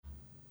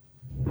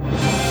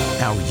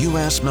Our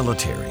U.S.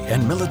 military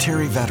and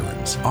military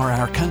veterans are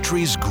our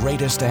country's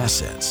greatest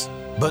assets.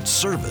 But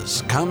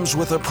service comes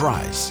with a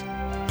price.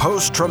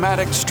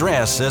 Post-traumatic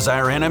stress is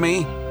our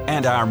enemy,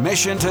 and our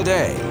mission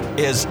today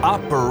is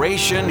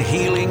Operation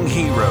Healing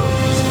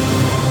Heroes.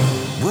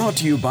 Brought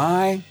to you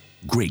by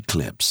Great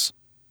Clips.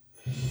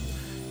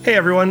 Hey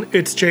everyone,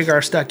 it's Jay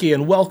Garstecki,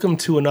 and welcome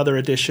to another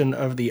edition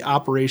of the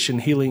Operation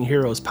Healing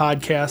Heroes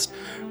podcast,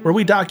 where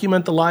we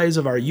document the lives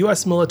of our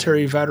U.S.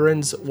 military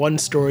veterans one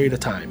story at a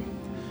time.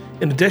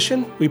 In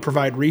addition, we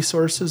provide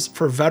resources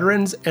for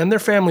veterans and their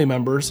family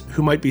members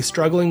who might be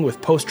struggling with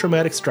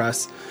post-traumatic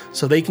stress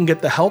so they can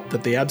get the help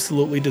that they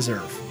absolutely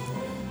deserve.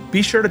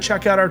 Be sure to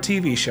check out our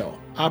TV show,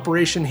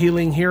 Operation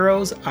Healing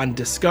Heroes, on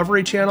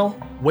Discovery Channel,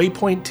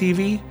 Waypoint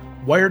TV,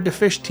 Wired to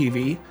Fish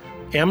TV,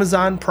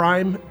 Amazon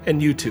Prime,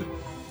 and YouTube.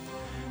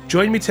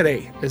 Join me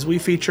today as we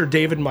feature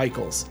David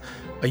Michaels,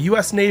 a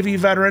U.S. Navy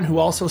veteran who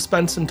also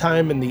spent some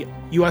time in the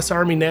U.S.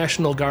 Army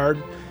National Guard,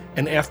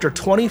 and after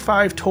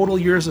 25 total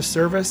years of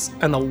service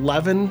and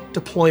 11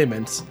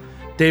 deployments,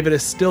 David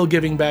is still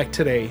giving back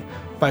today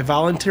by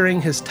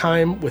volunteering his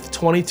time with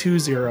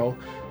 22-0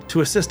 to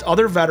assist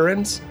other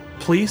veterans,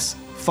 police,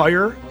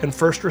 fire, and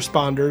first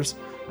responders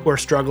who are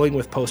struggling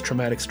with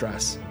post-traumatic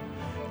stress.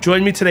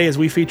 Join me today as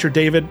we feature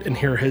David and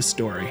hear his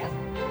story.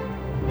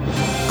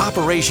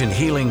 Operation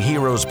Healing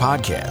Heroes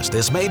podcast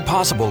is made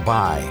possible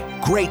by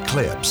Great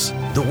Clips,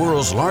 the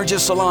world's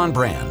largest salon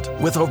brand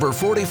with over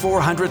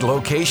 4,400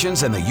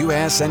 locations in the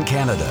U.S. and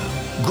Canada.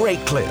 Great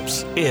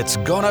Clips, it's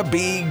gonna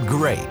be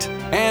great.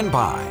 And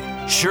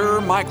by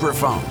Shure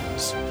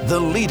Microphones, the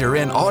leader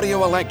in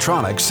audio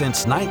electronics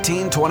since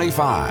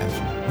 1925.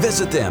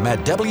 Visit them at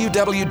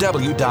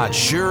www.shure.com.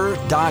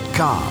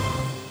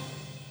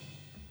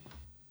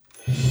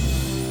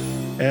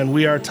 And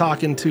we are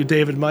talking to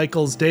David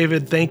Michaels.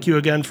 David, thank you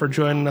again for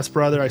joining us,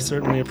 brother. I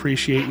certainly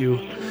appreciate you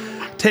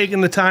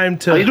taking the time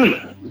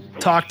to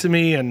talk to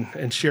me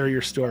and share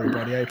your story,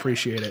 buddy. I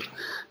appreciate it.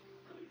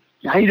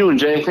 How you doing,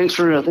 Jay? Thanks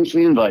for the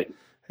invite.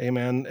 Hey,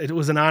 man, it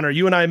was an honor.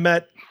 You and I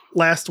met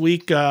last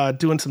week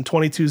doing some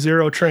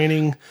 22-0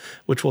 training,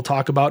 which we'll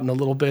talk about in a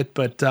little bit.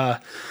 But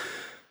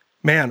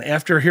man,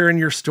 after hearing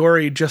your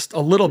story just a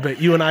little bit,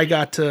 you and I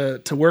got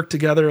to work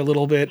together a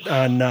little bit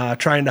on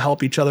trying to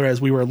help each other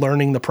as we were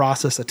learning the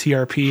process of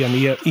TRP and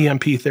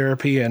EMP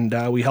therapy,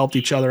 and we helped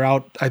each other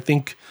out. I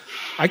think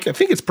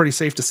it's pretty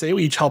safe to say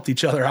we each helped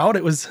each other out.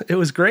 It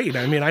was great.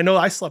 I mean, I know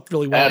I slept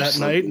really well that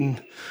night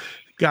and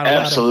got a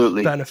lot of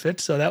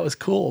benefits, so that was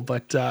cool.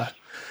 But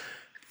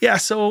yeah,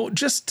 so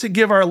just to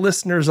give our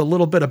listeners a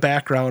little bit of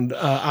background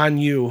on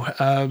you.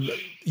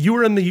 You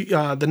were in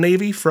the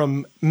Navy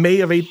from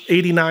May of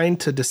 '89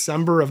 to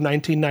December of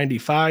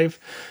 1995.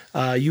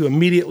 You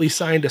immediately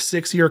signed a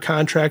 6-year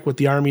contract with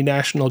the Army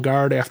National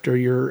Guard after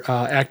your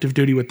active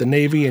duty with the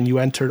Navy, and you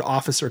entered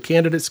officer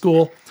candidate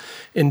school.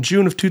 In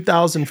June of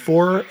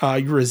 2004,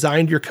 you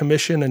resigned your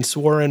commission and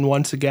swore in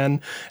once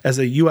again as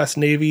a U.S.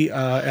 Navy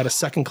at a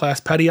second-class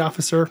petty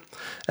officer.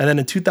 And then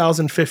in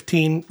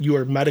 2015, you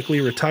were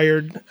medically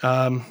retired.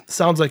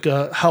 Sounds like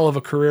a hell of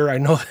a career. I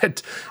know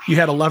that you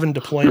had 11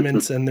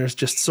 deployments, and there's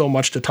just so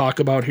much to talk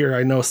about here.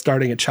 I know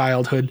starting at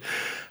childhood.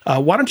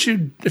 Why don't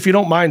you, if you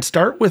don't mind,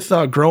 start with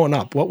growing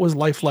up. What was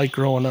life like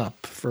growing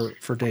up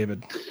for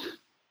David?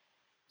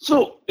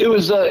 So it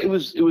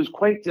was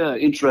quite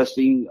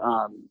interesting.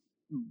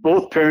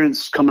 Both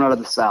parents coming out of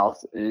the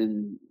South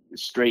and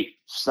straight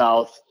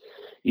South.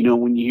 You know,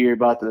 when you hear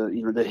about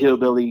the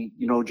hillbilly,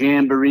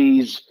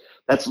 jamborees,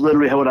 that's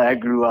literally how I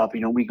grew up.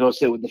 You know, we go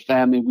sit with the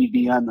family. We'd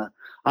be on the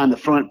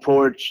front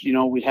porch. You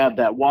know, we'd have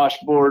that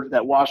washboard,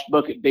 that wash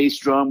bucket bass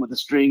drum with a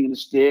string and a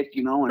stick.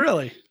 And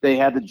really, they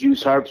had the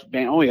juice harps,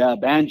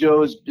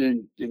 banjos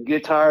and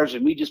guitars,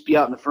 and we'd just be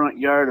out in the front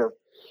yard of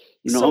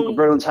Uncle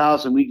Berlin's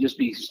house, and we'd just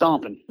be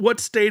stomping. What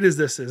state is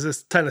this? Is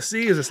this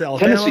Tennessee? Is this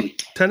Alabama?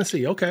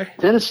 Tennessee. Okay.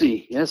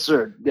 Tennessee. Yes,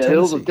 sir. The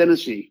hills of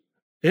Tennessee.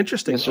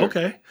 Interesting. Yes,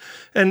 okay.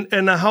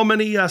 And how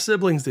many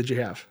siblings did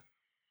you have?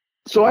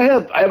 So I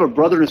have a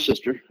brother and a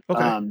sister.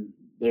 Okay.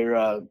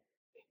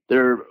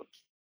 They're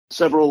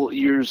several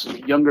years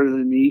younger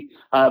than me.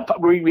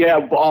 We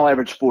have all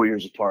average 4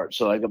 years apart.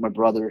 So I got my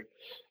brother,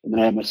 and then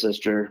I have my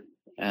sister,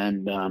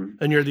 and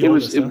you're the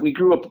oldest. We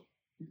grew up.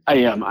 I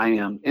am,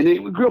 and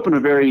we grew up in a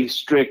very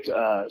strict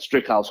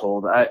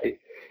household.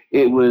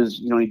 It was,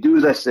 you do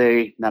as I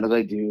say, not as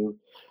I do.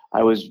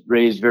 I was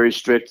raised very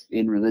strict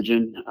in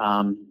religion,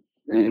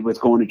 and with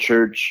going to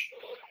church.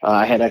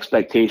 I had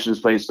expectations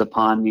placed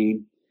upon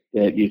me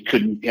that you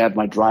couldn't have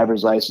my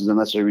driver's license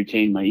unless I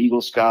retained my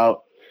Eagle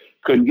Scout.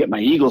 Couldn't get my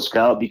Eagle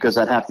Scout because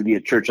I'd have to be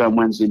at church on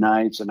Wednesday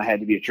nights, and I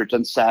had to be at church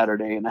on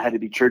Saturday, and I had to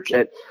be church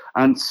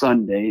on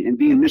Sunday. And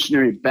being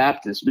missionary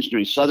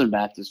Southern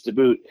Baptist to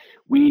boot,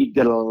 we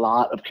did a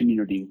lot of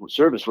community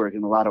service work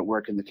and a lot of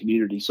work in the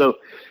community. So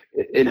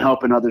in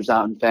helping others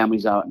out and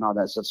families out and all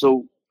that stuff.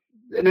 So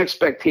an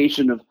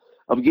expectation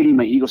of getting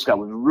my Eagle Scout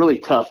was really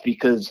tough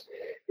because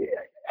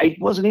I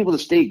wasn't able to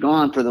stay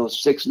gone for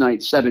those 6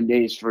 nights, 7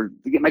 days to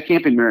get my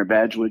camping merit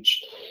badge,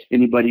 which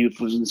anybody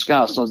who was in the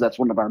Scouts knows that's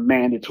one of our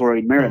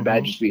mandatory merit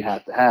badges we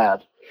have to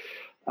have.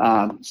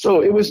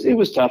 So it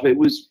was tough. It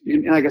was,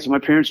 and like I said, my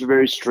parents were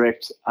very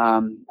strict.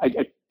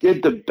 I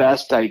did the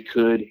best I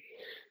could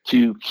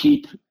to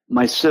keep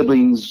my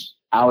siblings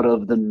out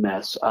of the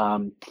mess.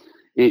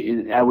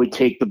 I would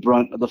take the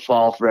brunt of the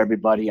fall for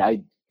everybody.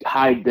 I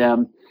hide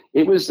them.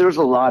 There was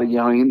a lot of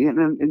yelling,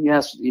 and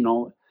yes,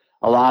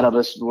 a lot of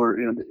us were,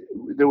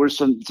 there was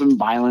some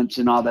violence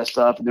and all that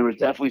stuff, and there was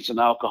definitely some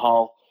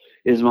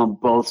alcoholism on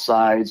both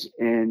sides.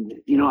 And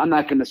I'm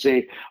not going to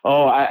say,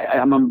 oh,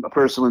 I'm a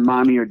person with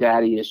mommy or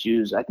daddy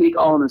issues. I think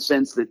all in the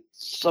sense that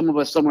some of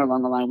us somewhere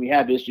along the line we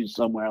have issues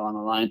somewhere along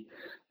the line.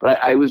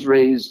 But I was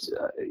raised,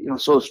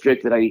 so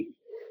strict that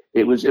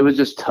it was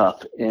just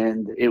tough,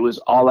 and it was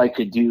all I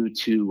could do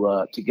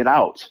to get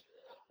out.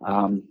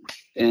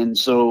 And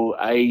so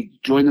I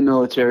joined the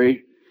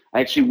military.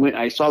 I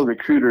saw the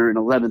recruiter in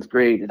 11th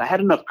grade, and I had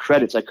enough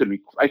credits. I could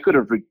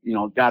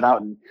have got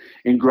out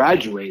and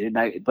graduated.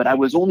 But I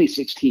was only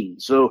 16,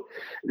 so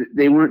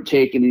they weren't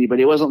taking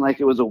anybody. It wasn't like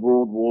it was a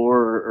World War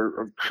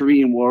or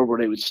Korean War where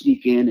they would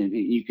sneak in and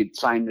you could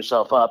sign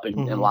yourself up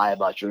and lie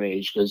about your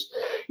age. Because,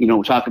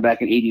 talking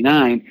back in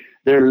 '89,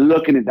 they're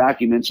looking at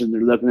documents and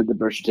they're looking at the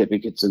birth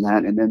certificates and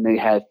that, and then they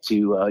had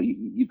to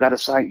you got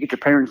to get your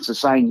parents to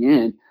sign you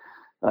in.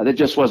 That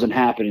just wasn't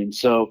happening.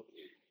 So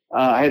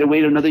I had to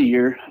wait another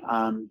year.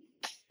 And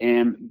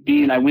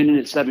I went in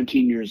at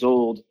 17 years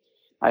old,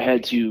 I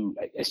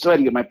still had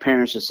to get my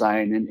parents to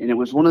sign. And it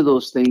was one of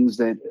those things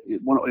that,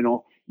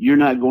 you're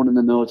not going in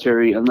the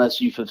military unless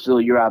you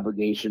fulfill your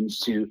obligations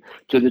to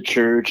the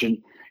church and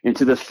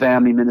to the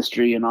family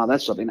ministry and all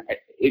that stuff. And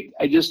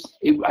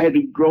I had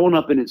been growing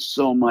up in it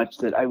so much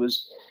that I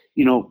was,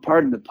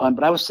 pardon the pun,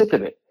 but I was sick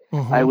of it.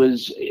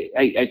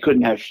 I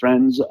couldn't have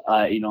friends,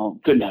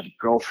 couldn't have a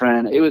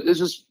girlfriend. It was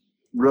just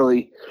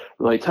really,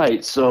 really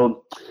tight.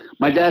 So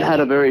my dad had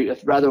a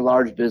rather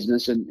large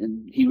business,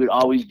 and he would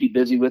always be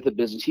busy with the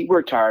business. He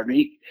worked hard.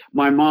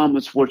 My mom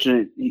was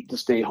fortunate to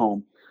stay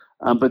home,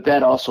 but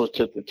that also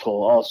took the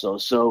toll also.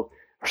 So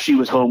she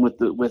was home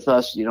with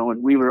us,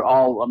 and we were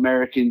all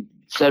American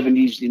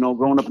 70s,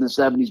 growing up in the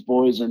 70s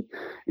boys and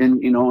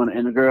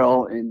a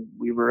girl, and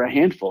we were a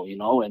handful,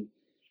 and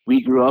we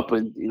grew up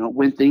and,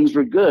 when things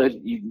were good,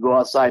 you could go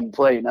outside and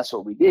play, and that's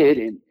what we did.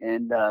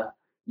 And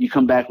you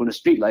come back when the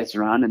street lights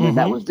are on, and then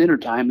that was dinner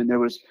time. And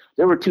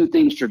there were two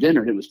things for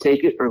dinner. It was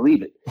take it or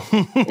leave it.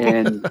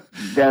 And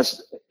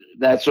that's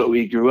what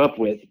we grew up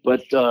with.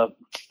 But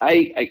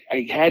I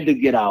had to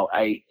get out.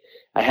 I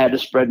had to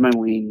spread my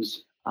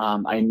wings.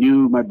 I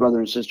knew my brother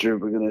and sister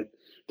were going to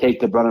take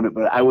the brunt of it,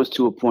 but I was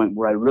to a point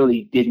where I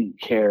really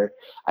didn't care.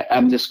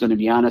 I'm just going to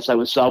be honest. I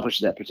was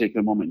selfish at that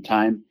particular moment in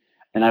time.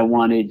 And I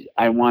wanted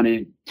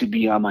to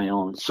be on my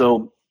own.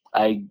 So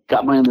I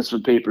got my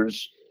enlistment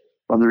papers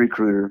from the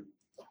recruiter.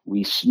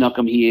 We snuck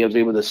them. He was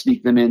able to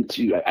sneak them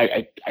into.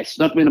 I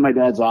snuck them into my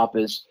dad's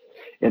office,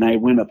 and I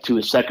went up to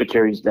his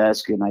secretary's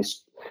desk, and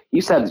he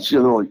used to have this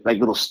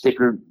little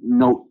sticker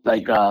note,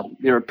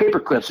 there were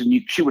paper clips, and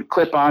she would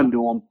clip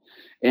onto them,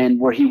 and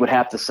where he would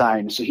have to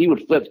sign. So he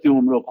would flip through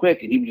them real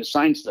quick, and he would just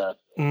sign stuff.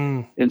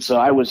 And so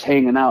I was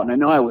hanging out, and I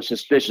know I was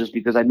suspicious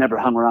because I never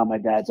hung around my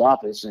dad's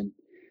office, and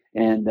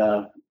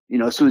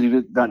as soon as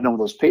you got done with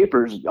those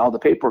papers, all the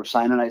paperwork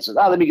signed, and I said,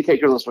 let me take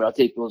care of those. I'll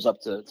take those up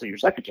to your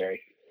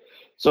secretary.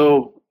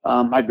 So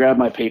I grabbed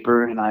my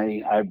paper and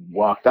I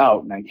walked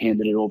out and I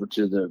handed it over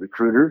to the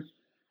recruiter.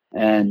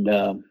 And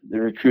the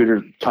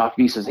recruiter talked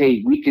to me, says,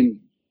 hey, you can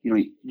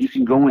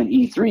go in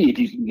E3 if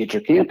you can get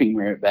your camping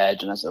merit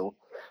badge. And I said, well,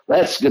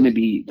 that's going to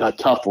be a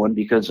tough one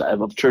because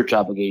of church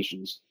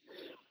obligations.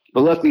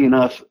 But luckily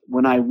enough,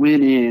 when I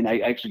went in, I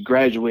actually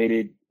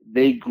graduated.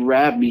 They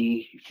grabbed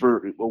me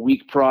for a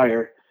week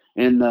prior,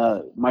 and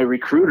my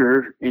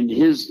recruiter and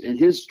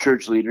his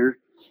church leader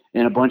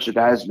and a bunch of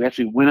guys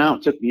actually went out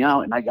and took me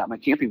out, and I got my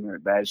camping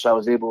merit badge. So I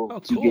was able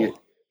to get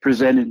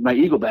presented my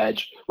Eagle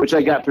badge, which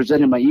I got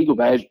presented my Eagle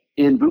badge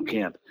in boot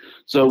camp.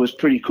 So it was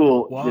pretty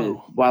cool.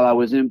 Wow. While I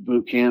was in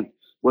boot camp,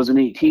 wasn't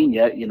 18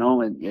 yet,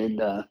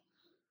 and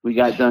we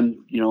got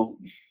done,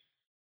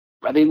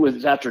 I think it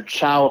was after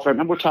Chow. If I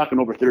remember, we're talking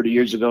over 30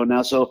 years ago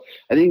now. So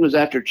I think it was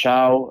after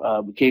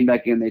Chow. We came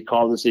back in. They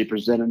called us. They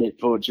presented it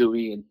for to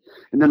me,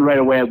 and then right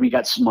away we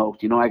got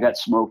smoked. I got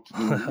smoked.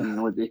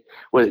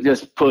 With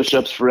just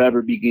push-ups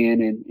forever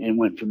began and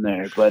went from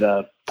there.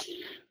 But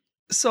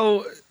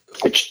so,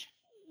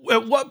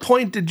 at what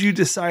point did you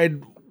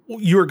decide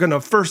you were going to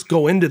first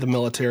go into the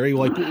military?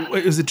 Like,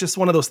 is it just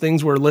one of those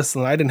things where,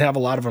 listen, I didn't have a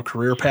lot of a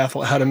career path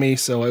ahead of me,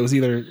 so it was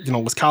either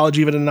was college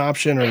even an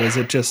option, or was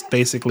it just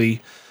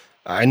basically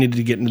I needed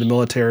to get into the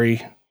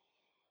military?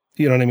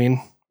 You know what I mean?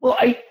 Well,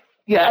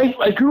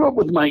 I grew up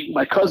with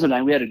my cousin and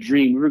I. We had a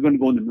dream. We were going to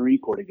go in the Marine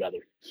Corps together.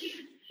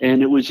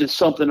 And it was just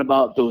something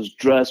about those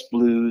dress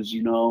blues,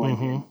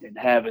 and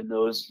having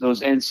those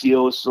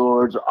NCO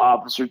swords,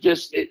 officer,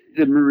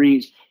 the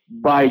Marines,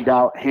 bide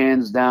out,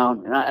 hands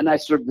down. And I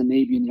served the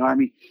Navy and the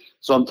Army.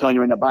 So I'm telling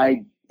you right now,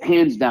 by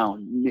hands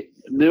down,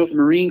 the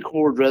Marine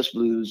Corps dress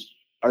blues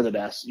are the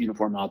best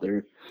uniform out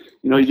there.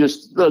 You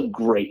just look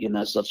great in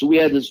that stuff. So we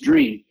had this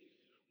dream.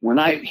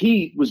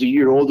 He was a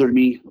year older than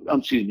me, a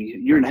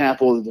year and a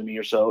half older than me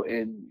or so,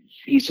 and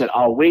he said,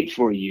 I'll wait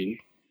for you,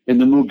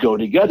 and then we'll go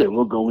together.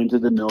 We'll go into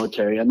the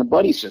military on the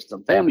buddy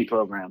system, family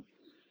program.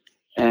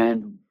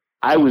 And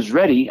I was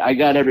ready. I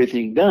got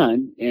everything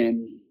done,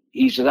 and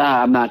he said,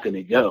 I'm not going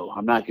to go.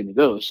 I'm not going to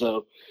go.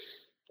 So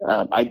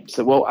I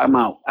said, well, I'm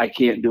out. I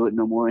can't do it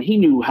no more. And he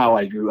knew how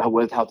I grew,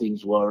 how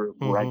things were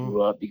where I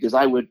grew up, because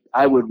I would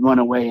run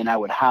away and I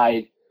would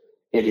hide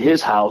at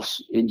his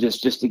house and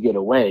just to get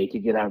away, to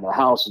get out of the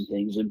house and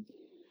things.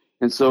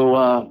 And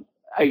so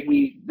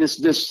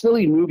this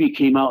silly movie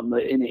came out in the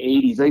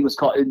 80s. I think it was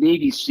called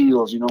Navy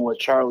SEALs, with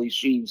Charlie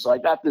Sheen. So I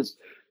got this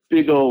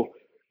big old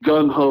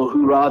gung ho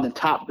hoorah, the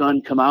Top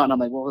Gun come out, and I'm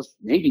like, well, this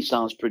Navy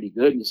sounds pretty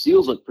good, and the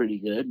SEALs look pretty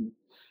good. And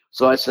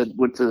so I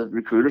went to the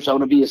recruiter, so I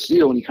want to be a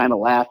SEAL, and he kind of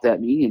laughed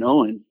at me,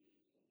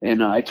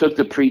 and I took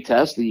the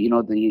pre-test.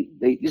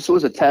 This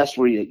was a test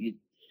where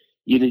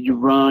you did your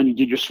run, you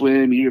did your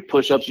swim, you did your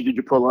push-ups, you did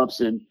your pull-ups,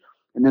 and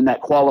then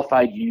that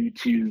qualified you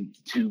to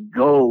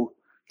go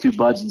to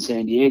Buds in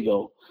San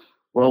Diego.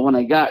 Well, when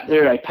I got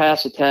there, I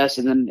passed the test,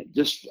 and then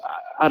just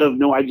out of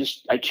nowhere,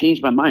 I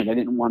changed my mind. I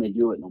didn't want to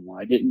do it no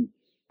more. I didn't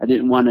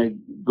want to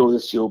go to the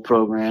SEAL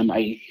program.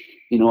 I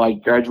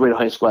graduated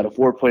high school at a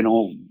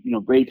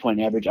 4.0, grade point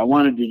average. I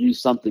wanted to do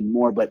something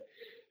more, but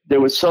there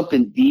was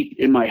something deep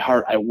in my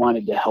heart. I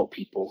wanted to help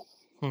people.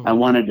 I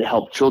wanted to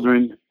help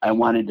children. I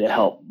wanted to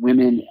help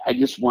women. I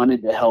just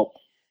wanted to help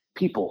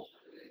people.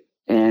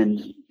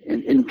 And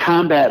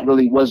combat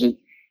really wasn't,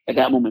 at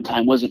that moment in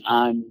time, wasn't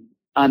on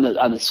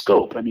the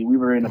scope. I mean, we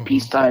were in a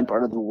peacetime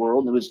part of the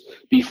world. It was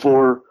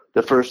before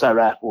the first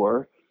Iraq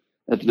War,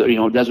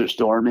 Desert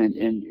Storm,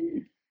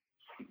 and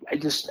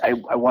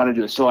I wanted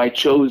to do it. So I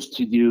chose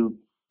to do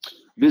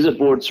visit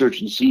board search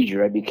and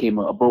seizure. I became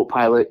a boat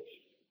pilot.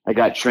 I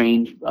got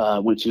trained,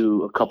 went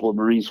to a couple of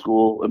Marine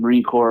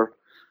Corps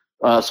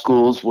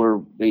schools where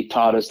they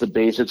taught us the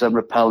basics on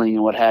rappelling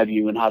and what have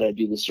you, and how to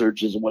do the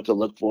searches and what to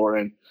look for.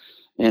 And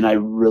I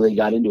really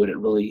got into it. It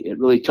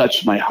really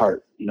touched my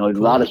heart. A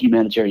lot of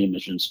humanitarian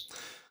missions.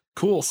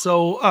 Cool.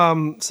 So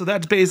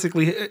that's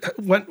basically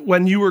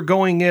when you were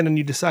going in and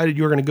you decided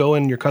you were going to go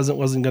in and your cousin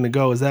wasn't going to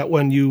go. Is that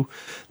when you,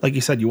 like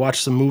you said, you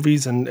watched some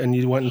movies and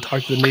you went and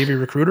talked to the Navy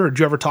recruiter? Or did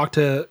you ever talk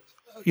to,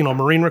 a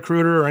Marine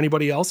recruiter or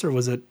anybody else, or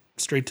was it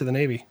straight to the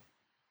Navy?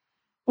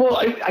 Well,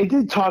 I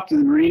did talk to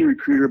the Marine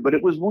recruiter, but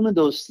it was one of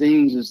those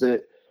things is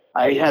that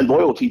I had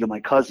loyalty to my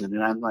cousin,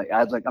 and I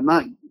was like,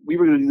 we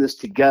were going to do this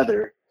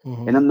together,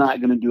 and I'm not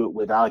going to do it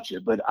without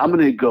you, but I'm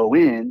going to go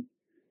in,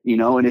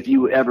 and if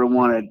you ever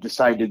want to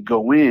decide to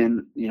go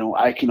in,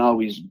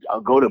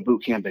 I'll go to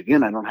boot camp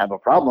again. I don't have a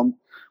problem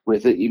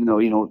with it, even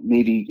though,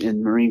 Navy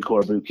and Marine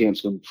Corps boot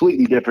camps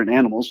completely different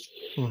animals.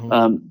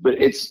 But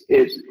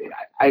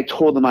I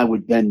told them I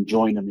would then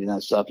join them and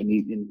that stuff.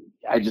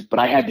 But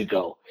I had to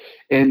go.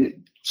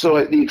 And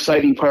so the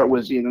exciting part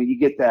was, you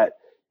get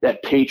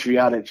that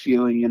patriotic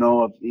feeling,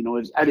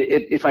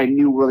 if I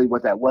knew really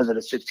what that was at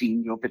a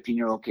 16,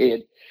 15-year-old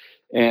kid.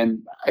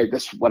 And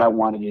that's what I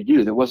wanted to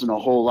do. There wasn't a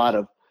whole lot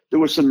of, there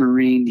were some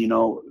Marine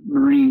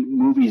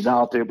movies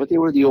out there, but they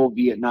were the old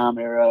Vietnam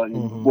era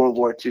and World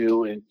War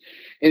II.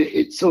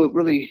 So it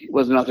really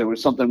wasn't out there. It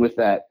was something with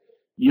that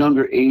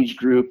younger age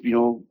group,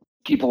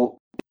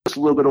 people just a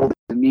little bit older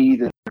than me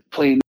that are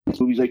playing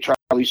movies like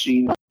Charlie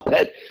Sheen.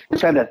 That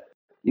kind of,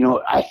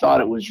 I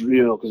thought it was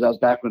real because I was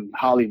back when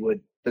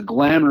Hollywood, the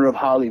glamour of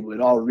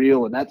Hollywood, all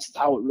real, and that's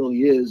how it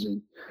really is.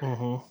 And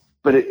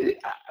but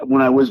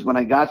when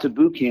I got to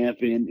boot camp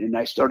and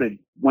I started,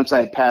 once I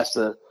had passed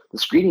the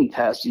screening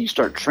test, you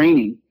start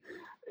training,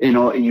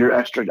 your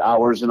extra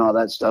hours and all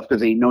that stuff,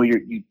 because they know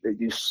they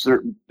do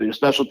certain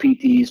special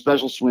PT,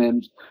 special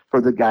swims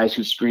for the guys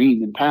who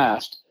screened and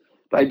passed.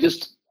 But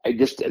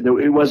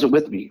it wasn't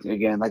with me.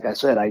 Again, like I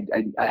said,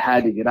 I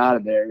had to get out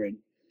of there,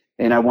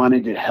 and I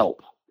wanted to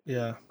help.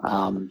 Yeah.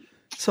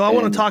 So I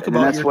want to talk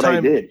about your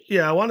time.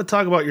 I want to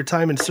talk about your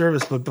time in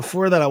service, but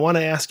before that, I want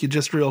to ask you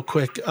just real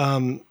quick.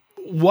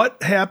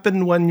 What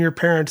happened when your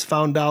parents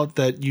found out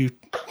that you,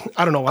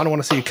 I don't want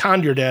to say you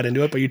conned your dad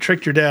into it, but you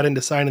tricked your dad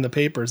into signing the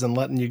papers and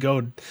letting you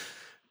go?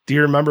 Do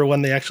you remember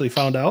when they actually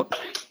found out?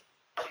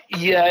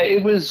 Yeah,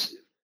 it was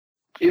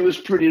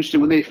pretty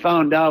interesting. When they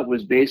found out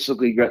was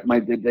basically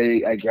the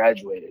day I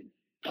graduated.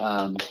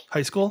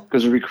 High school?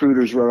 Because the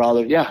recruiters were all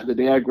there. Yeah, the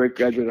day I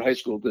graduated high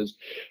school, because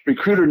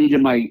recruiter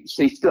needed I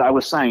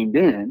was signed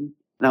in,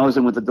 and I was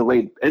in with the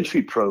delayed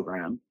entry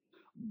program,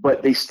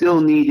 but they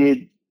still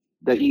needed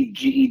the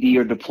GED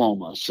or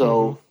diploma.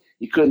 So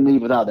you couldn't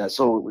leave without that.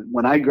 So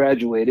when I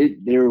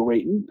graduated, they were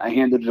waiting. I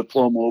handed the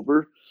diploma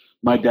over.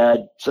 My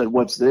dad said,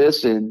 "What's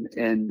this?" And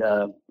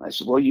I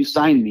said, "Well, you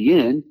signed me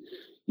in.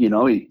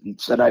 He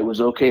said I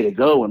was okay to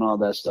go and all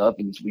that stuff.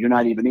 And he said, you're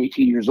not even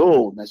 18 years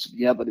old." And I said,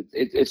 "Yeah, but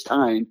it's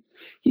time."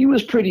 He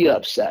was pretty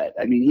upset.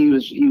 I mean, he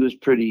was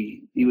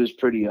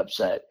pretty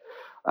upset.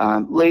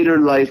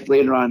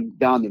 Later on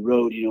down the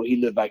road, he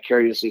lived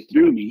vicariously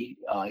through me.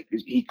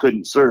 He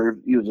couldn't serve.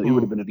 He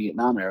would have been a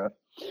Vietnam era,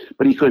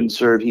 but he couldn't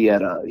serve. He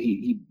had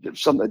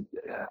something.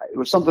 It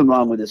was something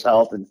wrong with his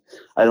health, and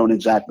I don't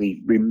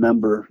exactly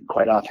remember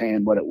quite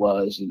offhand what it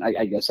was. And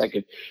I guess I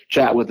could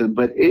chat with him,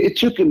 but it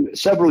took him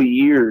several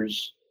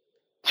years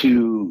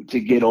to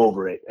get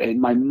over it. And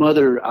my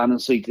mother,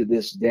 honestly, to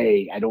this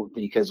day, I don't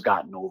think has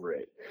gotten over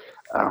it.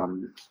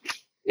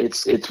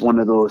 It's one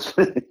of those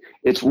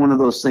it's one of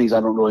those things. I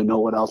don't really know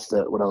what else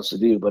to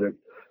do, but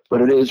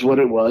it is what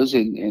it was,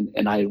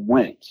 and I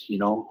went.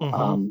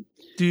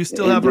 Do you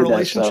still have a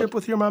relationship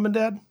with your mom and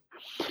dad?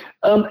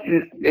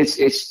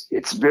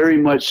 It's very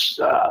much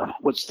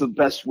what's the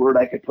best word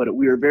I could put it?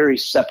 We are very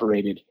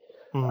separated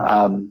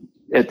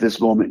at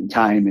this moment in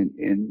time,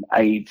 and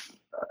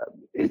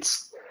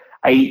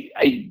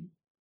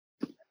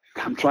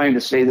I'm trying to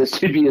say this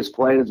to be as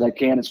polite as I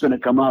can. It's going to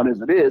come out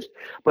as it is,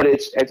 but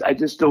I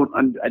just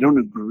don't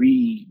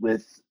agree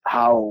with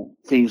how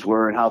things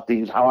were and how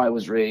I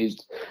was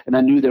raised. And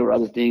I knew there were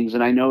other things.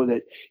 And I know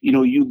that,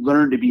 you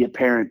learn to be a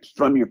parent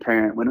from your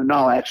parent, when in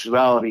all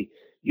actuality,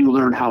 you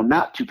learn how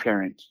not to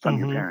parent from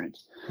your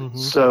parents. Mm-hmm.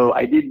 So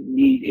I didn't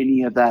need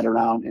any of that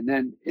around. And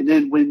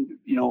then when,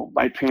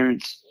 my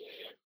parents,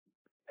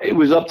 it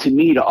was up to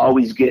me to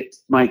always get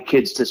my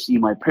kids to see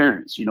my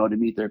parents, to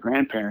meet their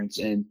grandparents.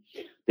 And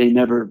they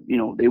never,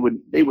 they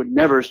would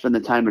never spend the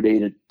time of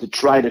day to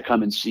try to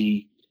come and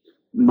see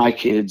my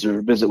kids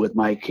or visit with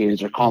my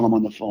kids or call them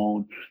on the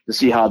phone to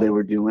see how they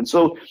were doing.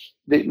 So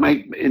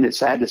and it's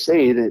sad to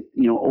say that,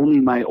 only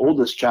my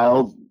oldest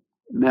child,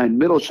 my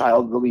middle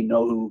child really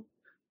know who,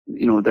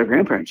 their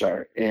grandparents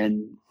are.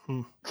 And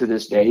to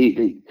this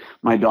day,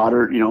 my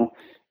daughter,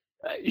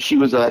 she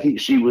was I think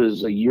she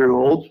was a year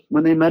old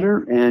when they met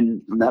her,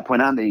 and from that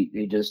point on, they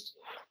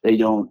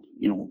don't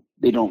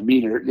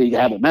meet her. They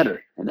haven't met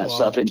her and that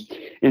stuff.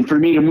 And for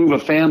me to move a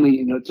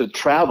family, to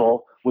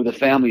travel with a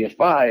family of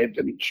 5,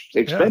 I mean, the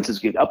expenses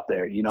get up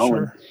there,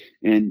 sure.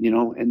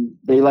 and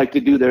they like to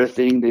do their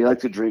thing. They like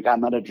to drink.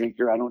 I'm not a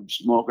drinker. I don't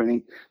smoke or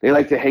anything. They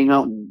like to hang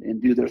out and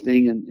do their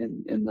thing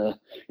in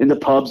the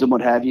pubs and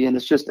what have you. And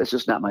that's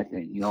just not my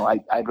thing.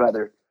 I'd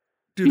rather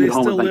be at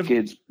home with my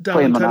kids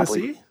playing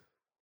Monopoly.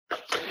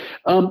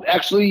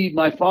 Actually,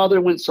 my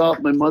father went south.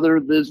 My mother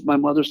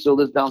still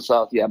lives down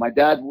south. Yeah, my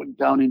dad went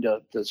down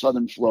into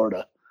southern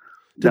Florida.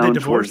 Did they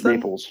divorce them?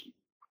 Naples.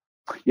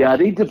 Yeah,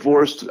 they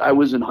divorced. I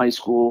was in high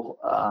school.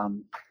 Like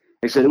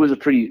I said, it was a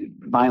pretty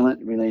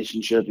violent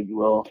relationship, if you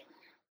will.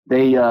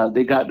 They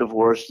got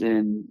divorced,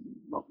 and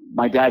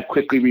my dad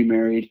quickly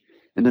remarried,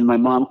 and then my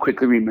mom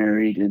quickly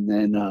remarried, and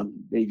then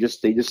they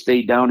just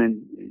stayed down,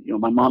 and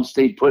my mom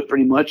stayed put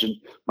pretty much, and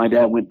my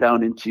dad went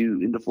down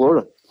into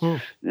Florida.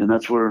 And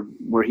that's where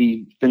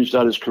he finished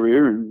out his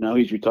career, and now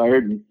he's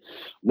retired and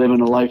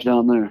living a life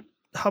down there.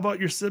 How about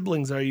your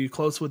siblings? Are you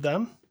close with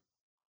them?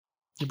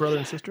 Your brother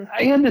and sister?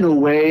 I am in a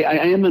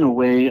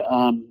way.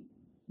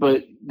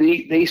 But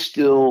they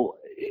still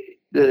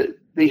they're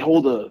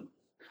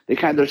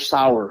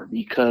sour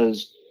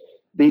because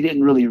they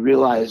didn't really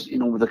realize,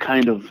 the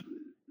kind of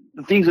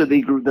the things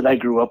that I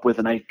grew up with,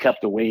 and I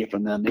kept away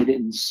from them. They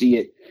didn't see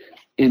it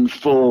in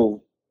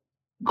full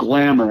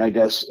glamour, I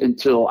guess,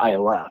 until I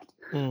left.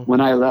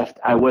 When I left,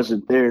 I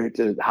wasn't there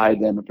to hide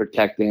them and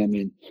protect them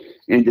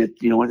and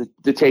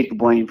to take the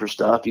blame for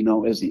stuff,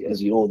 as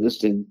the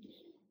oldest.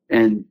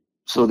 And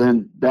so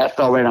then that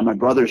fell right on my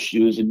brother's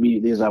shoes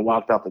immediately as I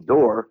walked out the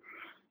door.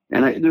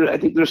 And I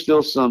think there's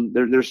still some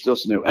there.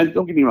 And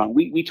don't get me wrong,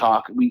 we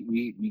talk,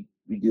 we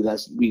do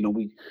that,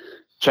 we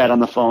chat on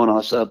the phone, all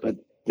that stuff. But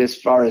as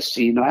far as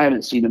I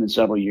haven't seen them in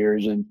several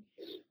years,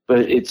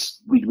 but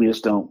we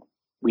just don't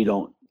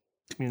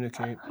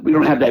communicate. We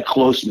don't have that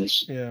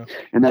closeness,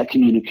 and that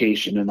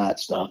communication and that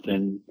stuff.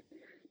 And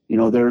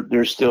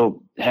they're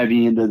still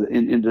heavy into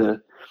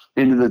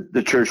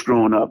the church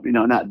growing up.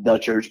 Not the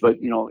church, but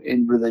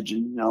in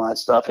religion, all that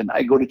stuff. And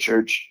I go to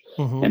church,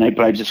 and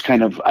I just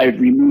I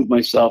remove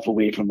myself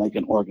away from like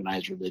an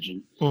organized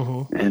religion,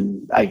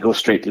 and I go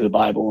straight to the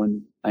Bible.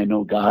 And I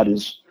know God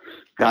is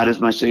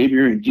my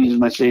Savior, and Jesus is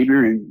my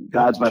Savior, and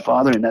God's my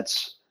Father, and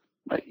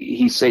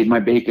He saved my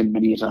bacon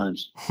many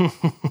times.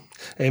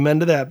 Amen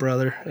to that,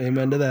 brother.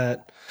 Amen to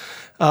that.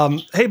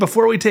 Hey,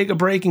 before we take a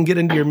break and get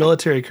into your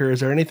military career, is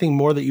there anything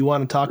more that you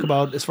want to talk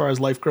about as far as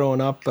life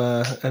growing up?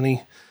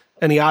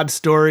 Any odd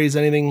stories,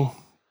 anything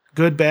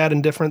good, bad,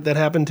 and different that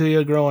happened to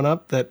you growing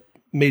up that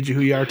made you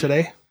who you are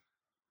today?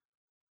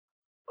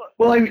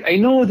 Well, I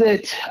know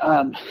that,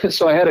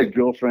 so I had a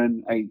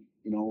girlfriend.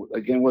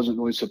 Again, wasn't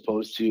really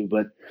supposed to,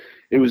 but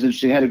it was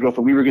interesting. I had a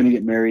girlfriend. We were going to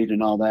get married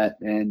and all that.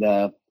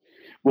 And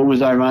what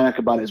was ironic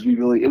about it is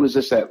it was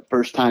just that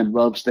first time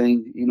loves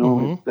thing,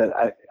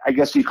 that I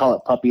guess you call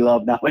it puppy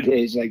love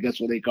nowadays. I guess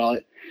what they call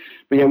it.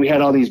 But yeah, we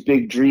had all these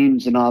big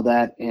dreams and all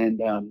that.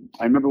 And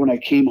I remember when I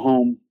came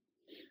home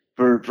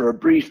for a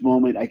brief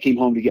moment, I came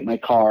home to get my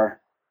car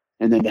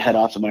and then to head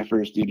off to my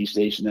first duty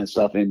station and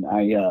stuff. And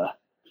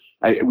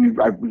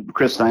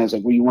Chris and I was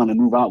like, well, you want to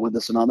move out with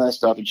us and all that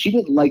stuff. And she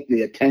didn't like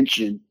the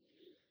attention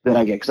that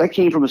I get, because I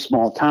came from a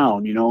small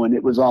town, and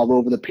it was all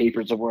over the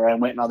papers of where I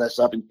went and all that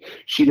stuff, and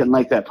she didn't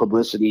like that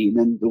publicity. And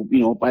then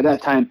by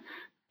that time,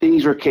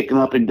 things were kicking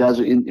up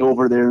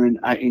over there in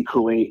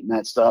Kuwait and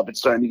that stuff. It's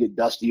starting to get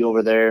dusty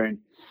over there, and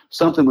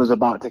something was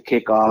about to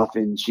kick off.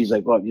 And she's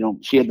like, well,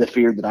 she had the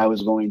fear that I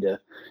was going to,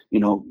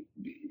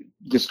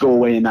 just go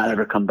away and not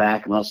ever come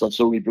back and all that stuff.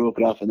 So we broke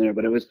it off from there.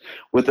 But it was,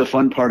 what the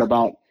fun part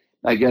about,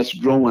 I guess,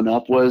 growing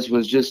up was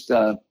just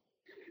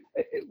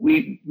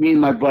me and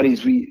my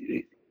buddies,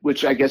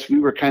 which I guess we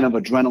were kind of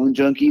adrenaline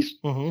junkies,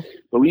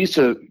 but we used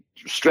to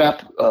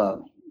strap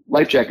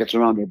life jackets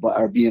around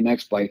our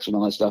BMX bikes and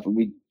all that stuff, and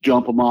we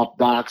jump them off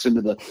docks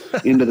into the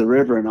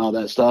river and all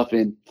that stuff.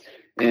 And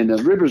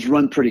the rivers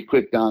run pretty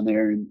quick down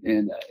there,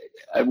 and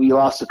we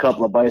lost a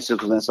couple of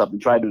bicycles and stuff, and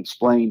tried to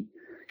explain,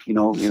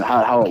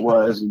 how it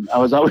was, and I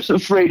was always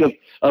afraid of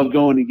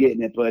going and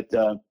getting it. But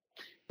I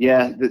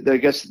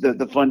guess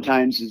the fun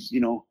times is,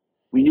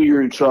 we knew you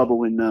were in trouble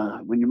when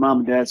your mom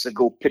and dad said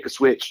go pick a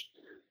switch.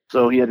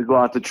 So he had to go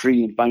out the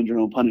tree and find your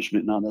own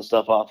punishment and all that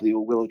stuff off the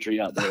old willow tree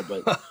out there.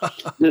 But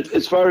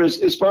as far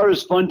as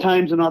fun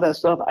times and all that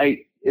stuff,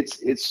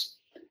 it's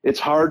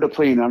hard to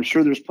play. And I'm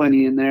sure there's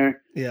plenty in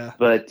there. Yeah.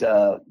 But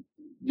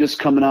just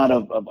coming out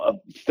of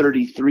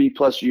 33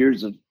 plus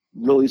years of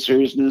really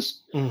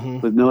seriousness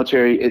with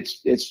military,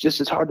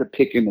 it's hard to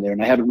pick into there.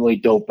 And I haven't really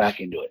dove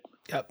back into it.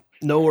 Yep.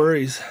 No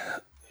worries.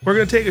 We're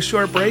going to take a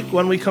short break.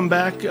 When we come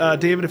back,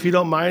 David, if you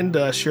don't mind,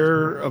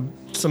 share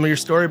some of your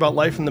story about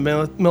life in the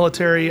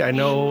military. I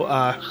know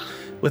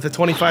with a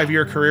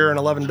 25-year career and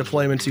 11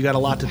 deployments, you got a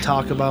lot to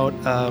talk about.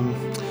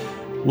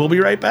 We'll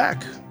be right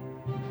back.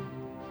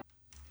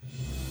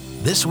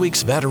 This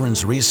week's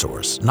Veterans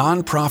Resource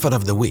Nonprofit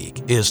of the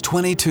Week is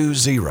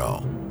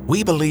 220.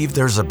 We believe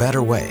there's a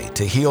better way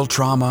to heal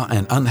trauma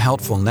and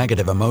unhelpful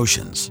negative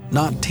emotions,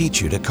 not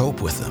teach you to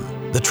cope with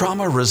them. The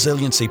Trauma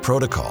Resiliency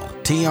Protocol,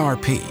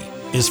 TRP,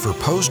 is for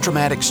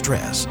post-traumatic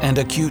stress and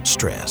acute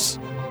stress.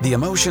 The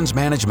Emotions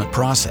Management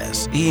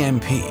Process,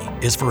 EMP,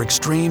 is for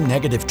extreme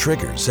negative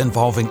triggers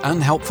involving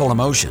unhelpful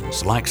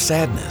emotions like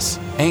sadness,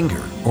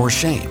 anger, or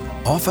shame,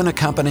 often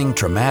accompanying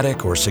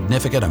traumatic or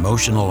significant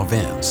emotional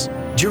events.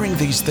 During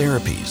these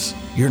therapies,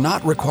 you're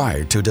not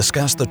required to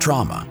discuss the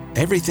trauma.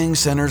 Everything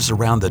centers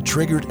around the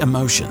triggered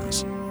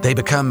emotions. They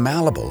become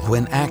malleable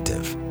when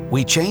active.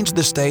 We change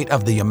the state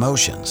of the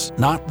emotions,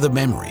 not the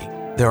memory.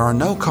 There are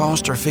no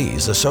costs or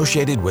fees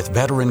associated with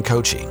veteran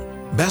coaching.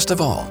 Best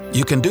of all,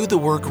 you can do the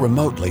work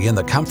remotely in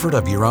the comfort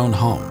of your own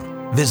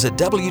home. Visit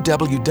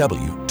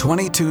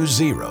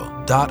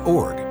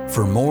www.220.org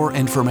for more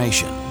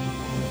information.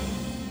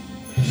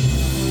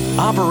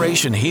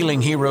 Operation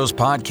Healing Heroes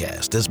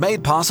podcast is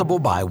made possible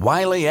by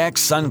Wiley X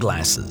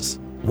Sunglasses.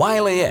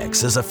 Wiley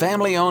X is a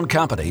family-owned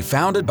company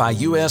founded by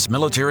U.S.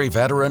 military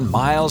veteran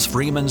Miles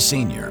Freeman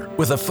Sr.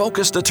 with a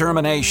focused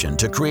determination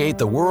to create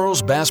the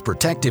world's best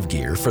protective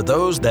gear for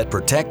those that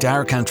protect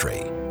our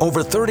country.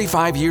 Over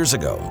 35 years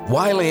ago,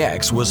 Wiley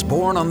X was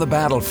born on the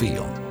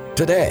battlefield.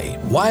 Today,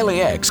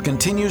 Wiley X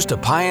continues to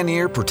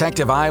pioneer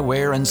protective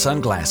eyewear and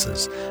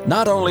sunglasses,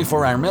 not only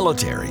for our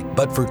military,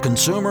 but for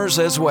consumers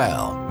as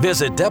well.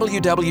 Visit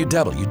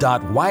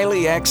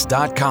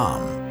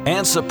www.wileyx.com.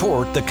 and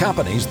support the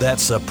companies that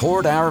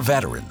support our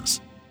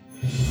veterans.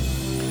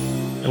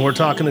 And we're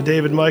talking to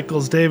David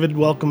Michaels. David,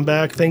 welcome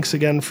back. Thanks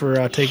again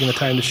for taking the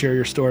time to share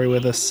your story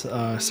with us.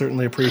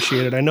 Certainly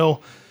appreciate it. I know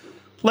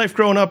life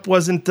growing up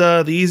wasn't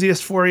the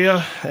easiest for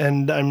you,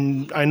 and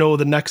I know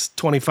the next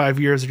 25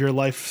 years of your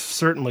life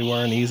certainly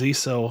weren't easy.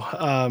 So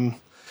why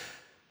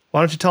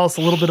don't you tell us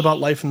a little bit about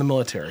life in the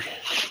military?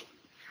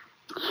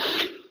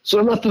 So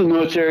I left the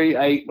military.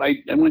 I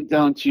went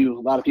down to,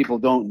 a lot of people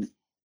don't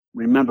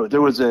remember,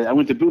 I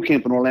went to boot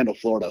camp in Orlando,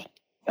 Florida.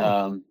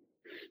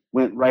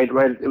 Went right.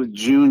 It was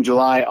June,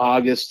 July,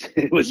 August.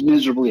 It was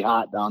miserably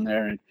hot down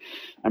there. And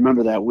I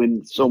remember that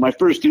so my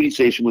first duty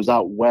station was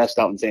out west,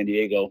 out in San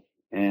Diego.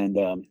 And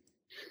I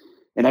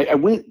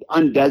went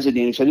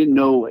undesignated. So I didn't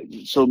know,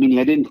 meaning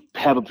I didn't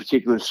have a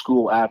particular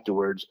school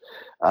afterwards,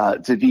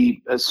 to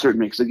be a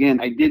certain mix.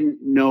 Again, I didn't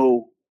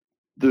know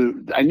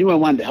I knew I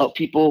wanted to help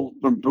people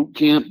from boot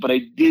camp, but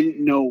I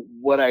didn't know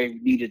what I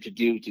needed to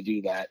do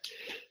that.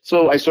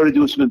 So I started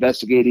doing some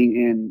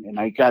investigating, and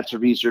I got to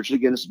research.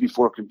 Again, this is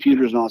before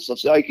computers and all that stuff.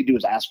 So all you could do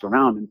is ask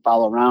around and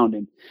follow around.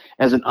 And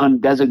as an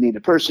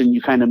undesignated person,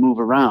 you kind of move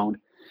around,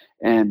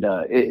 and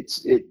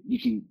you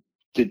can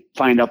to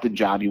find out the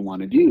job you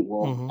want to do.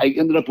 Well, I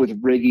ended up with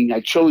rigging. I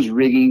chose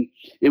rigging.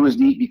 It was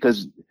neat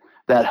because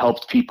that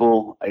helped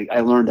people.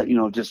 I learned that,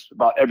 just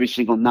about every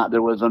single knot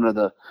there was under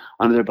there,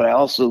 but I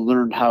also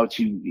learned how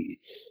to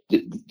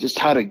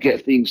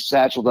get things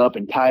satcheled up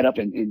and tied up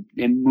and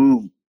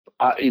move,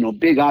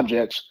 big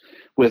objects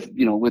with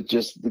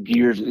just the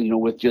gears,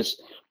 with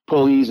just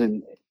pulleys.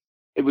 And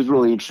it was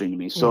really interesting to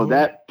me. So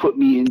that put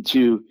me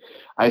into,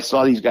 I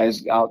saw these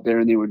guys out there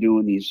and they were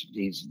doing these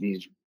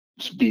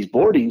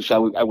boardings. I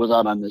was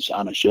out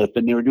on a ship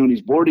and they were doing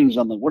these boardings.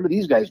 I'm like, what are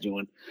these guys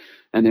doing?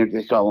 And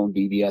they call them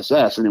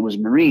BBSS, and it was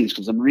Marines,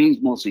 because the Marines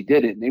mostly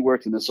did it, and they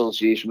worked in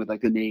association with like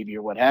the Navy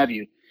or what have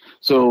you.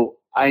 So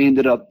I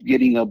ended up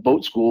getting a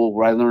boat school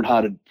where I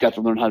got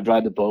to learn how to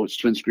drive the boats,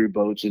 twin screw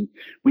boats, and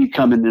we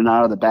come in and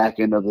out of the back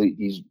end of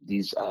these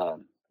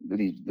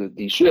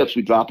ships.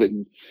 We drop it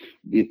in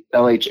the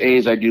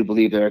LHAs, I do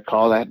believe they're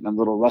called. I'm a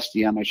little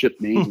rusty on my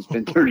ship names. It's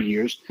been 30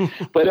 years,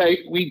 but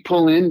we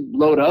pull in,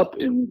 load up,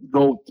 and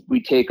go.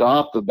 We take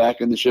off. The back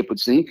end of the ship would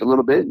sink a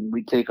little bit, and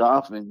we take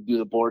off and do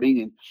the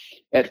boarding. And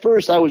at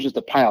first, I was just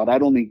a pilot.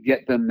 I'd only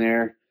get them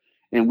there,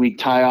 and we'd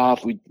tie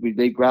off.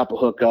 They grapple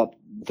hook up,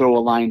 throw a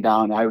line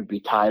down. I would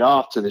be tied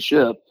off to the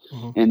ship,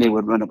 and they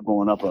would run up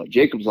going up a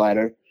Jacob's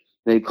ladder.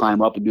 They'd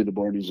climb up and do the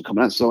boardings and come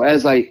out. So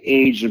as I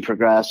aged and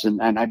progressed,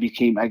 and I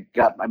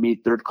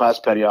made third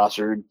class petty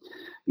officer in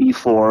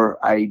E4,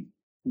 I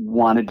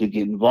wanted to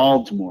get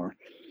involved more.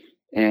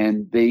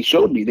 And they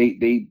showed me,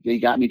 they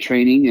got me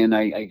training, and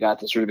I got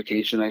the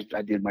certification. I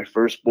did my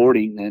first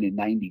boarding then in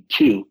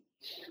 92.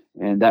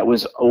 And that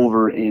was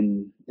over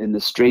in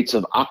the Straits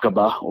of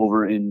Aqaba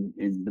over in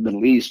the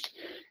Middle East.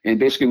 And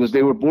basically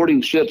they were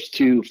boarding ships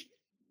to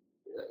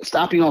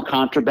stopping all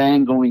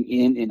contraband going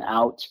in and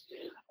out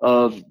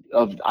of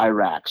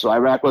Iraq. So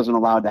Iraq wasn't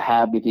allowed to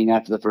have anything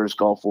after the first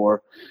Gulf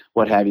War,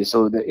 what have you.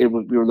 So we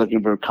were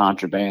looking for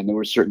contraband. There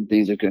were certain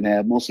things they couldn't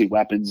have, mostly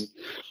weapons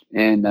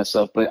and that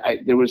stuff. But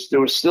there was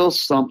still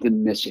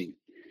something missing.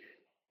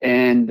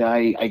 And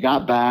I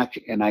got back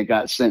and I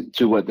got sent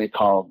to what they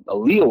call a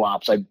Leo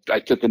Ops. I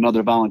took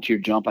another volunteer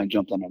jump. I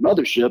jumped on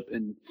another ship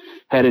and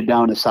headed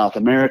down to South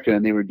America,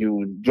 and they were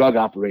doing drug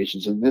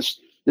operations. And this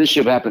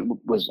ship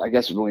was, I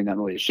guess, really not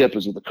really a ship. It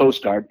was with the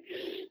Coast Guard.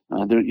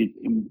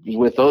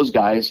 With those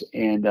guys,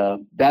 and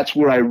that's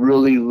where I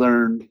really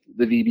learned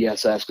the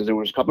VBSS, because there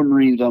was a couple of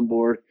Marines on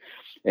board,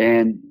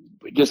 and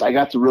I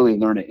got to really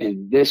learn it.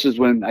 And this is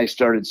when I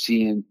started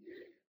seeing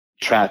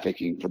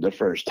trafficking for the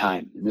first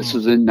time. And this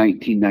was in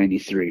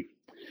 1993.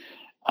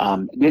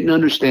 Didn't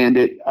understand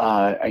it.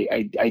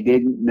 I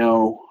didn't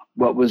know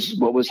what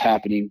was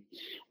happening.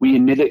 We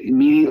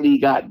immediately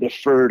got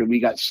deferred, and we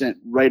got sent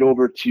right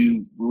over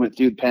we went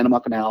through the Panama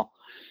Canal,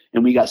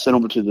 and we got sent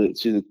over to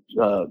the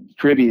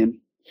Caribbean.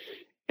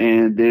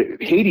 And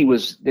Haiti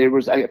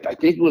I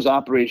think it was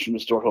Operation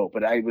Restore Hope,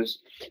 but it was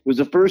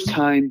the first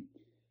time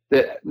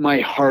that my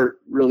heart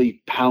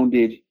really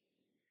pounded,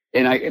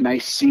 and I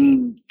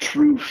seen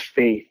true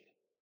faith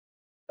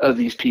of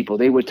these people.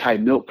 They would tie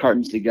milk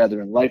cartons together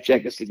and life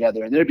jackets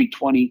together, and there'd be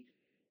 20,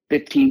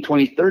 15,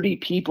 20, 30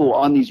 people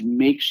on these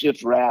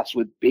makeshift rafts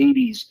with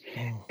babies.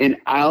 And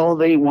all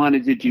they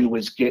wanted to do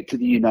was get to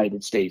the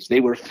United States. They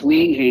were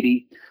fleeing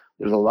Haiti.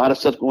 There's a lot of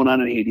stuff going on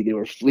in Haiti. They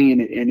were fleeing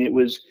it, and it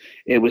was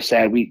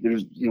sad.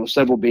 There's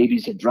several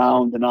babies had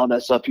drowned and all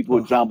that stuff. People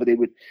would drown, but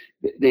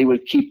they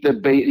would keep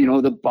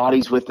the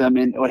bodies with them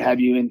and what have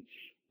you, and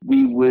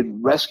we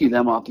would rescue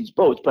them off these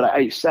boats. But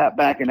I sat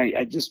back and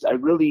I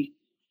really,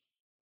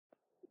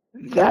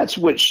 that's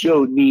what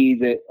showed me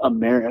that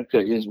America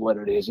is what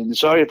it is. And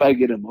sorry if I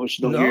get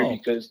emotional here,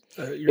 because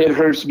it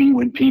hurts me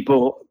when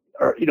people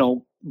are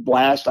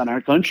blast on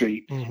our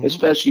country,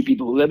 especially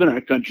people who live in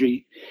our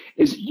country.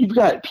 Is you've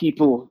got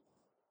people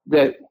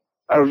that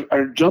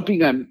are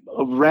jumping on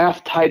a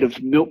raft tied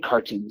of milk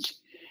cartons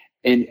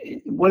and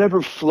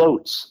whatever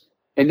floats,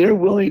 and they're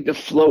willing to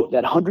float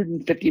that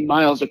 150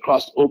 miles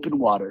across open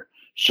water,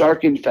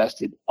 shark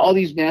infested, all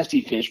these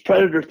nasty fish,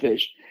 predator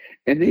fish,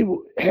 and they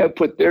have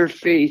put their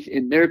faith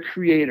in their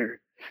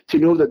creator to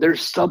know that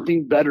there's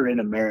something better in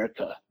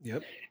America.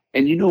 Yep.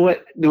 And you know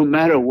what? No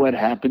matter what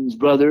happens,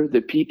 brother,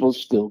 the people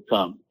still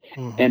come.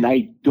 And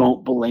I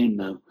don't blame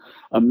them.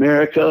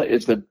 America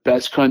is the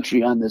best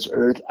country on this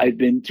earth. I've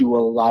been to a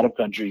lot of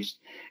countries,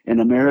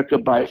 and America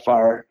by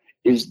far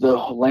is the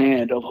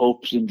land of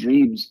hopes and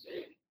dreams.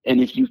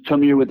 And if you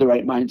come here with the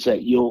right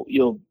mindset,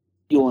 you'll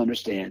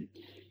understand.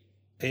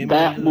 Amen.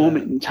 That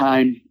moment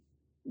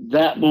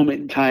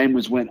in time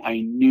was when I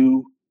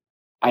knew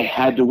I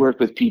had to work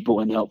with people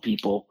and help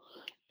people,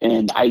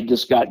 and I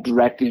just got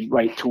directed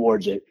right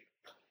towards it.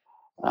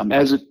 I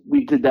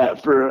did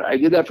that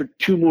for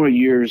 2 more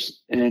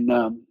years, and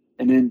then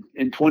in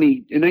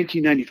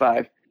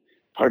 1995,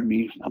 pardon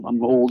me,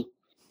 I'm old.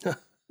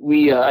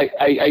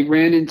 I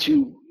ran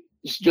into,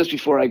 just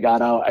before I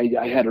got out,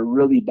 I had a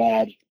really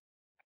bad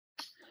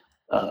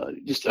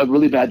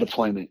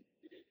deployment,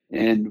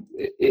 and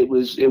it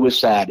was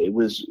sad. We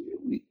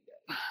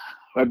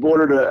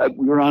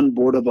were on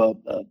board of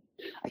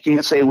I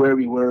can't say where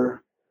we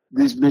were.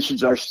 These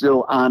missions are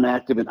still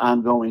active and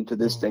ongoing to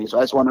this day. So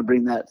I just want to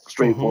bring that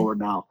straight forward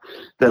now,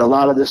 that a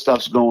lot of this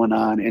stuff's going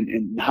on,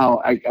 and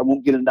how I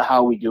won't get into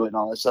how we do it and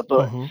all that stuff.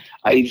 But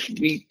I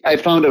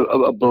found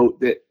a boat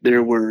that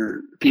there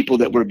were people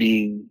that were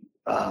being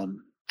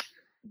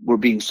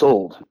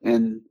sold,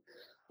 and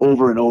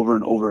over and over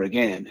and over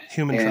again.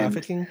 Human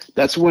trafficking?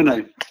 That's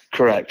when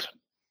correct.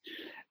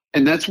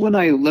 And that's when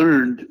I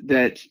learned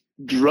that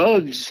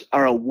drugs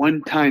are a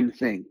one-time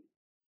thing.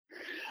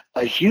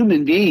 A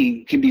human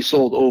being can be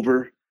sold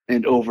over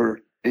and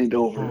over and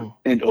over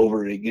and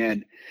over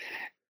again.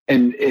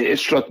 and it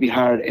struck me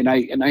hard. And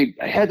I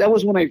had, that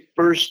was when I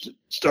first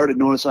started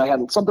noticing I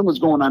had something was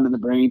going on in the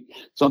brain.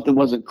 Something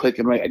wasn't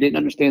clicking right. I didn't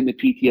understand the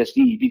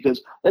PTSD,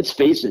 because let's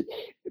face it,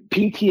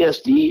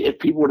 PTSD, if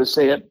people were to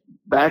say it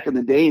back in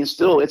the day, and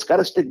still, it's got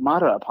a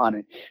stigmata upon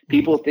it.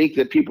 People think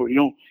that people,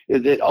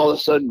 that all of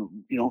a sudden,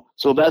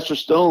 Sylvester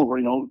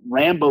Stallone or,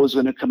 Rambo is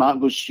going to come out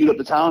and go shoot up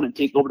the town and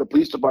take over the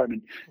police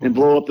department and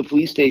blow up the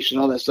police station,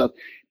 all that stuff.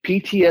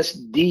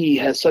 PTSD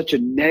has such a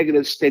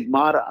negative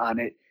stigmata on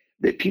it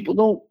that people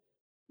don't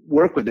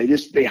work with.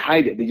 They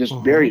hide it. They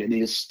just bury it, and they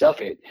just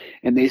stuff it,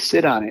 and they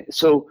sit on it.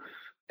 So,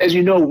 as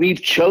you know,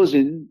 we've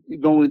chosen,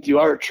 going through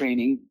our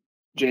training,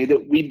 Jay,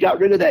 that we've got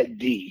rid of that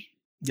D.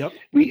 Yep.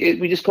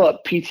 We just call it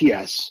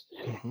PTS,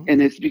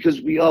 and it's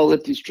because we all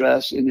live through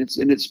stress, and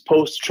it's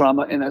post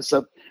trauma and that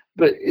stuff.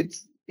 But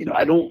it's,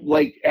 I don't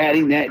like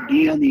adding that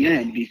D on the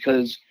end,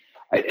 because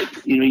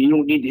you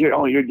don't need to hear,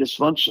 oh, you're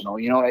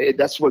dysfunctional.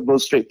 That's what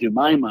goes straight through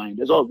my mind.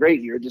 It's, oh,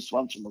 great, you're a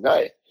dysfunctional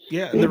guy.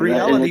 Yeah, and the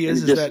reality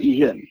is that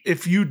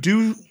if you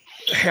do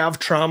have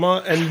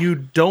trauma and you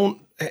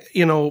don't,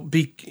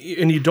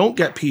 and you don't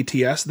get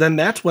PTS, then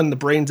that's when the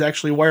brain's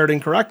actually wired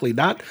incorrectly.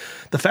 Not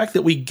the fact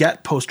that we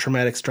get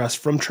post-traumatic stress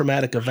from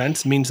traumatic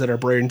events means that our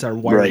brains are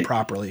wired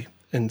properly.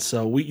 And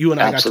so you and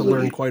I got to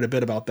learn quite a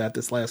bit about that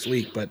this last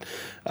week, but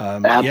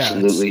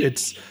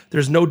it's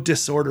there's no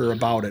disorder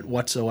about it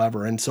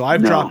whatsoever. And so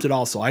I've dropped it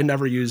also. I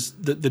never use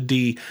the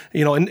D,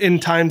 in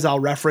times I'll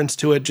reference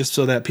to it just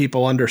so that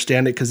people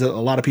understand it, because a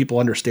lot of people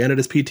understand it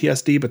as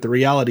PTSD, but the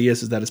reality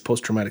is that it's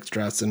post-traumatic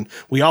stress, and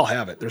we all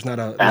have it. There's not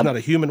a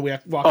human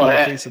walking on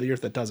the face of the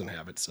earth that doesn't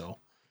have it. So.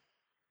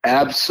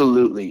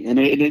 Absolutely. And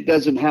it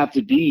doesn't have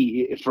to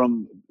be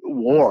from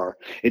war.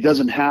 It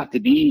doesn't have to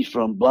be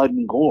from blood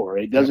and gore.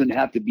 It doesn't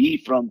have to be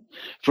from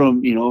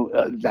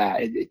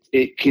that.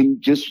 It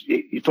can just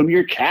from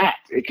your cat.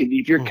 It can,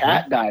 if your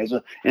cat dies,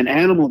 an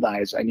animal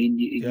dies. I mean,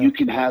 you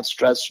can have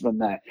stress from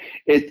that.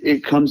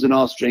 It comes in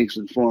all strengths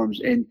and forms.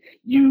 And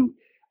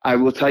I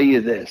will tell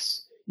you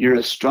this, you're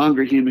a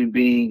stronger human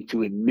being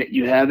to admit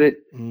you have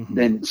it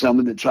than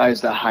someone that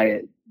tries to hide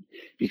it.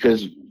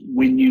 Because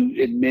when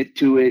you admit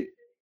to it,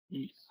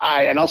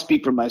 and I'll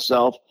speak for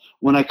myself,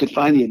 when I could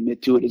finally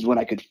admit to it is when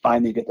I could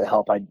finally get the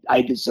help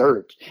I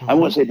deserved. I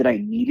won't say that I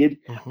needed.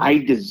 I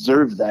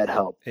deserved that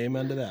help.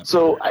 Amen to that.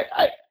 So so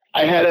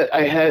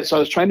I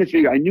was trying to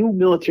figure, I knew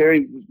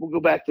military, we'll go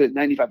back to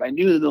 95. I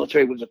knew the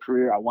military was a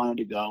career I wanted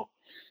to go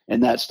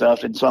and that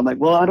stuff. And so I'm like,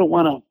 well, I don't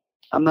want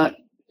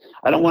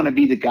to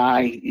be the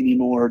guy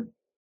anymore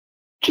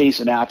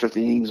chasing after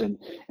things and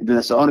doing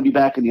this. So I want to be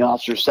back in the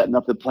officer, setting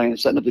up the plan,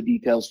 setting up the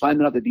details,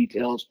 finding out the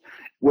details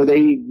where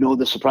they know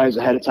the surprise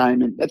ahead of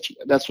time. And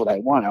that's what I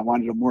want. I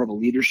wanted more of a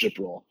leadership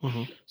role.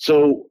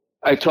 So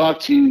I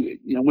talked to,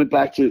 went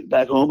back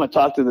home. I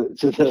talked to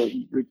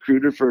the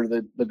recruiter for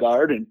the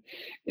guard,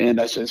 and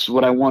I said, this is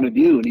what I want to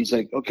do. And he's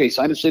like, okay,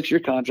 sign a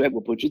 6-year contract.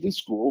 We'll put you through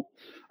school.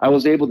 I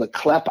was able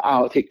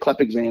to take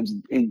CLEP exams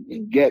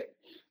and get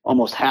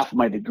almost half of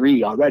my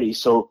degree already.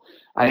 So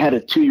I had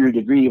a 2-year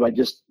degree by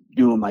just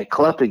doing my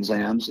CLEP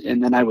exams,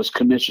 and then I was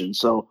commissioned.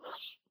 So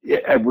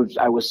I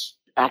was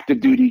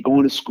active duty,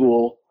 going to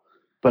school,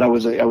 but I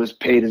was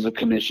paid as a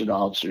commissioned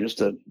officer,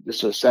 just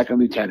a second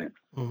lieutenant.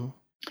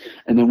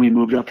 And then we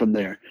moved up from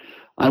there.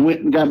 I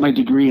went and got my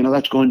degree in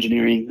electrical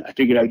engineering. I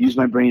figured I would use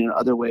my brain in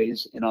other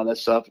ways and all that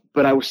stuff,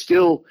 but I was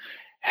still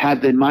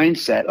had the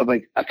mindset of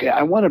like, okay,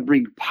 I want to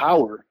bring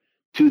power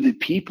to the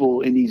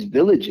people in these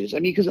villages. I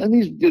mean, because on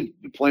these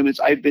deployments,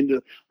 I've been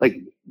to like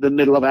the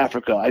middle of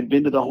Africa. I've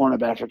been to the Horn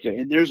of Africa,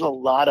 and there's a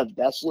lot of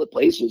desolate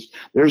places.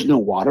 There's no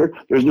water.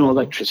 There's no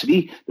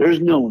electricity. There's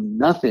no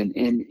nothing.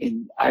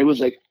 And I was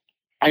like,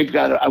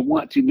 I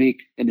want to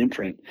make an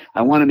imprint.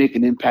 I want to make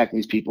an impact on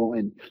these people.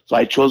 And so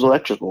I chose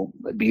electrical,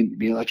 being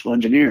an electrical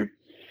engineer.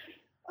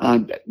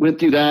 Went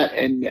through that,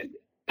 and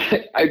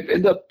I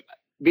ended up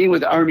being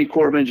with the Army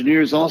Corps of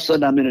Engineers. All of a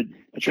sudden, I'm in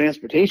a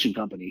transportation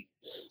company.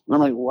 And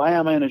I'm like, why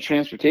am I in a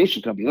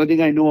transportation company? The only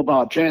thing I know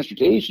about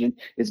transportation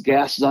is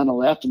gas is on the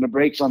left and the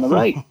brakes on the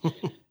right.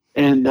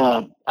 And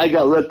I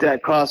got looked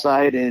at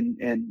cross-eyed,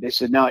 and they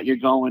said, no, you're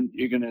going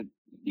to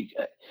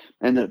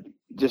end up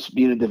just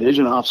being a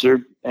division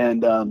officer.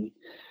 And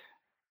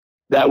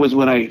that was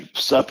when I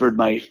suffered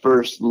my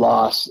first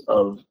loss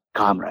of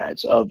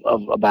comrades, of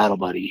a battle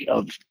buddy,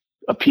 of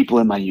people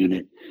in my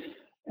unit.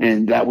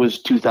 And that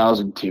was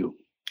 2002.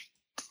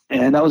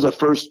 And that was the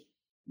first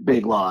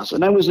big loss.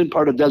 And I was in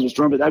part of Desert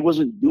Storm, but I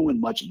wasn't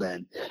doing much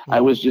then. I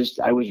was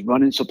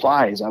running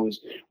supplies. I was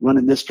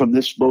running this from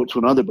this boat to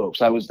another boat.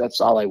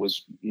 That's all I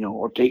was,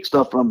 or take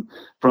stuff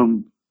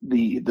from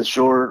the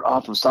shore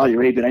off of Saudi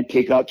Arabia, and I'd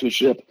take out to a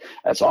ship.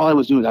 That's all I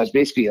was doing. I was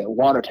basically a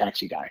water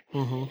taxi guy.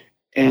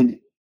 And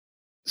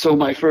so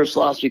my first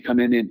loss would come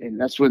in, and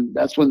that's when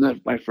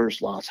my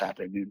first loss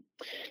happened.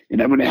 And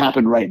then when it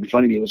happened right in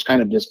front of me, it was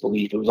kind of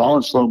disbelief. It was all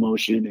in slow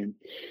motion,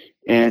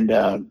 and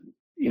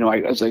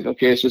I was like,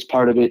 okay, it's just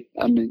part of it.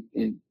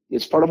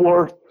 It's part of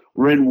war.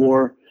 We're in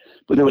war,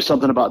 but there was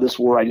something about this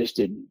war I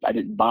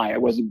didn't buy. I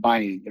wasn't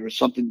buying. There was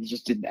something that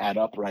just didn't add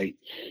up right.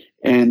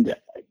 And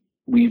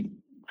we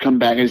come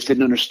back. I just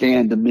didn't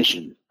understand the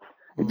mission.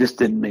 It just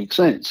didn't make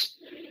sense.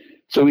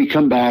 So we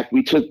come back.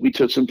 We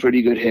took some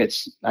pretty good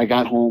hits. I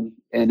got home,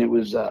 and it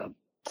was,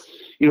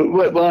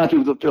 what a lot of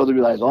people fail to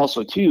realize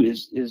also too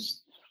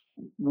is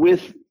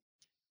with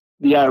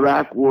the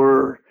Iraq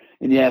War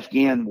and the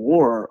Afghan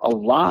War, a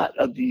lot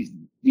of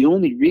the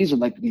only reason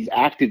like these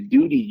active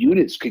duty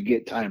units could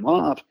get time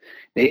off,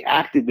 they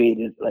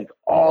activated like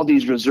all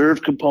these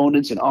reserve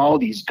components and all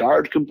these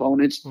guard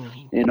components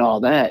and all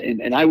that.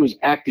 And I was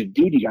active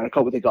duty. I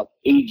call what they call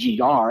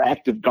AGR,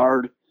 active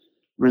guard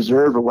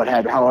reserve or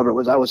however it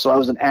was. I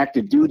was an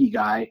active duty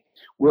guy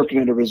working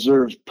at a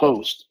reserve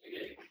post.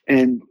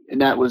 And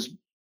that was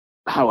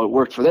how it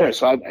worked for there.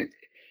 So I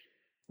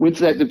went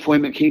to that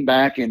deployment, came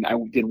back, and I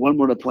did one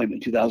more deployment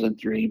in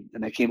 2003.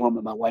 And I came home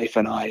with my wife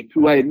and I,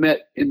 who I had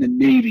met in the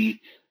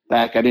Navy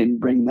back. I didn't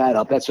bring that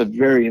up. That's a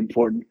very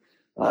important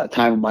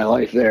time of my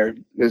life there,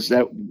 because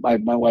that my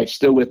wife's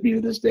still with me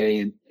to this day.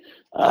 And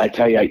I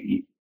tell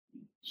you,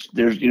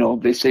 there's,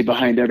 they say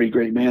behind every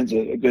great man's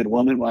a good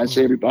woman. Well, I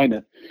say behind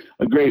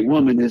a great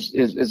woman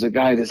is a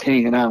guy that's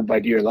hanging out by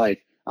dear life.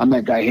 I'm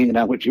that guy hanging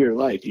out with dear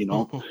life,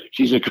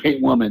 She's a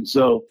great woman.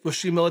 So was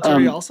she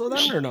military also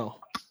then, or no?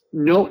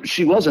 No,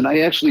 she wasn't. I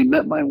actually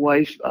met my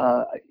wife.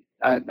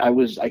 I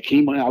was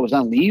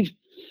on leave.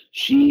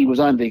 She was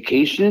on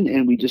vacation,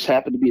 and we just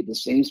happened to be at the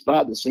same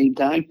spot at the same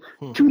time.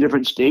 2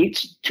 different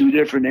states, 2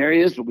 different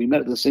areas, but we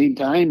met at the same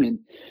time.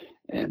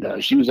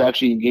 And she was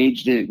actually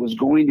engaged. Was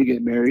going to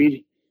get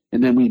married,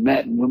 and then we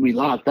met. And when we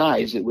locked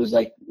eyes, it was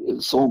like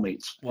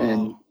soulmates. Wow.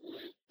 And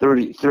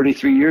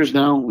 33 years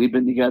now we've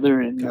been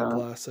together, and God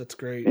bless. That's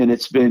great. And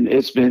it's been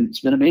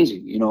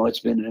amazing. It's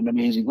been an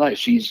amazing life.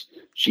 She's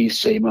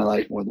saved my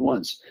life more than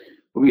once.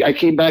 I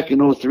came back in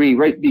 2003,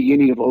 right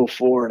beginning of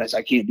 2004, and I said,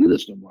 I can't do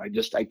this no more.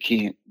 I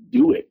can't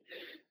do it.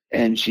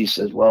 And she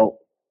says, well,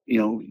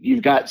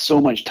 you've got so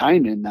much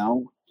time in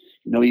now.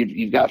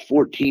 You've got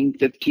 14,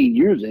 15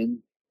 years in.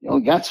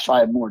 Got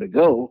 5 more to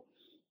go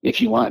if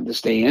you want to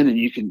stay in, and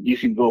you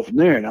can go from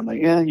there. And I'm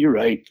like, yeah, you're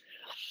right.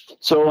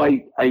 So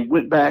I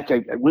went back.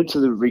 I went to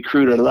the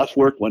recruiter. I left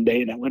work one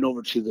day, and I went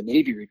over to the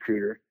Navy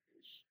recruiter.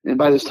 And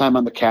by this time,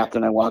 I'm the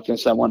captain. I walked in and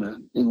said, I want to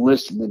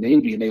enlist in the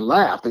Navy. And they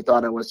laughed. They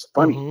thought it was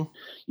funny.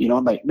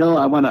 I'm like, no,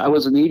 I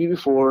was in the Navy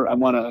before. I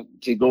want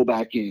to go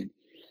back in.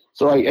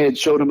 So I had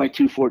showed him my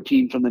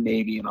 214 from the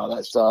Navy and all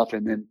that stuff.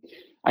 And then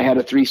I had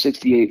a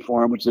 368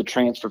 form, which is a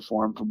transfer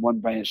form from one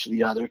branch to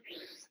the other.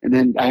 And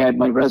then I had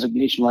my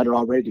resignation letter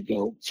all ready to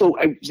go. So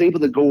I was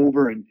able to go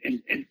over and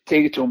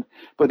take it to them,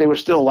 but they were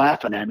still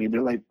laughing at me.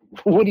 They're like,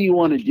 what do you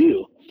want to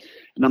do?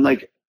 And I'm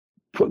like,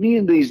 put me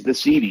in the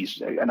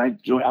CDs. And I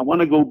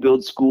want to go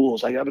build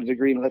schools. I have a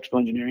degree in electrical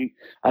engineering.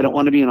 I don't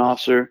want to be an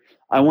officer.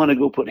 I want to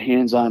go put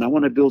hands on. I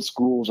want to build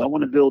schools. I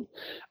want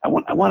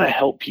to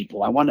help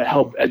people. I want to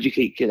help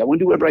educate kids. I want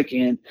to do whatever I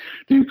can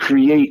to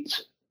create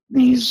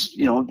this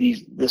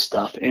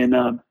stuff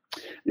and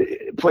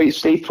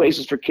safe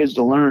places for kids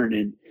to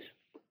learn.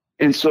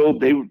 And so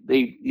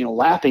they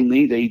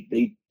laughingly,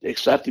 they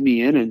accepted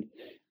me in,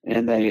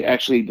 and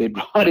they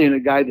brought in a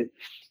guy that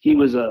he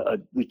was a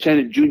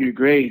lieutenant junior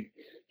grade.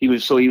 He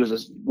was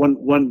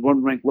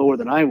one rank lower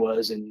than I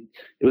was. And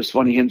it was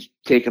funny, him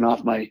taking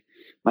off my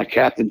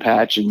captain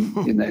patch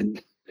and then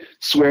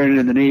swearing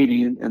in the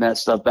Navy and that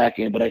stuff back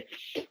in. But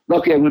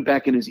luckily I went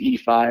back in as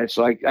E5.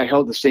 So I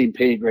held the same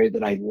pay grade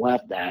that I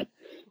left at,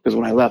 because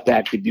when I left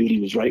active duty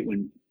was right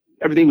when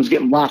everything was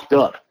getting locked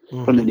up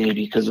from the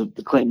Navy because of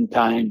the Clinton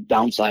time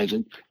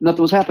downsizing.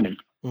 Nothing was happening.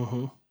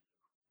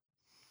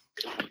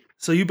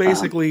 So you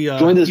basically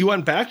you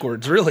went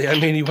backwards, really. I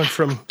mean, you went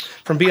from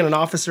being an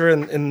officer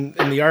in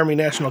the Army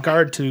National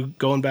Guard to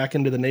going back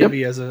into the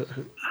Navy as a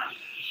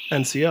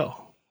NCO.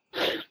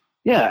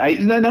 Yeah, I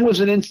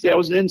was an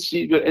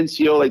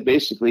NCO, like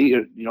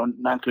basically,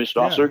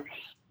 non-commissioned officer,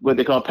 what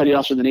they call petty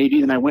officer in the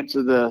Navy. And I went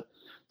to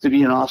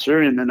be an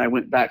officer, and then I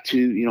went back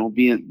to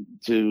being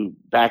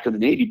back in the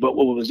Navy. But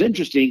what was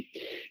interesting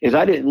is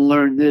I didn't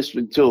learn this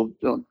until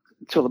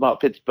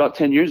about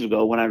 10 years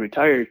ago when I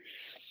retired.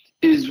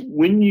 Is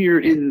when you're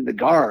in the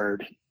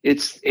Guard,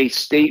 it's a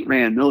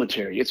state-ran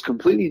military. It's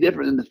completely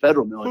different than the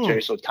federal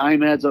military. So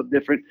time adds up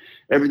different.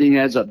 Everything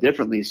adds up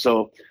differently.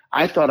 So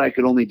I thought I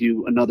could only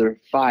do another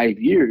 5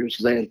 years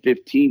because I had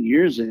 15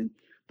 years in,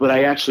 but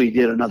I actually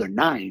did another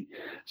 9.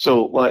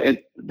 So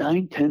at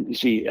 9, 10, you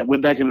see, I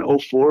went back in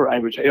 2004. I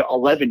retired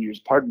 11 years,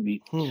 pardon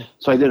me.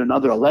 So I did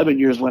another 11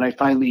 years when I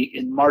finally,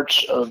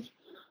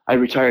 I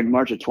retired in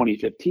March of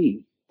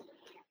 2015.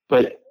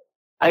 But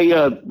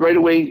I right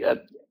away,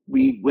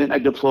 I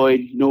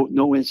deployed,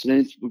 no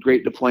incidents,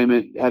 great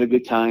deployment, had a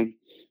good time,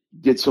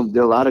 did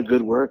a lot of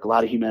good work, a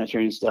lot of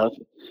humanitarian stuff.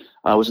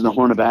 I was in the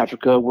Horn of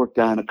Africa, worked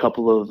on a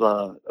couple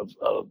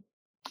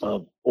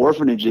of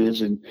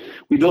orphanages, and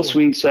we built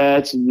swing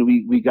sets, and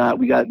we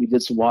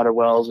did some water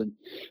wells, and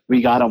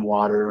we got them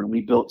water, and we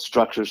built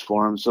structures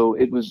for them. So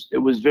it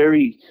was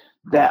very,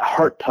 that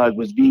heart tug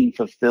was being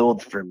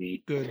fulfilled for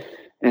me. Good.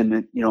 And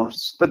then,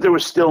 but there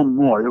was still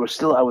more.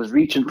 I was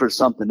reaching for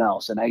something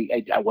else, and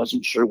I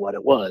wasn't sure what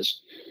it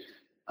was.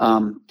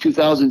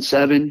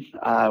 2007,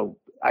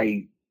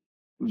 I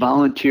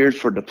volunteered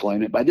for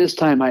deployment. By this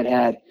time, I'd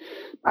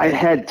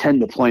had 10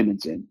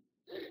 deployments in,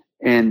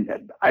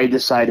 and I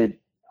decided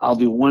I'll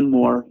do one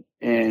more.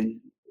 And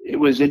it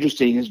was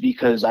interesting is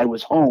because I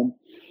was home,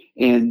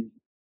 and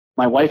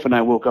my wife and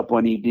I woke up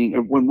one evening,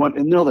 or in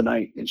the middle of the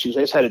night, and she was,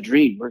 I just had a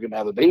dream we're going to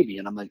have a baby.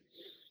 And I'm like,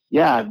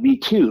 yeah, me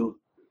too.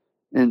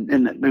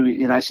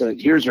 And I said,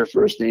 here's her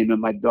first name.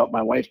 And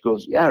my wife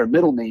goes, yeah, her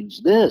middle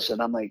name's this.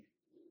 And I'm like,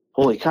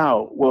 holy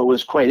cow. What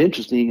was quite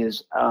interesting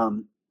is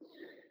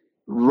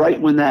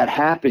right when that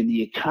happened,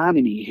 the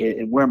economy hit,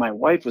 and where my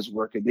wife was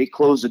working, they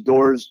closed the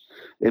doors.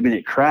 I mean,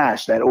 it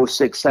crashed, that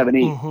 06, 7,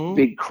 8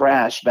 big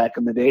crash back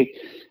in the day.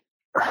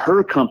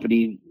 Her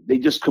company, they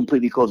just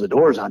completely closed the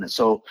doors on it.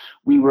 So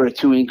we were a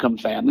 2-income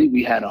family.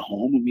 We had a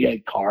home and we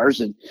had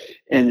cars, and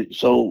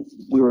so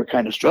we were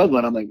kind of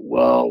struggling. I'm like,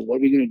 well, what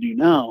are we going to do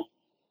now?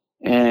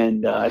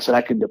 And I said,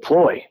 I can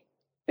deploy.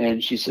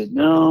 And she said,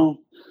 no,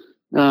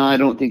 I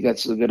don't think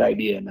that's a good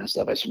idea and that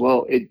stuff. I said,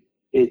 well,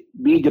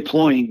 me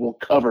deploying will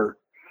cover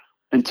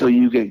until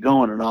you get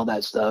going and all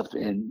that stuff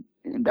and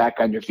back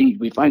on your feet,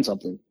 we find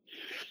something.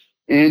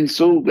 And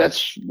so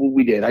that's what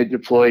we did. I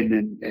deployed,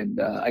 and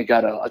I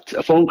got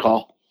a phone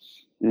call,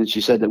 and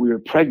she said that we were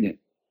pregnant.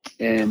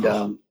 And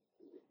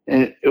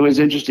it was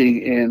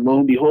interesting. And lo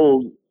and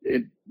behold,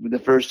 the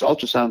first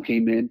ultrasound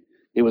came in,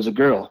 it was a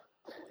girl.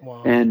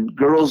 Wow. And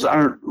girls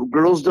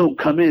don't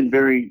come in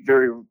they're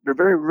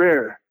very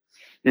rare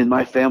in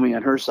my family.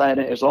 On her side,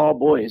 it's all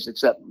boys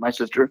except my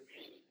sister.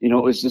 It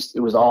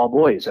was all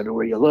boys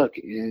everywhere you look.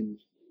 And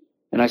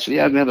I said,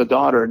 yeah, I'm gonna have a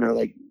daughter. And they're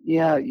like,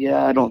 yeah,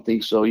 I don't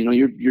think so.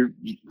 You're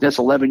that's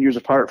 11 years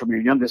apart from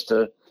your youngest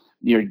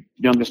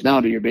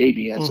now to your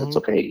baby. That's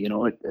okay.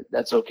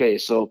 That's okay.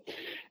 So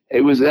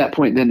it was at that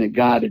point then that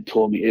God had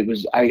told me.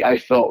 I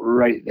felt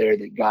right there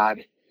that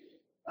God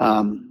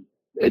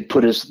it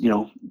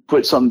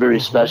put something very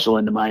special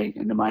into my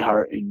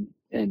heart and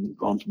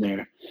going from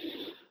there.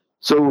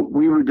 So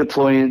we were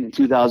deploying in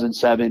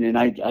 2007, and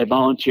I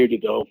volunteered to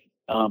go.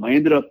 I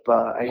ended up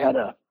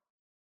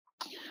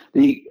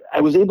I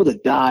was able to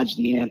dodge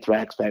the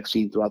anthrax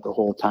vaccine throughout the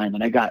whole time,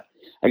 and I got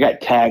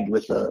tagged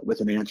with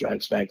an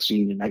anthrax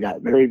vaccine, and I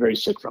got very, very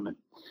sick from it.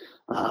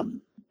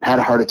 Had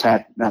a heart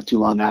attack not too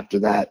long after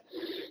that,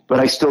 but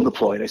I still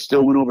deployed. I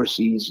still went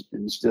overseas,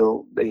 and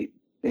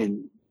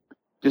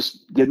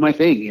just did my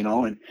thing,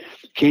 and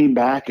came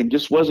back and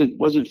just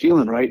wasn't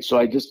feeling right. So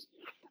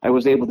I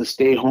was able to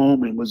stay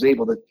home and was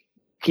able to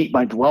keep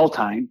my dwell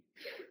time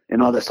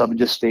and all that stuff and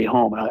just stay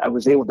home. I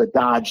was able to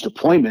dodge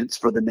deployments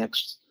for the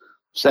next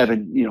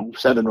 7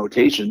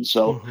 rotations.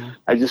 So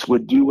I just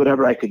would do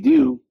whatever I could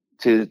do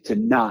to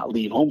not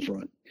leave home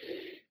for it.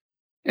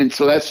 And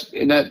so that's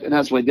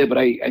what I did. But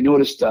I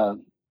noticed,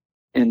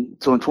 and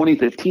so in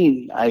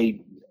 2015, I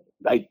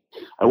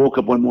woke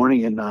up one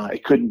morning and I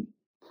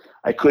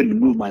couldn't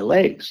move my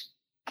legs,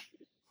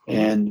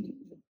 and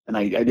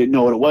I didn't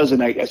know what it was,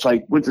 and so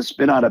I went to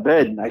spin out of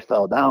bed and I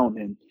fell down,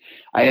 and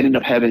I ended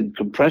up having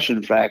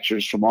compression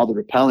fractures from all the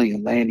rappelling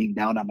and landing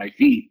down on my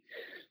feet,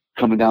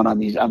 coming down on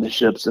the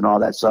ships and all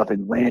that stuff,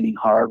 and landing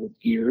hard with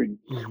gear and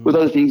with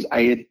other things.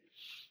 I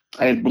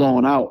had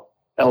blown out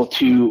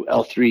L2,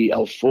 L3,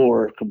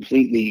 L4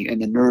 completely,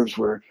 and the nerves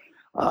were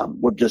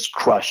just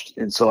crushed,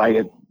 and so I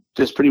had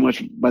just pretty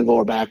much my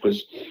lower back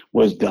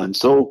was done.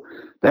 So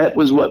that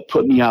was what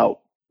put me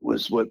out.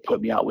 Was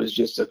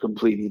just a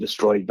completely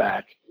destroyed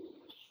back.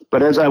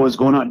 But as I was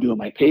going out and doing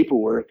my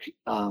paperwork,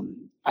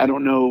 I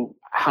don't know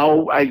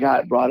how I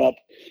got brought up,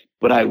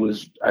 but I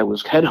was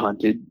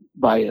headhunted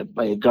by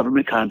a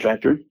government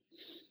contractor,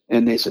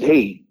 and they said,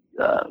 "Hey,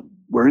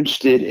 we're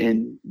interested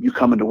in you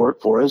coming to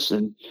work for us,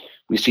 and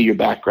we see your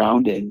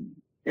background, and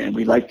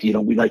we'd like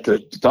to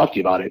talk to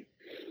you about it."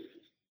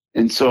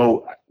 And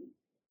so,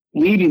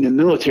 leaving the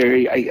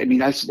military, I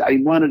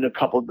wanted a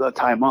couple of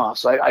time off,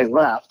 so I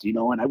left,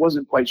 and I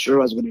wasn't quite sure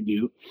what I was going to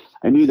do.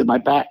 I knew that my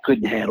back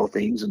couldn't handle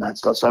things and that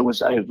stuff, so I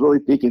was really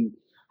thinking,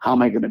 how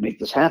am I going to make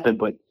this happen?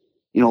 But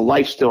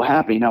life's still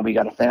happening. Now we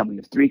got a family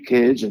of 3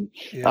 kids and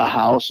a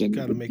house, and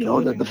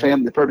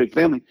the perfect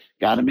family.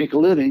 Got to make a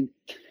living,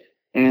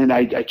 and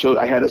I chose.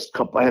 I had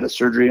a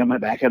surgery on my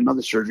back, had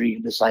another surgery,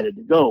 and decided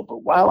to go.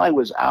 But while I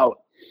was out,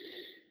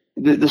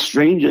 the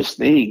strangest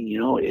thing,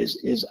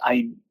 is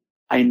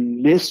I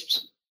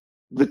missed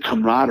the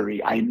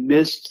camaraderie. I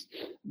missed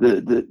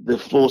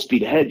the full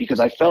speed ahead because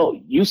I felt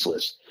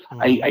useless.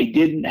 I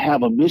didn't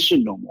have a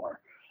mission no more.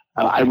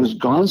 I was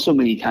gone so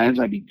many times.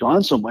 I'd be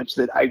gone so much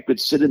that I could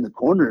sit in the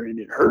corner and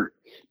it hurt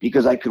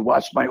because I could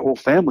watch my whole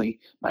family,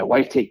 my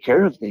wife, take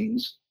care of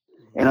things.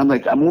 And I'm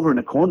like, I'm over in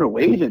the corner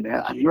waving.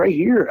 I'm right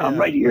here. I'm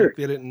right here. Like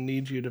they didn't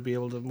need you to be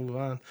able to move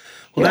on.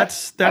 Well,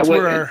 that's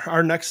where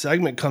our next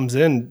segment comes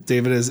in,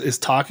 David, is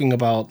talking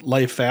about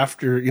life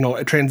after,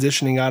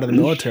 transitioning out of the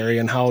military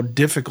and how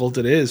difficult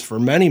it is for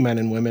many men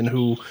and women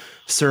who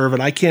serve.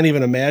 And I can't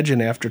even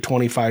imagine after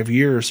 25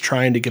 years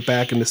trying to get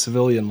back into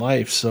civilian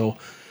life. So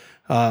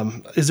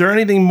Is there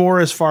anything more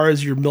as far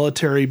as your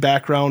military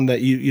background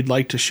that you'd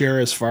like to share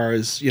as far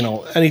as,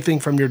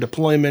 anything from your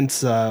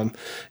deployments? I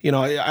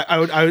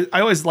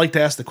always like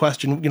to ask the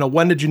question,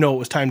 when did you know it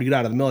was time to get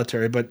out of the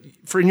military? But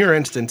in your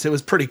instance, it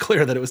was pretty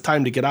clear that it was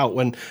time to get out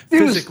when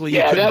physically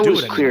you couldn't do it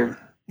anymore. Clear.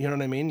 You know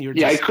what I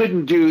mean? I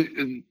couldn't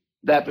do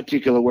that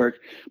particular work,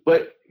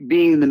 but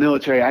being in the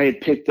military, I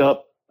had picked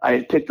up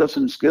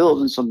some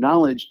skills and some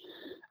knowledge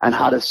on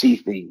how to see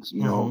things,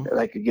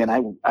 like, again,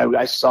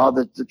 I saw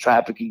the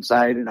trafficking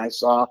side, and I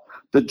saw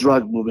the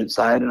drug movement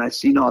side, and I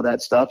seen all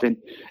that stuff. And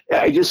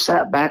I just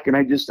sat back and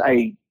I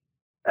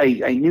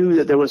knew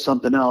that there was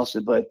something else,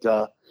 but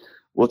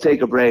we'll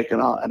take a break and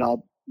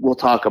we'll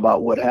talk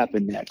about what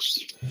happened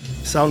next.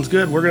 Sounds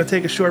good. We're going to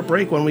take a short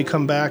break. When we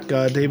come back,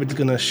 David's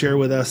going to share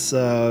with us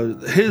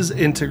his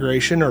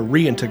integration or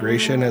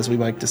reintegration, as we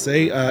like to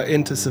say,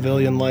 into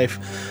civilian life.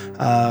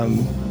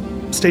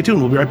 Stay tuned.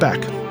 We'll be right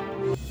back.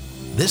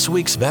 This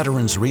week's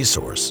Veterans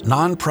Resource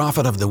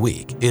Nonprofit of the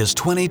Week is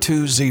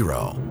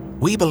 220.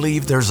 We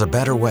believe there's a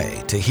better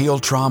way to heal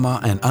trauma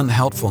and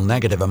unhelpful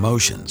negative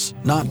emotions,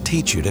 not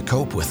teach you to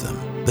cope with them.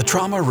 The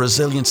Trauma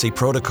Resiliency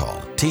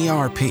Protocol,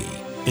 TRP,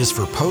 is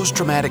for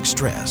post-traumatic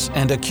stress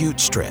and acute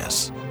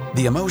stress.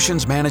 The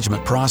Emotions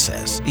Management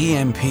Process,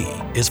 EMP,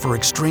 is for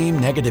extreme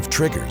negative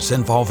triggers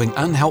involving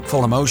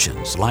unhelpful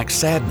emotions like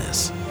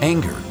sadness,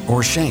 anger,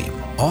 or shame,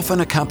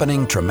 often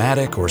accompanying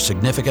traumatic or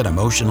significant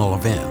emotional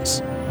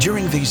events.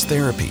 During these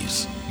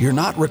therapies, you're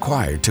not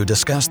required to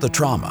discuss the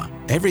trauma.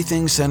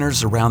 Everything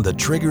centers around the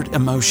triggered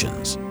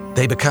emotions.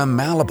 They become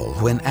malleable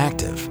when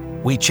active.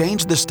 We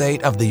change the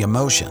state of the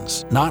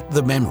emotions, not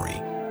the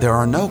memory. There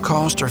are no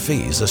costs or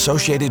fees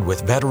associated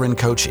with veteran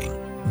coaching.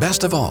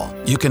 Best of all,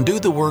 you can do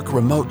the work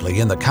remotely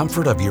in the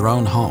comfort of your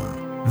own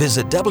home.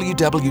 Visit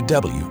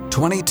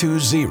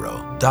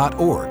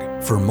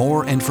www.220.org for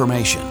more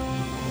information.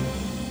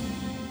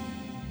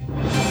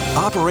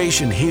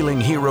 Operation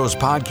Healing Heroes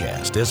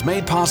podcast is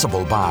made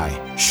possible by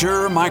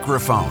Shure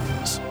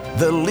Microphones,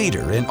 the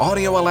leader in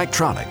audio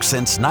electronics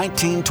since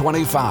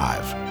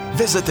 1925.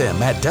 Visit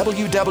them at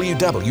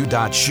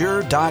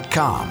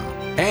www.shure.com,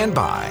 and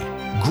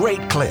by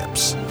Great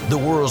Clips, the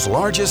world's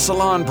largest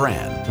salon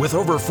brand with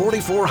over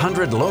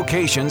 4,400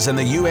 locations in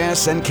the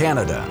U.S. and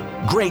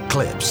Canada. Great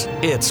Clips.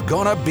 It's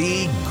gonna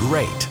be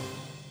great.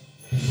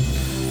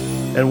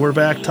 And we're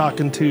back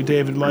talking to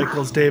David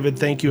Michaels. David,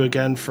 thank you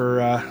again for,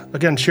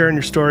 sharing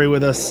your story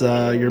with us,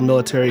 your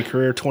military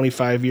career,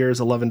 25 years,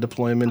 11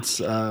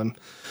 deployments.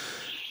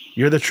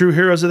 You're the true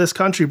heroes of this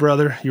country,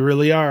 brother. You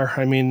really are.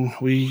 I mean,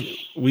 we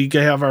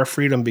have our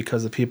freedom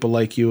because of people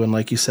like you. And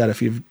like you said, if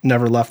you've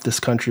never left this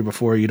country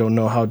before, you don't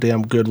know how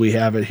damn good we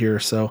have it here.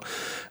 So,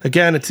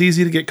 again, it's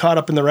easy to get caught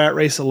up in the rat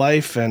race of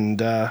life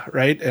and,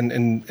 right,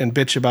 and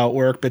bitch about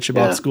work, bitch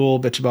about school,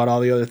 bitch about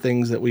all the other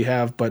things that we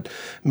have. But,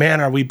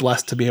 man, are we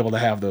blessed to be able to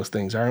have those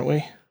things, aren't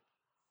we?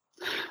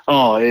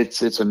 Oh,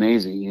 it's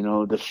amazing.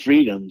 The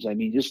freedoms. I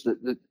mean, just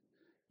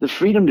the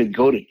freedom to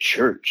go to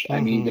church. I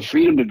mean, the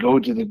freedom to go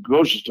to the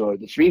grocery store,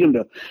 the freedom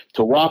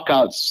to walk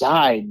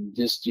outside and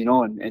just,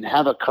 and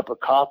have a cup of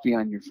coffee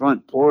on your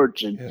front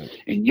porch and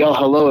yell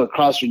hello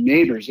across your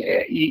neighbors.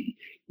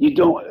 You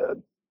don't, a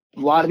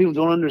lot of people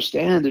don't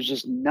understand. There's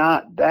just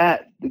not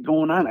that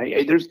going on.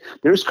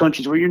 There's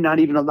countries where you're not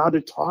even allowed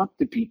to talk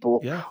to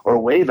people or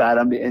wave at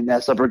them and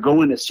that stuff, or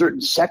go in a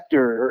certain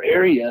sector or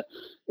area.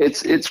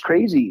 It's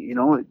crazy.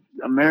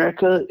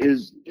 America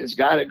is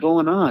got it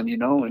going on,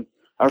 and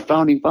our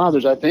founding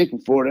fathers, I thank them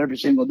for it every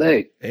single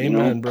day.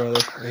 Amen, brother.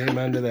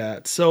 Amen to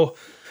that. So,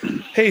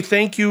 hey,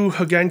 thank you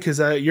again, because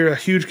you're a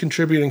huge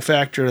contributing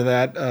factor to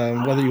that,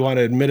 whether you want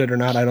to admit it or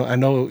not. I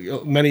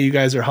know many of you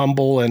guys are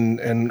humble,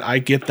 and I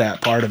get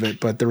that part of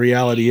it. But the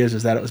reality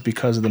is that it was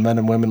because of the men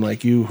and women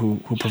like you who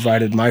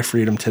provided my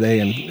freedom today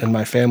and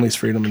my family's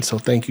freedom. And so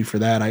thank you for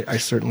that. I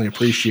certainly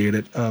appreciate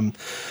it.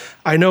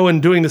 I know in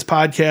doing this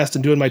podcast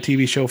and doing my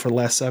TV show for the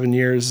last 7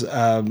 years,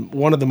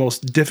 one of the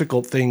most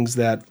difficult things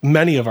that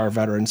many of our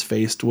veterans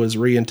faced was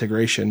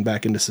reintegration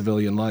back into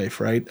civilian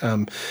life, right?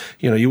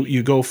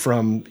 You go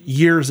from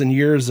years and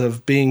years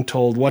of being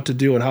told what to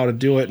do and how to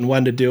do it and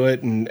when to do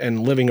it and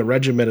living a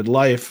regimented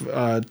life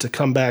to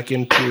come back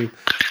into,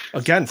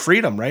 again,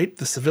 freedom, right?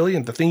 The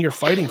civilian, the thing you're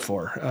fighting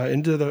for,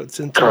 into the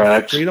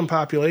freedom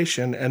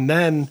population, and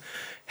then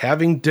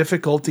having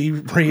difficulty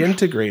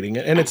reintegrating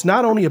it. And it's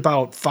not only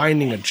about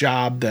finding a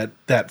job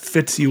that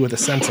fits you with a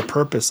sense of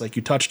purpose, like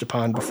you touched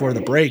upon before the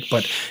break,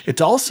 but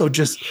it's also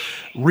just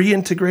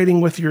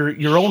reintegrating with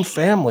your own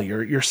family,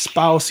 your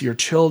spouse, your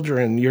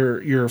children,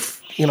 your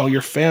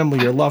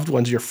family, your loved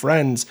ones, your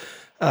friends.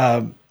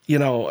 You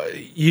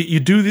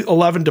do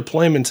 11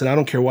 deployments, and I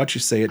don't care what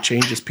you say, it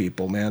changes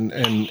people, man.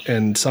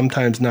 And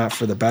sometimes not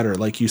for the better.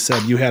 Like you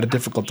said, you had a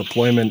difficult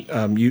deployment.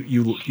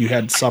 You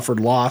had suffered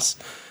loss.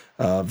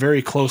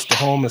 Very close to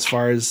home as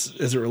far as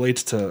it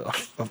relates to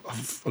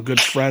a good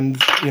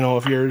friend,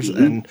 of yours,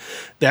 and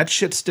that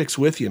shit sticks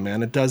with you,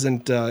 man. It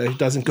doesn't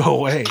go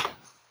away.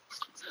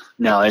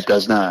 No, it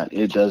does not.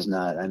 It does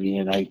not. I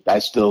mean, I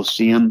still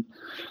see him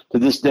to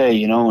this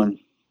day, and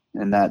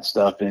that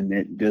stuff, and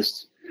it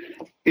just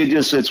it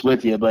just sits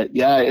with you. But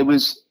yeah, it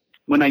was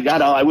when I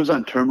got out, I was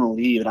on terminal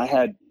leave, and I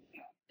had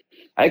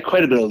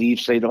quite a bit of leave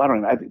saved up. I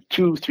don't know,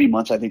 2-3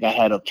 months. I think I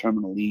had of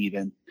terminal leave,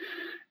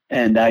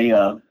 and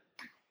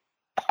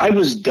I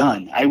was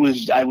done. I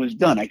was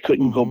done. I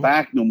couldn't go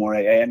back no more.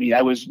 I mean,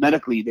 I was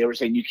medically. They were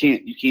saying you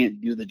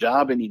can't do the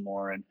job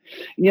anymore. And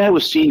yeah, I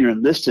was senior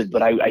enlisted,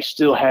 but I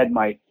still had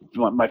my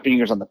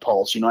fingers on the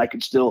pulse. You know, I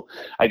could still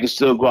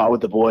go out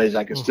with the boys.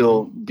 I could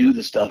still do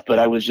the stuff. But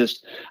I was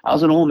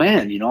an old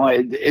man. You know,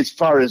 as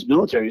far as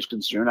military is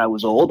concerned, I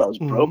was old. I was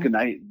broken.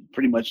 I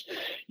pretty much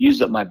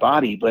used up my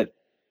body. But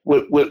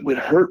what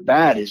hurt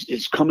bad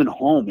is coming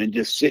home and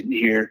just sitting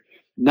here,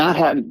 not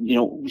having, you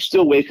know,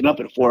 still waking up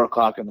at 4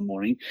 o'clock in the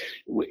morning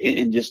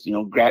and just, you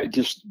know,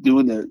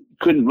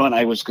 couldn't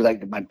run.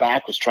 Because my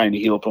back was trying to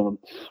heal from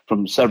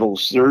several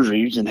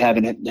surgeries and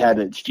having had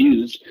it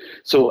fused.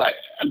 So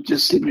I'm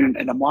just sitting here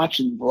and I'm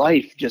watching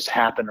life just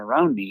happen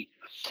around me.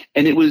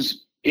 And it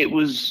was like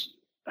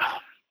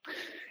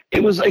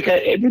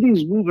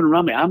everything's moving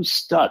around me. I'm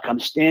stuck.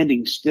 I'm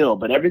standing still,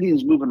 but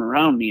everything's moving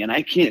around me and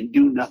I can't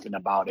do nothing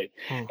about it.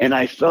 And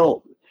I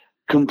felt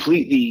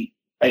completely,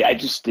 I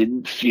just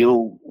didn't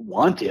feel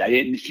wanted. I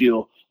didn't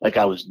feel like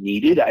I was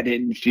needed. I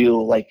didn't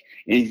feel like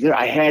anything.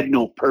 I had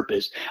no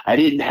purpose. I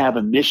didn't have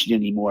a mission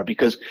anymore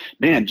because,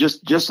 man,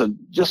 just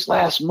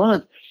last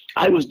month,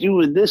 I was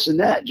doing this and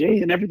that, Jay,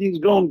 and everything's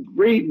going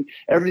great and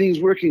everything's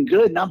working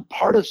good. And I'm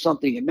part of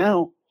something. And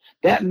now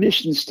that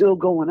mission's still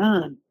going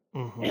on.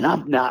 And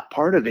I'm not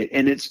part of it.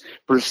 And it's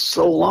for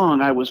so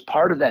long I was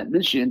part of that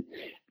mission,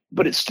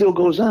 but it still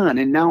goes on.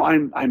 And now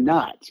I'm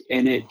not.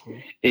 And it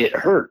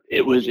hurt.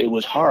 It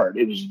was hard.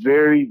 It was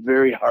very,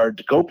 very hard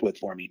to cope with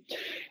for me.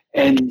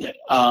 And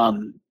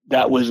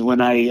that was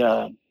when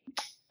I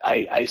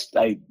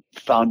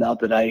found out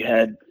that I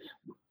had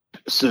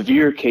a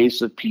severe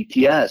case of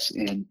PTS,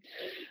 and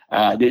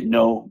didn't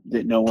know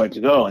where to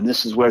go. And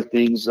this is where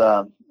things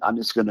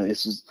let's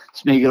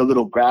make it a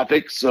little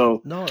graphic.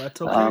 So no,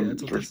 that's okay.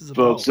 That's what this is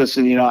folks, about.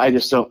 listen, you know, I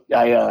just don't,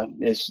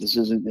 this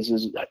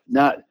isn't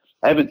not,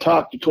 I haven't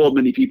told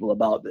many people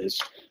about this.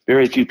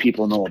 Very few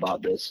people know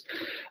about this.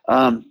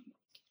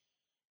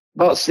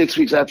 About 6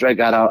 weeks after I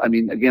got out, I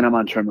mean, again, I'm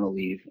on terminal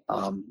leave.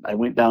 I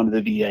went down to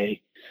the VA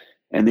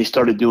and they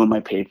started doing my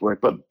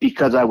paperwork, but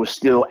because I was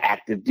still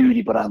active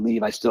duty, but on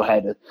leave, I still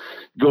had to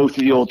go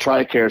through the old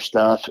TRICARE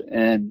stuff.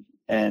 And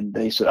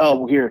they said, oh,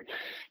 well, here,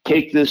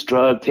 take this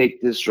drug,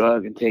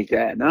 and take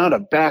that. Now to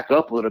back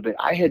up a little bit,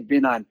 I had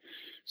been on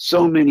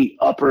so many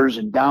uppers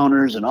and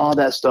downers and all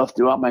that stuff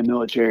throughout my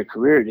military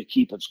career to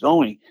keep us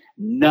going.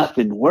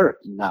 Nothing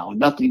worked now.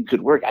 Nothing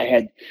could work.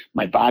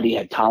 My body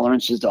had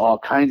tolerances to all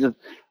kinds of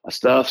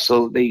stuff.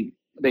 So they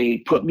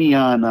put me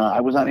on, I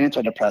was on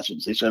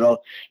antidepressants. They said, oh,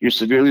 you're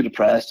severely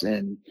depressed.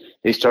 And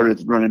they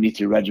started running me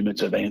through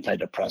regimens of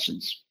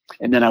antidepressants.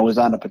 And then I was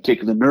on a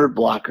particular nerve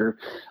blocker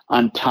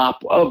on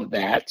top of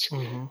that,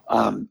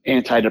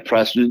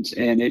 antidepressants.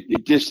 And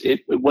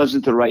it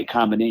wasn't the right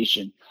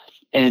combination.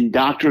 And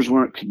doctors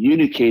weren't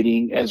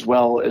communicating as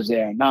well as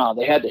they are now.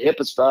 They had the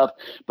HIPAA stuff,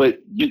 but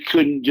you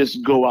couldn't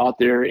just go out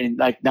there and,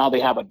 like, now they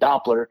have a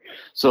Doppler.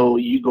 So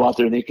you go out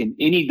there and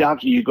any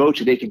doctor you go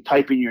to, they can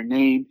type in your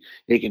name,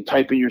 they can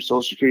type in your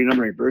social security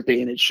number, your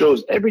birthday, and it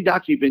shows every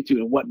doctor you've been to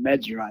and what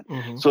meds you're on.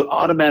 So it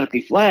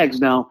automatically flags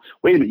now,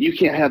 wait a minute, you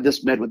can't have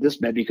this med with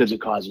this med because it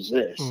causes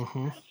this.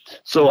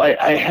 So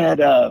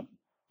I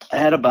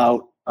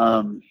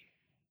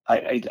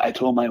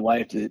told my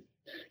wife that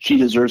she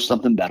deserves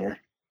something better.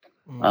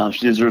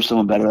 She deserves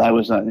someone better. I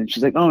was not, and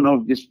she's like, "Oh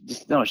no,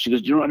 just no." She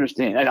goes, "You don't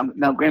understand."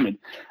 Now, granted,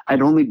 I'd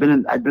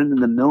been in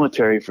the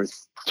military for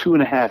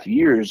 2.5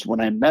 years when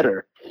I met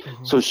her,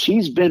 so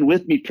she's been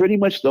with me pretty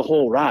much the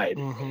whole ride.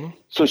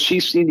 So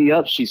she's seen the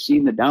ups, she's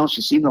seen the downs,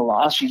 she's seen the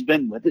loss. She's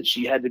been with it.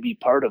 She had to be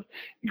part of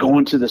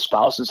going to the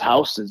spouse's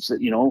house, and,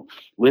 you know,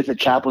 with the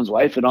chaplain's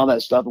wife and all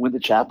that stuff, and with the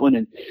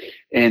chaplain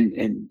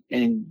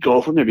and go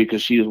from there,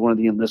 because she was one of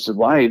the enlisted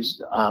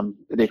wives.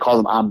 They call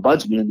them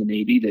ombudsmen in the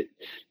Navy, that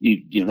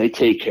you know, they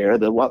take care of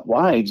the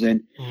wives,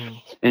 and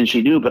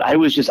she knew. But I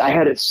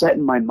had it set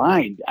in my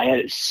mind.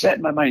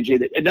 Jay,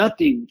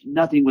 that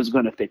nothing was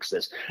going to fix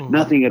this.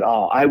 Nothing at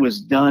all. I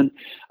was done.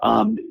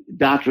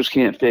 Doctors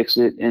can't fix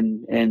it,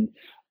 and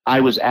I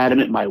was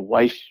adamant my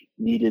wife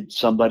needed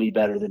somebody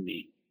better than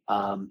me.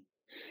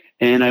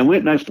 And I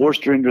went and I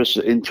forced her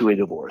into a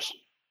divorce.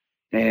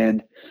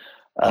 And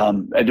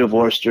I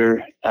divorced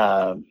her,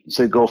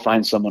 said, go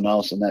find someone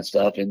else and that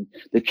stuff. And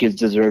the kids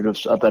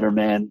deserved a better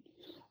man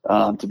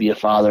to be a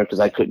father,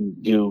 because I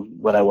couldn't do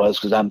what I was,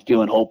 because I'm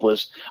feeling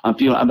hopeless.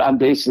 I'm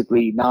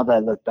basically, now that I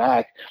look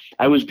back,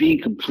 I was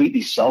being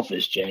completely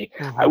selfish, Jay.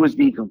 I was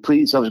being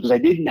completely selfish because I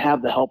didn't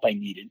have the help I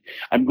needed.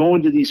 I'm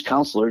going to these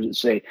counselors and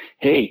say,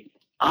 hey,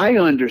 I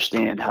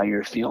understand how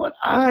you're feeling.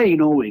 I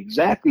know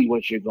exactly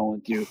what you're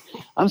going through.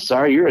 I'm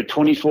sorry, you're a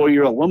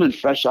 24-year-old woman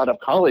fresh out of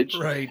college.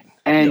 Right.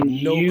 And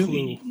you've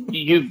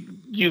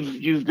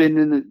been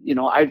in the, you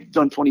know, I've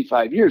done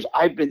 25 years.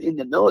 I've been in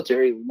the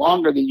military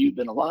longer than you've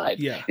been alive.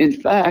 Yeah. In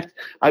fact,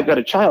 I've got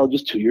a child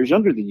just 2 years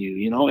younger than you,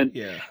 you know, and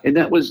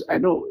that was, I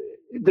know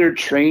they're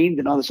trained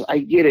and all this. I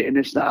get it, and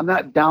it's not. I'm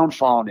not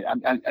downfalling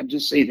it. I'm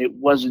just saying it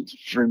wasn't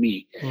for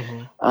me.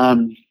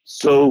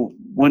 So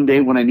one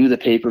day when I knew the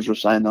papers were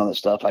signed and all this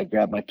stuff, I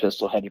grabbed my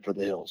pistol, headed for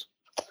the hills,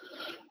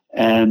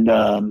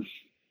 and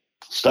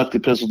stuck the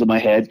pistol to my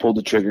head, pulled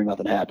the trigger,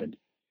 nothing happened.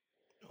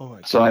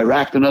 So I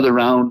racked another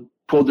round,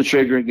 pulled the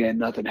trigger again,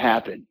 nothing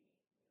happened.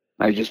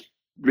 I just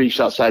reached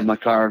outside my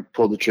car,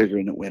 pulled the trigger,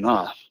 and it went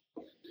off.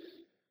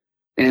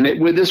 And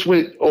this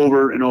went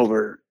over and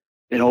over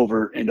and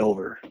over and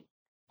over.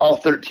 All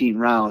 13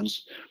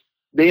 rounds.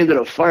 They ended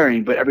up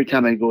firing, but every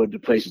time I go into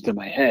places to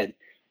my head,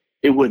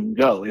 it wouldn't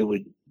go. It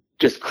would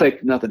just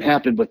click, nothing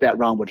happened, but that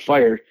round would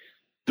fire.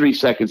 3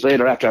 seconds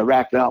later, after I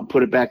racked it out and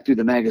put it back through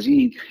the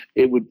magazine,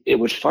 it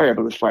was fire,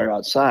 but it was fire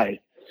outside.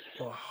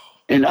 Wow.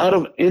 And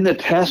in the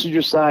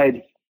passenger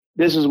side,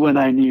 this is when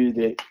I knew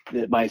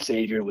that my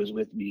Savior was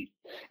with me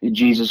and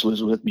Jesus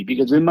was with me,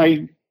 because in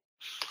my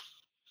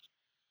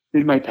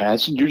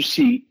passenger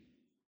seat,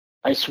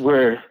 I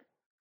swear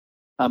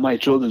on my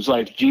children's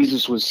life,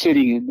 Jesus was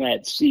sitting in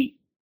that seat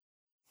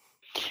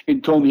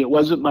and told me it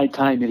wasn't my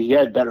time and he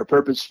had better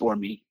purpose for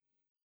me.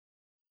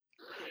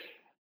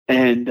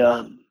 And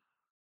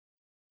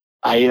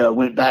I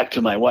went back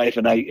to my wife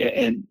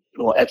and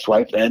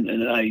ex-wife then,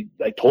 and I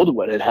told her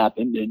what had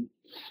happened and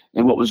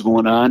what was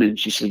going on. And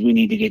she said, we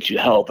need to get you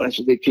help. And I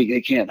said, they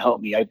can't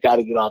help me. I've got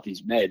to get off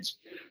these meds.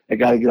 I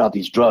got to get off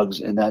these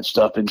drugs and that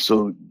stuff. And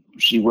so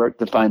she worked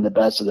to find the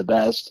best of the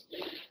best,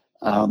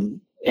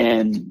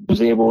 and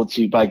was able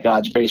to, by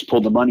God's grace,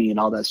 pull the money and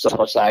all that stuff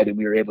aside. And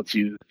we were able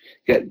to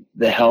get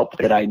the help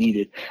that I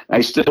needed.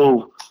 I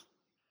still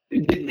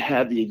didn't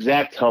have the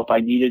exact help I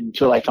needed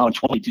until I found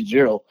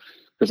 22-0,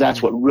 because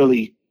that's what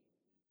really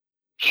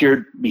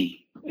cured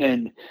me.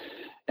 And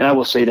I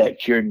will say that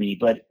cured me,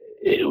 but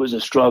it was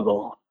a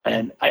struggle,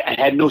 and I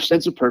had no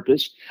sense of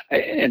purpose,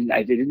 and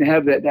I didn't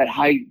have that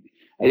high.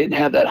 I didn't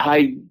have that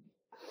high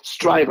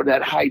strive or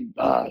that high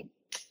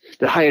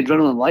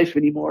adrenaline life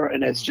anymore,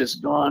 and it's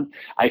just gone.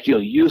 I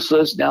feel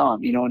useless now.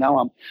 I'm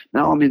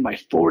in my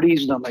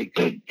 40s, and I'm like,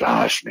 good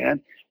gosh, man,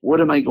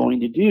 what am I going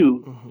to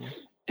do?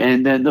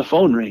 And then the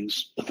phone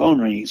rings,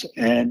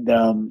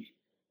 and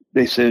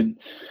they said,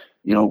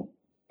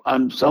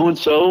 I'm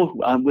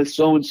so-and-so, I'm with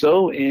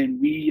so-and-so,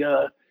 and we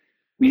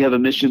have a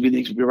mission we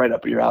think will be right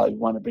up your alley. We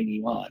want to bring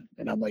you on.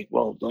 And I'm like,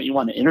 well, don't you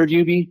want to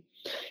interview me?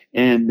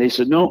 And they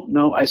said,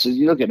 no. I said,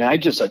 look at me, I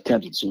just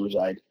attempted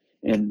suicide.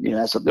 And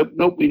I said,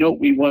 nope, we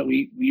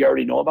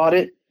already know about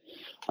it.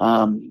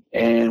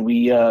 And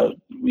we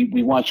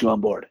want you on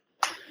board.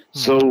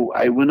 So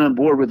I went on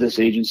board with this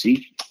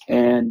agency,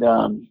 and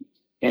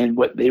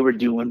what they were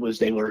doing was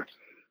they were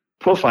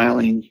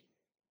profiling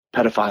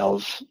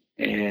pedophiles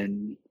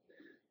and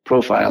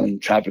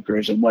profiling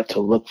traffickers and what to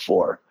look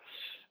for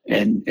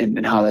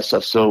and how that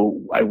stuff.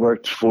 So I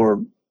worked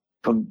from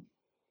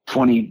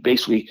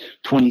 2015,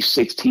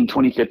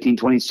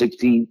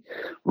 2016,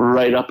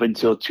 right up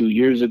until 2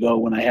 years ago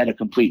when I had a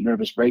complete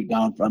nervous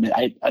breakdown from it.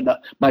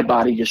 My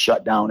body just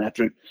shut down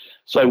after.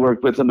 So I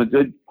worked with them a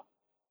good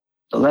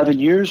 11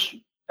 years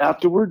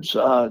afterwards.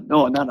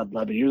 No, not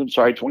 11 years. I'm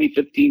sorry,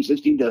 2015,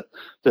 16 to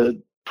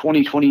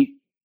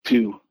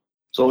 2022.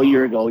 So a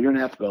year and a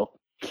half ago.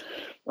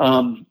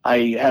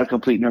 I had a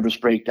complete nervous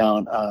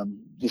breakdown.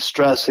 The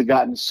stress had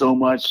gotten so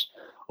much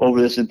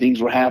over this, and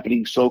things were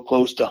happening so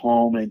close to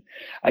home, and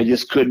I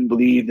just couldn't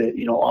believe that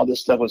all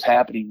this stuff was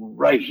happening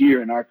right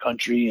here in our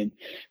country and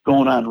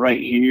going on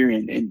right here,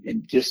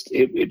 and just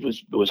it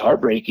was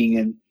heartbreaking.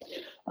 And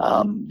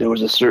there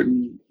was a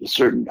certain,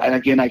 and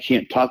again, I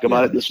can't talk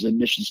about it. This is a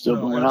mission still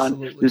going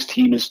on. This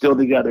team is still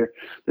together.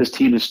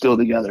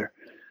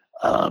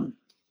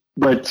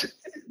 But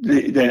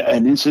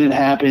an incident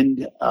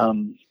happened,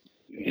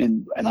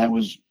 and I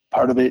was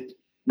part of it,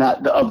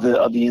 not of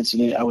the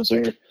incident. I was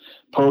there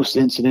post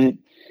incident,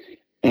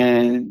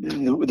 and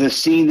the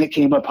scene that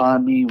came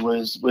upon me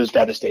was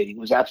devastating. It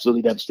was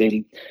absolutely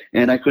devastating,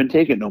 and I couldn't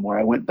take it no more.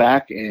 I went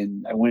back,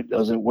 and I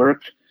was at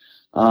work,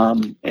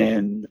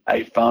 and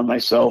I found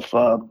myself.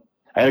 I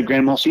had a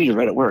grand mal seizure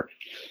right at work.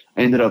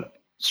 I ended up,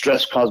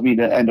 stress caused me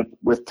to end up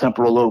with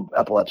temporal lobe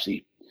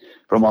epilepsy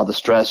from all the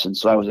stress, and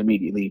so I was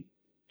immediately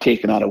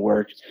taken out of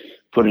work,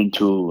 put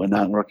into a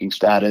non-working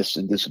status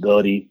and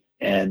disability.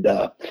 And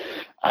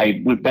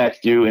I went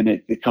back through, and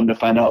it come to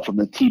find out from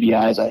the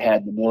TBIs I had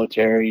in the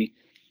military,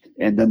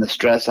 and then the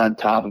stress on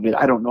top of it.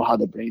 I don't know how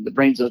the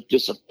brain's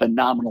just a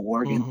phenomenal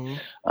organ.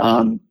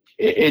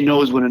 It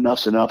knows when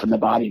enough's enough, and the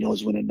body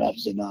knows when enough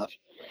is enough.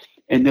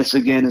 And this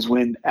again is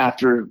when,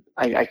 after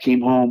I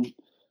came home,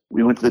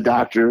 we went to the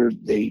doctor.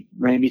 They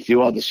ran me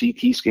through all the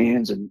CT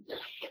scans and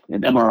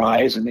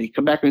MRIs, and they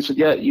come back and said,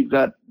 yeah, you've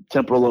got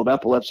temporal lobe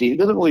epilepsy. It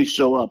doesn't really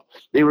show up.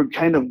 They were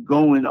kind of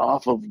going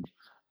off of,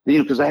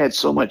 because I had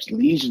so much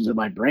lesions in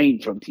my brain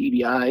from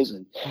TBIs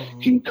and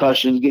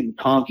concussions, getting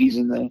conkies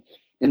in the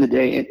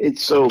day. And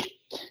it's so,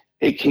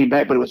 it came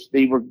back, but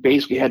they were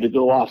basically had to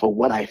go off of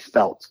what I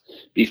felt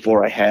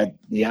before I had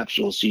the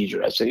actual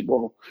seizure. I say,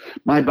 well,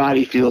 my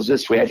body feels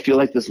this way. I feel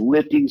like this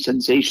lifting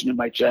sensation in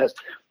my chest,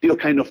 feel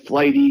kind of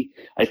flighty.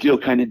 I feel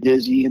kind of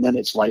dizzy, and then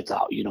it's lights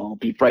out,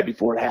 right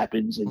before it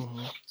happens. And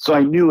so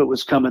I knew it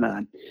was coming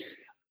on.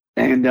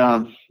 And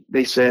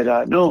they said,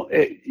 no,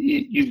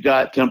 you've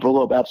got temporal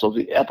lobe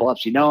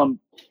epilepsy. Now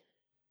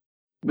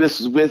this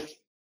is with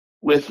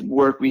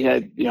work. We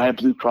had, I had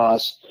Blue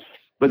Cross,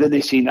 but then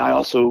they seen I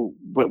also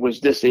was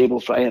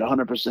disabled. So I had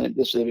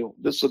 100%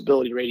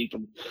 disability rating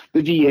from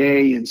the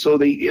VA. And so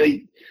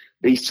they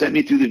sent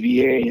me through the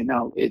VA, and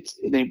now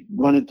they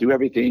run it through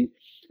everything.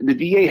 And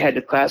the VA had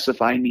to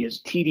classify me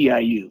as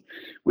TDIU,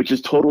 which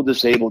is total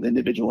disabled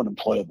individual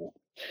unemployable.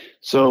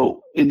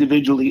 So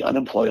individually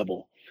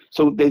unemployable.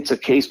 So it's a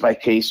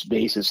case-by-case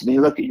basis, and they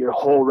look at your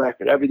whole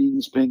record,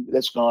 everything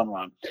that's gone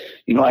wrong.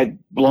 I'd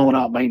blown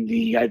out my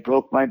knee, I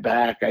broke my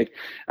back,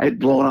 I'd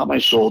blown out my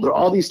shoulder.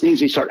 All these things,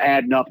 they start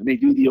adding up, and they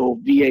do the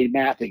old VA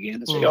math again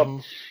and say,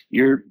 "Oh,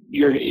 you're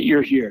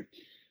here."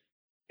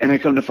 And I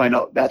come to find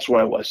out that's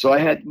where I was. So I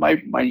had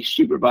my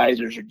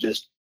supervisors are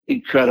just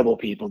incredible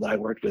people that I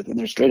worked with, and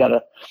they're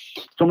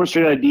coming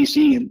straight out of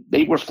DC, and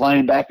they were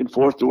flying back and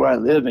forth to where I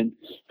live and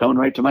coming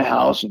right to my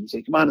house and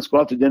say, "Come on, let's go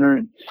out to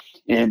dinner."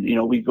 And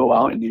we go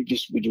out and we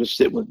just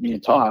sit with me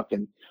and talk.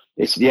 And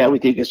they said, "Yeah, we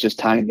think it's just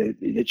time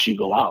that you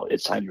go out.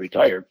 It's time to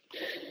retire."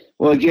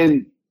 Well,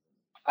 again,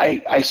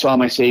 I saw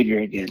my savior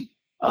again.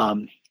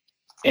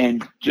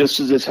 And just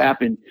as this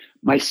happened,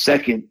 my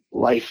second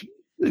life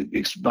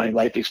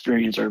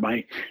experience, or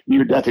my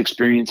near-death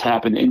experience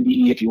happened.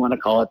 NDE, if you want to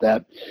call it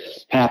that,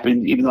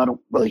 happened, even though I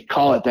don't really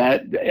call it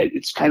that.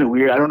 It's kind of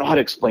weird. I don't know how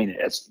to explain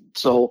it.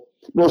 So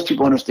most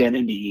people understand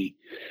NDE.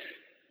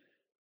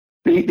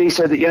 They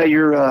said that, yeah,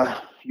 you're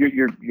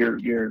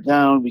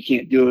down. We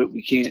can't do it.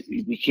 We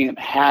can't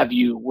have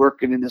you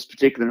working in this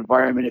particular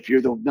environment if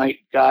you're the night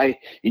guy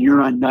and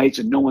you're on nights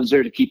and no one's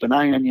there to keep an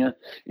eye on you,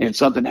 and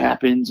something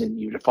happens and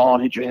you fall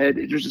and hit your head.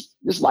 There's just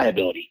this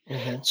liability.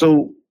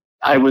 So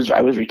I was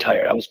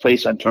retired. I was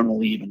placed on terminal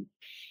leave, and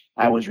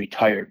I was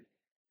retired.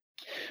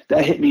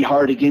 That hit me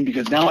hard again,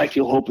 because now I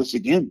feel hopeless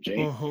again,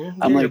 Jay.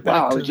 I'm like,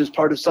 wow, I was just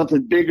part of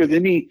something bigger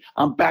than me.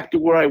 I'm back to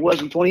where I was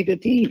in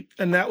 2015.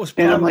 And that was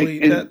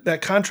probably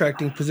that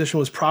contracting position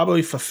was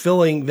probably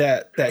fulfilling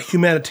that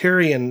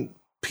humanitarian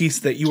piece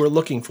that you were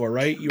looking for,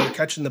 right? You were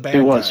catching the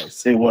bad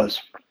guys. It was.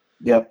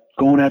 Yep.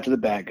 Going after the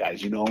bad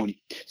guys, and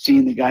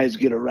seeing the guys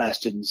get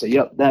arrested and say,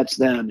 yep, that's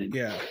them. And,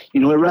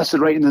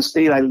 arrested right in the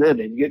state I live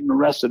in, getting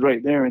arrested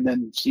right there, and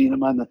then seeing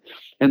them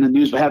in the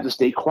news, but have to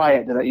stay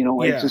quiet.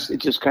 It's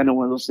just kind of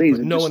one of those things.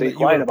 But knowing that you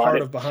were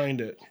part of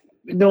behind it.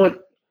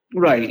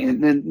 Right.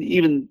 And then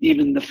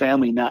even the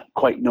family not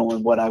quite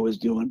knowing what I was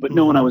doing, but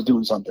knowing I was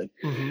doing something.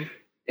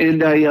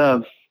 And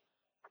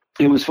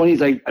it was funny,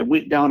 as I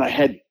went down, I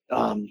had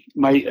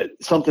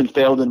something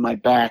failed in my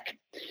back,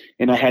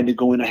 and I had to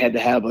go in. I had to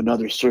have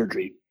another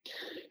surgery,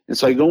 and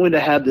so I go in to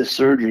have this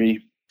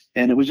surgery,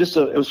 and it was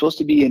supposed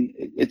to be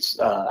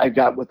I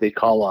got what they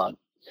call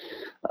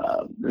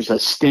there's a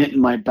stent in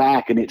my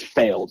back, and it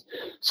failed.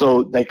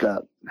 So like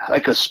a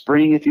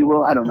spring, if you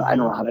will. I don't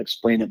know how to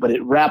explain it, but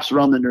it wraps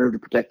around the nerve to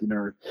protect the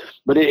nerve.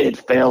 But it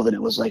failed, and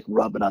it was like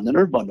rubbing on the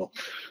nerve bundle.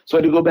 So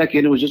I had to go back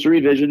in. It was just a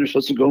revision. They're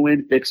supposed to go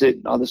in, fix it,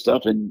 and all this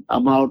stuff, and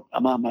I'm out.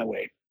 I'm on my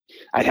way.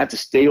 I'd have to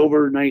stay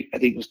overnight. I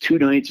think it was 2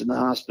 nights in the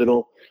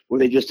hospital, where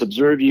they just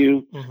observe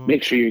you,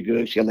 make sure you're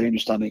good. So you got to lay on your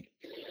stomach.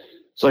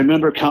 So I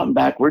remember count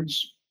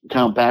backwards,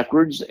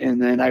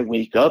 and then I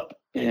wake up,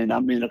 and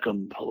I'm in a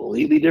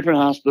completely different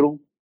hospital,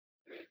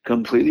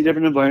 completely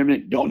different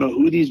environment. Don't know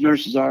who these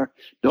nurses are.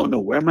 Don't know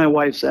where my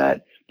wife's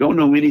at. Don't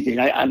know anything.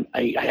 I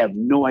have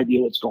no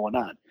idea what's going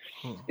on.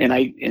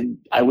 And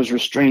I was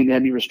restrained. They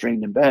had me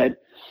restrained in bed.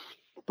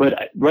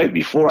 But right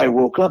before I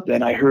woke up,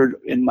 then I heard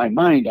in my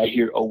mind, I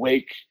hear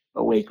awake,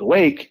 awake,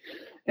 awake,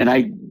 and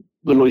I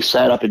literally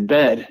sat up in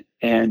bed,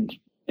 and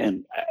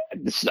I'm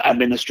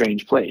in a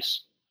strange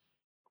place.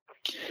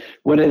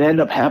 What had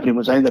ended up happening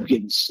was I ended up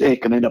getting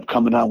sick, and ended up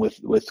coming down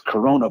with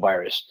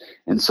coronavirus.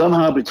 And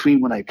somehow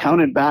between when I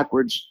counted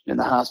backwards in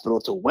the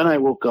hospital to when I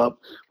woke up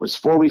was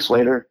 4 weeks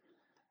later.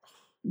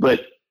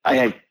 But I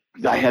had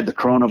the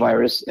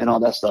coronavirus and all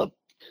that stuff.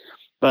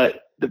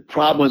 But the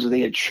problem was that they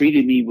had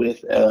treated me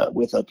with a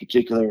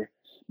particular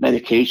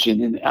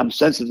medication, and I'm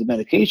sensitive to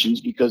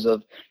medications because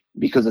of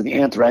the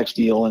anthrax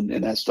deal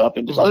and that stuff,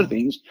 and just other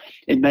things,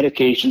 and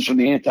medications from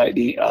the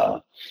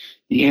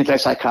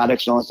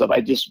antipsychotics and all that stuff.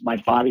 My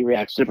body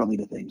reacts differently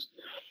to things.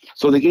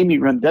 So they gave me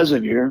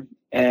remdesivir,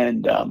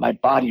 and my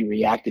body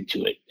reacted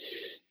to it,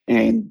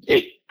 and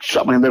it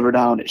shut my liver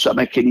down. It shut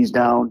my kidneys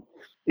down.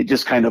 It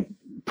just kind of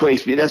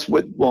placed me. It's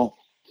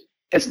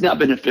not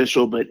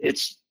beneficial, but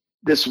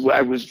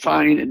I was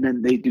fine, and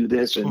then they do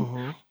this,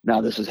 and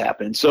now this has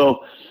happened. So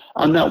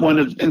I'm not one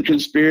of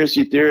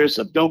conspiracy theorists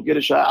of don't get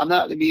a shot. I'm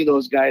not any of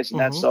those guys and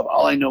that stuff.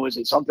 All I know is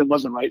that something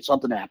wasn't right.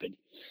 Something happened.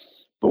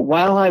 But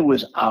while I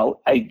was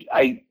out,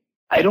 I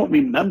don't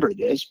remember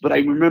this, but I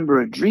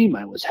remember a dream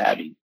I was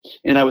having.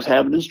 and I was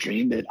having this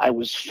dream that I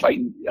was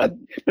fighting.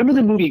 Remember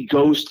the movie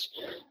Ghost?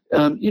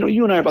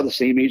 You and I are about the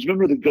same age.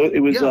 Remember the Ghost? It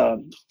was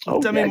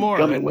Demi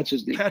Moore. What's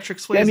his name? Patrick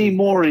Swayze. Demi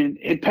Moore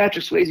and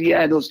Patrick Swayze.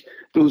 Yeah, those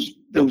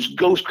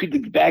ghost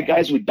creatures, the bad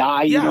guys would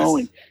die,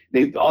 and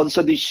they all of a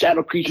sudden these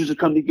shadow creatures would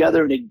come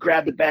together and they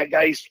grab the bad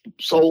guy's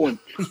soul and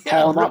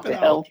haul him out to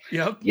hell.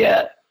 Yep.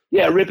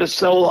 Yeah, rip his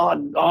soul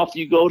on, off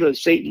you go to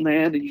Satan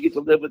land, and you get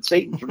to live with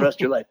Satan for the rest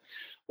of your life.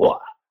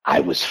 Well, I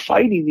was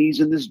fighting these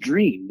in this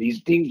dream.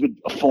 These things would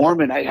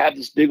form, and I'd have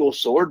this big old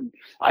sword, and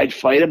I'd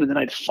fight them, and then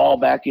I'd fall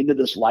back into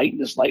this light, and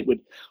this light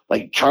would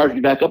like charge me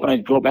back up, and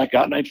I'd go back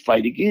out, and I'd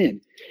fight again.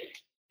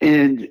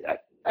 And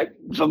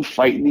I'm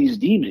fighting these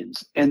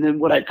demons. And then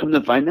what I come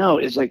to find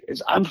out is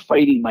I'm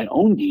fighting my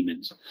own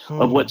demons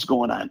of what's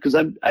going on. Because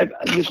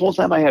this whole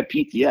time I have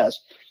PTS.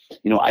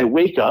 I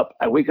wake up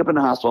in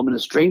the hospital. I'm in a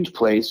strange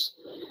place,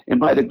 and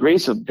by the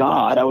grace of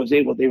God,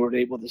 they were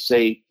able to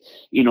say,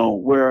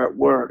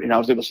 where, and I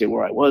was able to say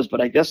where I was.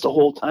 But I guess the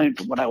whole time,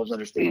 from what I was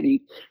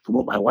understanding, from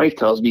what my wife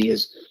tells me,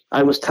 is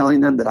I was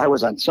telling them that I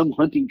was on some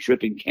hunting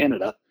trip in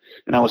Canada,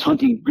 and I was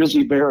hunting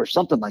grizzly bear or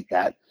something like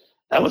that.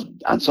 I was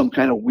on some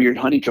kind of weird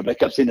hunting trip. I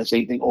kept saying the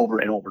same thing over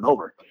and over and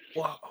over.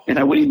 Wow. And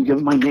I wouldn't even give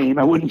them my name.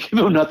 I wouldn't give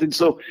them nothing.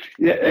 So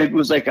it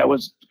was like I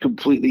was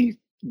completely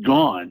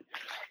gone.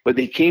 But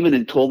they came in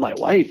and told my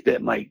wife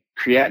that my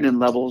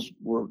creatinine levels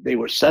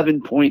were 7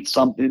 point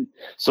something.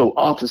 So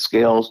off the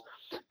scales,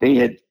 they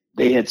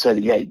had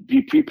said, yeah,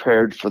 be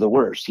prepared for the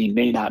worst. He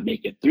may not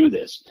make it through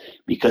this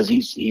because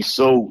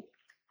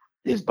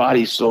his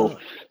body's so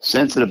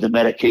sensitive to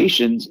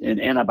medications,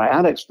 and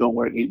antibiotics don't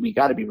work. We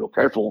got to be real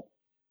careful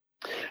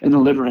in the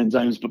liver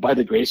enzymes. But by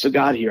the grace of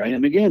God, here I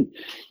am again.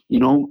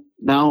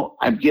 Now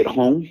I get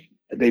home.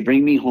 They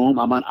bring me home.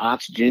 I'm on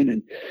oxygen,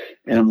 and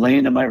I'm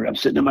I'm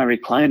sitting in my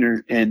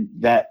recliner, and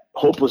that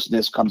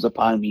hopelessness comes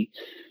upon me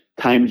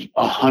times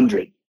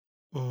 100.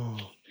 And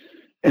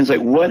it's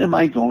like, what am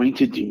I going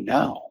to do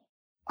now?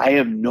 I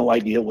have no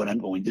idea what I'm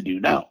going to do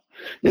now.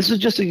 This is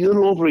just a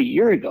little over a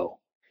year ago.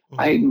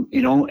 And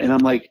I'm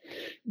like,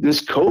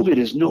 this COVID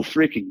is no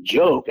freaking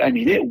joke. I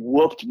mean, it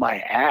whooped my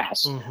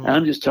ass. And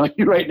I'm just telling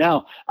you right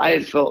now, I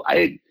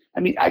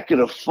could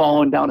have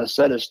fallen down a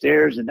set of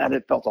stairs and that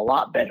had felt a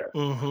lot better.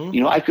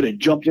 I could have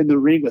jumped in the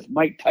ring with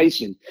Mike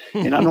Tyson,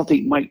 and I don't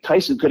think Mike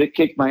Tyson could have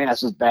kicked my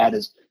ass as bad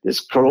as this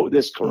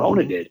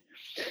corona did.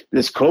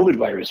 This COVID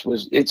virus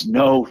it's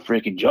no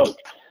freaking joke.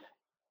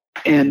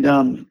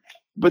 And,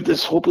 but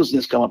this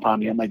hopelessness come upon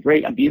me. I'm like,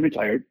 great, I'm being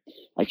retired.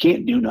 I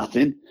can't do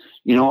nothing.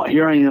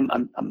 Here I am.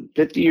 I'm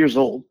 50 years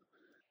old.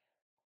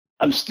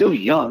 I'm still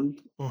young.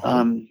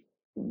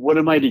 What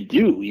am I to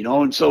do?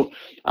 And so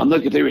I'm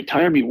looking, if they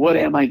retire me, what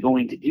am I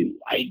going to do?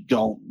 I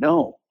don't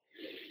know.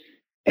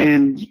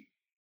 And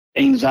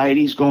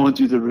anxiety's going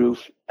through the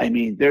roof. I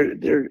mean,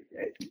 they're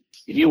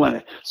if you want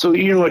to, so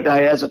what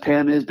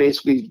diazepam is,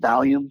 basically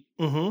Valium.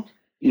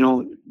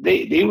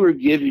 They were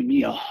giving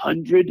me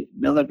 100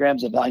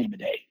 milligrams of Valium a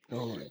day.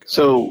 Oh my God.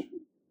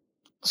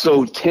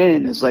 So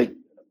 10 is like,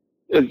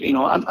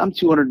 I'm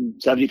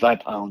 275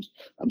 pounds.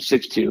 I'm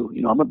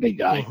 6'2". I'm a big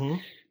guy.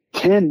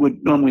 10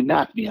 would normally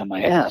knock me on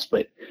my ass,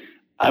 but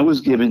I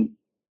was given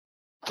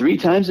 3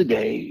 times a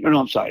day. Or no,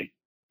 I'm sorry.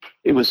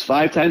 It was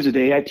 5 times a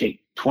day. I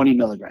take 20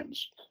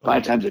 milligrams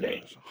 5 times a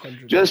day,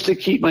 just to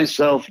keep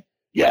myself,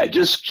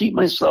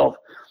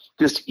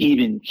 just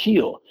even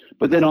keel.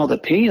 But then all the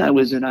pain I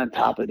was in on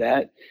top of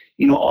that,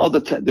 all the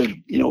time,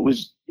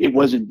 it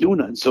wasn't doing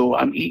nothing. So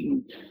I'm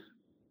eating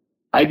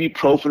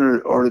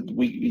ibuprofen or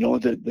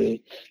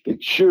the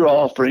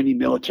cure-all for any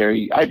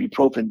military,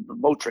 ibuprofen,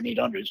 Motrin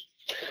 800s.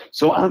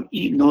 So I'm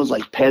eating those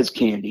like Pez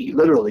candy,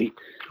 literally.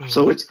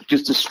 So it's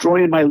just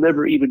destroying my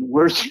liver even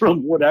worse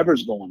from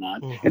whatever's going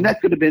on. And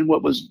that could have been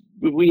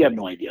we have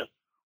no idea.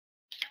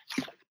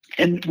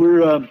 And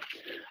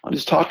I'm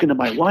just talking to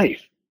my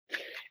wife.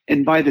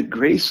 And by the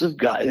grace of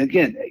God, and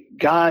again,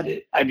 God,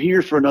 I'm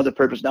here for another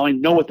purpose. Now I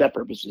know what that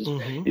purpose is.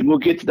 And we'll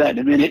get to that in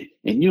a minute.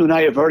 And you and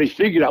I have already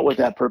figured out what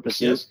that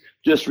purpose is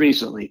just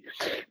recently.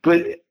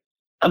 But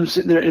I'm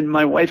sitting there and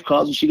my wife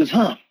calls and she goes,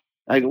 huh?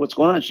 I go, what's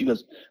going on? She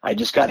goes, I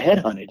just got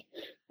headhunted.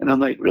 And I'm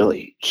like,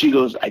 really? She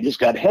goes, I just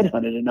got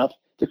headhunted enough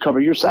to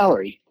cover your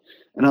salary.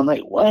 And I'm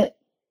like, what?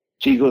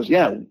 She goes,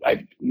 yeah,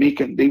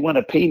 they want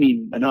to pay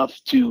me enough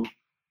to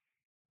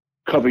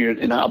cover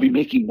and I'll be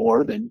making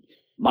more than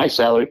my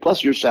salary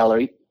plus your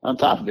salary on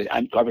top of it.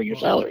 I'm covering your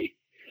salary.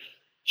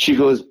 She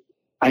goes,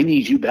 I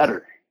need you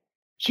better.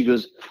 She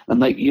goes, I'm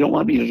like, you don't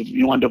want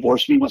to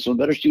divorce me? You want someone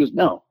better? She goes,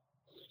 no.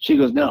 She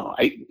goes, no,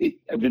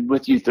 I've been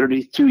with you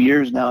 32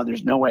 years now.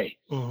 There's no way.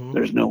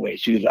 There's no way.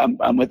 She goes,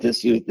 I'm with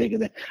this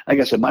thing. Like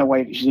I said, my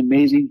wife, she's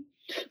amazing,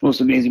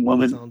 most amazing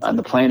woman on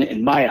the planet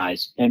in my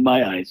eyes.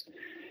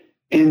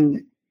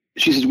 And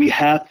she says, we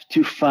have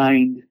to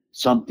find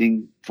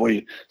something for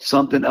you.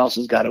 Something else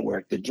has got to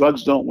work. The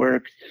drugs don't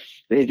work.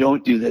 They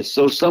don't do this.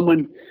 So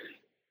someone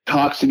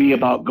talks to me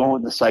about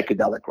going the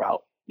psychedelic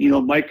route,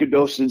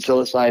 microdosing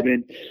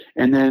psilocybin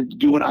and then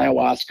doing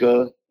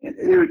ayahuasca, and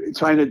they're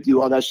trying to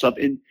do all that stuff.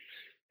 And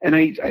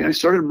I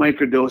started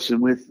microdosing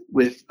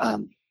with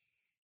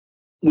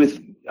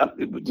with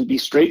to be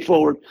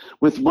straightforward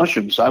with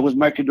mushrooms. So I was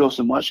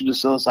microdosing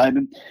mushrooms of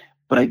psilocybin,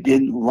 but I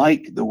didn't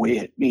like the way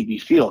it made me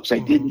feel because I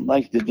didn't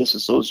like the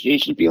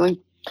disassociation feeling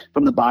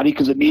from the body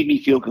because it made me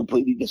feel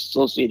completely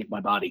disassociated from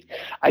my body.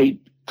 I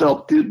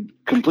felt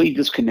completely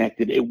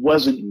disconnected. It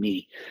wasn't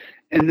me.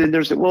 And then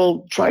there's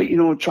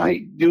try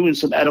doing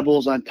some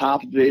edibles on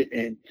top of it.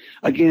 And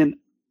again,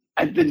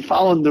 I've been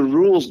following the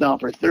rules now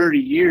for 30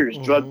 years,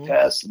 drug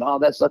tests and all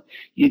that stuff.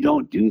 You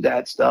don't do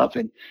that stuff.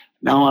 And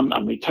now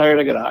I'm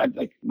retired.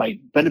 My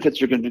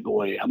benefits are going to go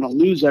away. I'm going to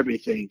lose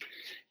everything.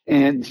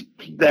 And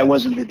that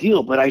wasn't the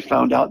deal. But I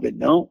found out that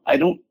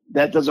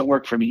that doesn't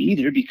work for me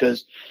either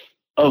because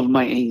of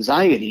my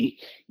anxiety.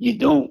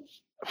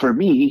 For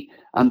me,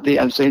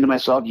 I'm saying to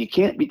myself, you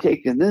can't be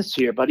taking this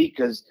here, buddy,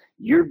 because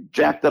you're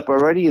jacked up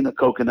already in the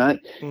coconut,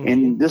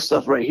 and this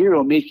stuff right here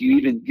will make you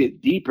even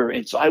get deeper.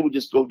 And so I would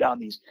just go down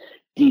these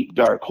deep,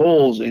 dark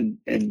holes, and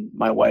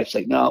my wife's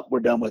like, no,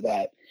 we're done with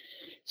that.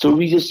 So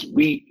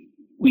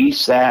we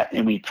sat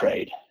and we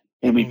prayed,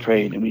 and we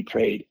prayed and we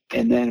prayed.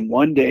 And then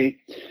one day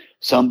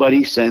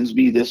somebody sends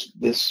me this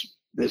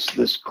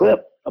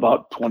clip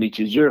about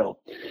 22-0.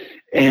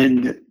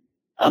 And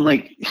I'm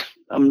like,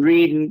 I'm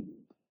reading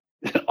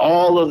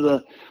all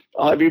of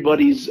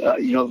everybody's,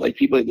 like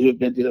people who have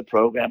been through the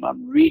program.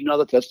 I'm reading all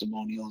the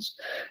testimonials,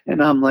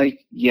 and I'm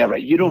like, yeah,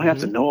 right. You don't have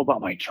to know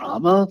about my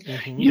trauma.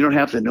 You don't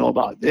have to know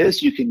about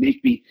this. You can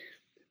make me,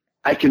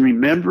 I can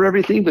remember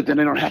everything, but then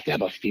I don't have to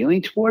have a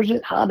feeling towards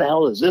it. How the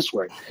hell does this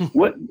work?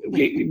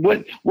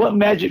 What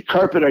magic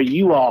carpet are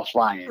you all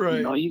flying?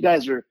 Right. You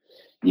guys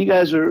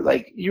are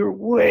like, you're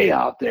way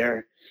out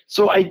there.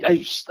 So I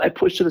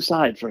pushed it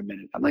aside for a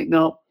minute. I'm like,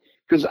 no,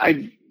 because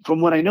from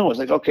what I know, it's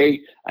like,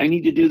 okay, I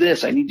need to do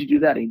this. I need to do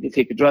that. I need to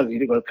take a drug. I need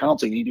to go to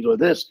counseling. I need to go to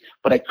this.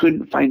 But I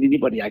couldn't find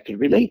anybody I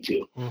could relate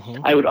to.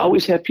 I would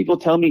always have people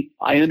tell me,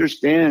 I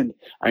understand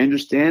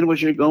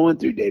what you're going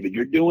through, David.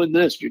 You're doing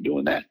this. You're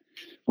doing that.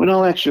 When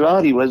all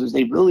actuality is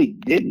they really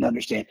didn't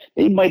understand.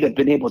 They might have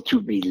been able to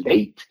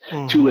relate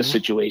to a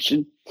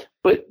situation.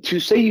 But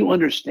to say you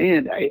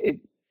understand,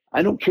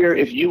 I don't care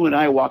if you and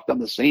I walked on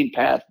the same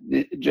path,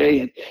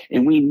 Jay,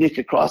 and we nick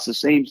across the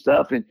same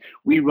stuff, and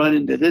we run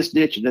into this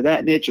niche, into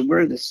that niche, and we're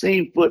in the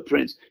same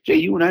footprints. Jay,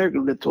 you and I are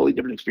going to live totally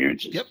different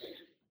experiences. Yep.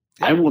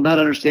 I will not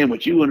understand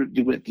what you want to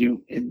do with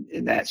you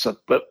in that stuff,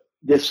 but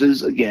this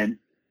is, again,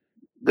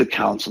 the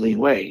counseling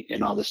way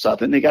and all this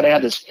stuff. And they got to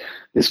have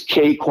this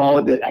K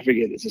quality, I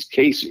forget, it's this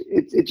case.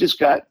 It just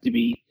got to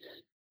be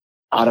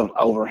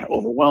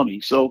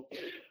overwhelming. So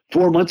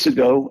 4 months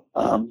ago,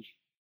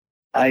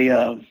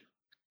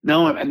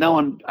 Now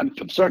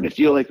I'm starting to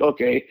feel like,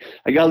 okay,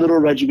 I got a little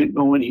regiment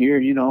going here,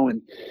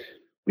 and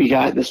we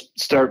got this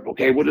start.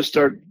 Okay, we'll just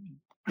start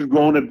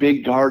growing a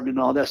big garden and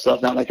all that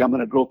stuff. Not like I'm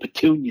going to grow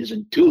petunias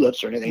and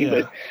tulips or anything,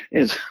 but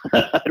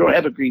I don't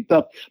have a green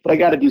thumb, but I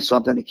got to do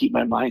something to keep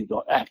my mind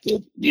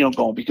active,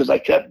 going, because I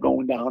kept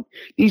going down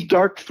these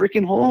dark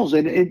freaking holes,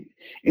 and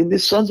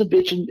this son's a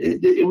bitch,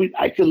 and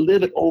I could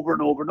live it over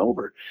and over and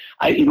over.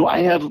 I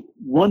have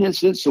one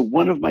instance, so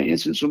one of my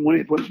instances when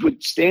it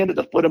would stand at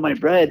the foot of my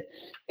bed,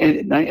 and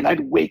at night, and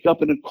I'd wake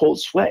up in a cold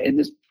sweat,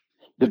 and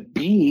the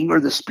being or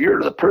the spirit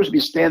of the person be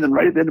standing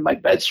right at the end of my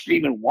bed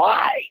screaming,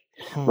 why?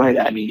 Right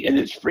at me, and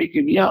it's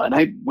freaking me out. And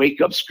I wake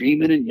up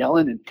screaming and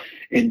yelling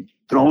and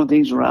throwing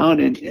things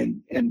around,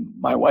 and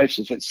my wife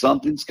says,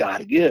 something's got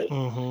to give.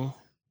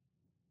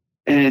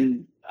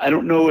 And I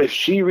don't know if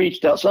she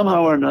reached out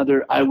somehow or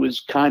another. I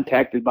was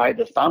contacted by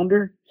the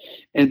founder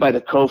and by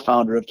the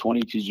co-founder of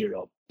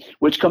 22-0,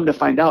 which, come to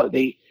find out,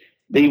 they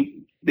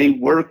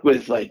work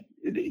with, like,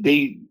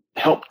 they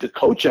help to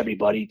coach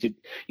everybody to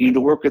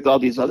work with all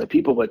these other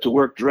people, but to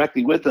work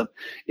directly with them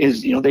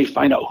is, they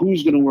find out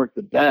who's going to work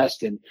the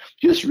best. And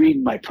just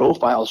reading my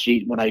profile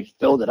sheet, when I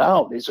filled it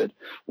out, they said,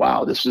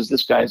 wow, this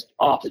guy's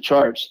off the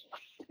charts.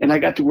 And I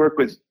got to work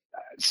with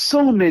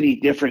so many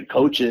different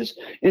coaches,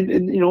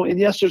 and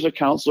yes, there's a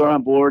counselor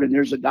on board and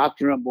there's a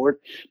doctor on board,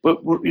 but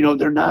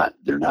they're not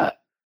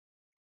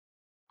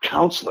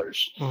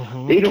counselors.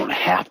 They don't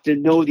have to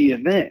know the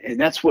event. And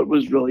that's what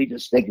was really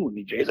just sticking with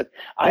me, Jay. It's like,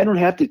 I don't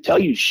have to tell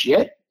you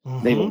shit.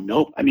 They don't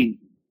know. I mean,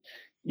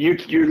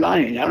 you're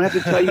lying. I don't have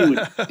to tell you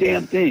a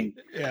damn thing.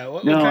 Yeah.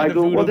 I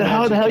go, well, then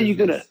how the hell are you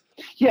going to,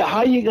 how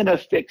are you going to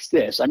fix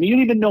this? I mean, you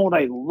don't even know what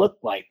I look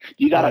like.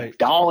 You got a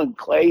doll and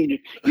clay, and you're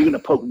going to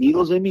poke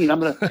needles in me,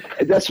 and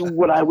that's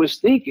what I was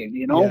thinking,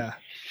 Yeah.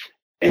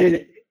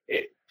 And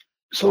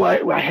so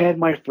I had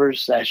my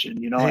first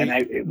session, and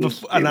I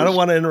don't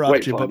want to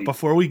interrupt you, but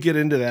before we get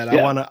into that,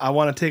 I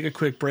want to take a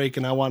quick break,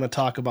 and I want to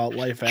talk about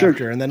life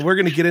after, and then we're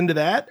going to get into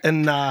that.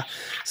 And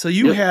so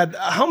you had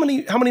how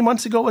many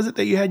months ago was it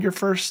that you had your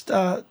first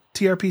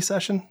TRP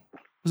session?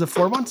 Was it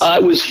 4 months?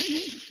 It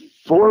was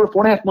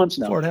 4.5 months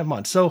now. 4.5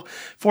 months. So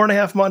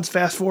 4.5 months,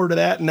 fast forward to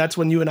that. And that's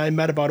when you and I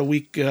met about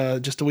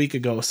just a week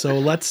ago. So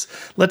let's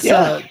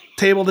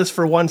table this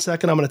for 1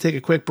 second. I'm going to take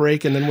a quick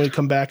break. And then when we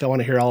come back, I want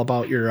to hear all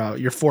about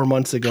your 4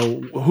 months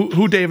ago,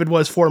 who David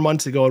was 4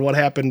 months ago and what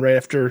happened right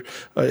after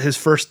his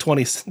first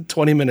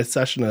 20 minute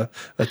session of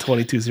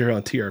 22-0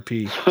 on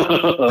TRP.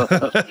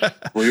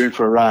 Well, you're in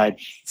for a ride.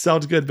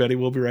 Sounds good, Betty.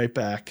 We'll be right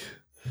back.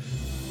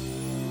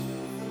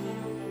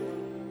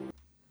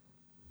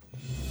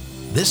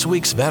 This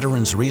week's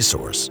Veterans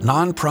Resource,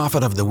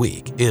 Nonprofit of the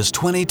Week, is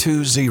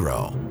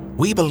 22-0.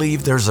 We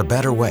believe there's a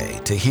better way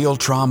to heal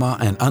trauma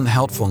and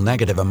unhelpful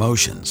negative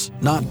emotions,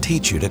 not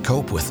teach you to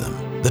cope with them.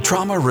 The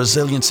Trauma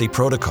Resiliency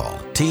Protocol,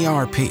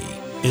 TRP,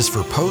 is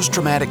for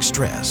post-traumatic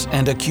stress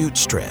and acute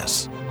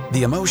stress.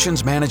 The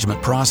Emotions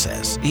Management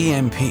Process,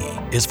 EMP,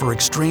 is for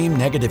extreme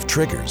negative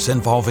triggers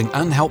involving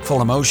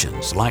unhelpful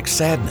emotions like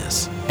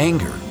sadness,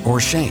 anger, or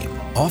shame,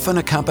 often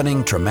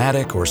accompanying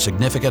traumatic or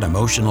significant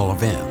emotional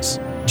events.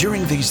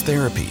 During these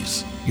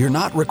therapies, you're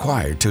not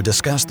required to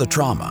discuss the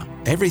trauma.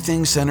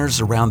 Everything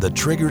centers around the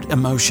triggered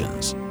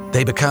emotions.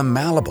 They become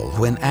malleable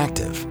when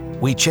active.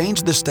 We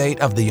change the state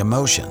of the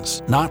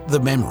emotions, not the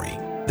memory.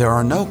 There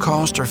are no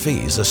costs or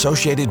fees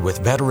associated with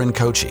veteran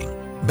coaching.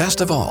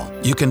 Best of all,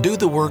 you can do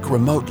the work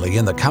remotely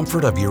in the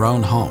comfort of your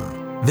own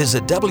home.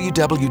 Visit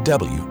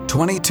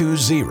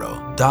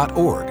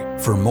www.220.org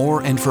for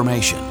more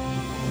information.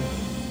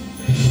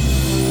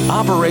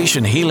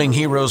 Operation Healing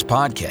Heroes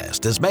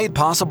podcast is made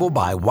possible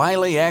by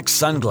Wiley X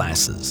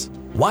Sunglasses.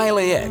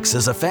 Wiley X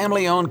is a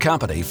family-owned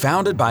company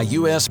founded by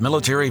U.S.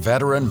 military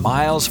veteran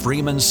Miles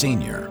Freeman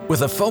Sr.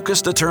 with a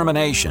focused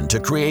determination to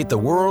create the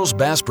world's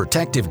best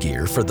protective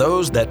gear for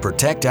those that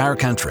protect our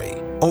country.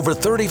 Over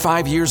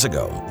 35 years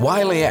ago,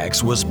 Wiley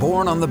X was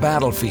born on the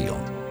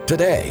battlefield.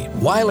 Today,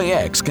 Wiley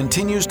X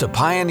continues to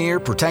pioneer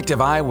protective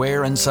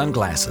eyewear and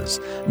sunglasses,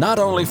 not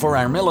only for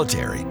our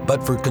military,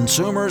 but for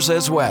consumers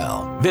as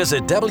well.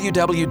 Visit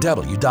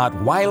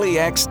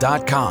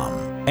www.wileyx.com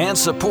and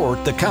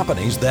support the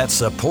companies that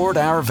support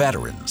our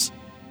veterans.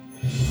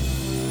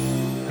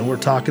 And we're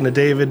talking to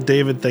David.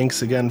 David,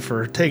 thanks again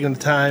for taking the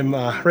time.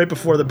 Right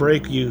before the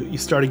break, you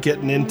started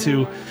getting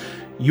into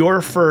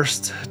your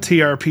first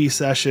TRP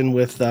session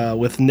with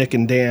Nick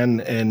and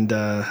Dan, and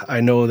I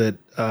know that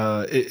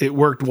it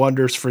worked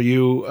wonders for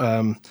you.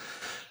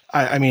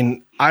 I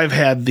mean, I've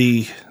had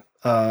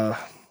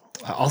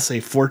I'll say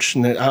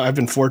fortunate. I've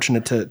been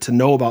fortunate to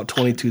know about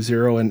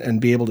 22-0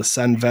 and be able to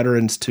send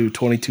veterans to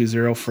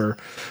 22-0 for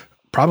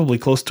probably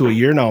close to a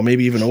year now,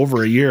 maybe even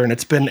over a year. And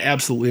it's been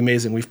absolutely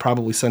amazing. We've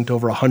probably sent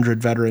over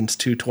 100 veterans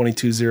to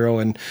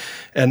 22-0.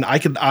 And I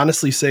could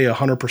honestly say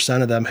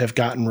 100% of them have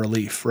gotten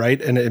relief,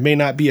 right? And it may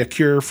not be a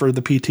cure for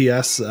the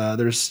PTS.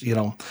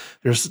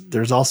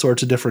 There's all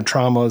sorts of different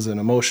traumas and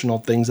emotional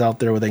things out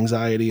there with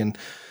anxiety and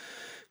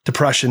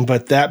depression.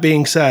 But that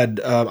being said,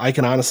 I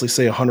can honestly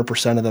say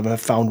 100% of them have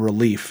found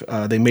relief.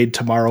 They made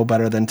tomorrow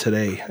better than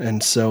today.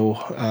 And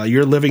so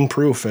you're living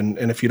proof. And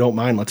if you don't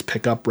mind, let's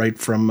pick up right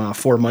from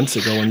 4 months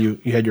ago when you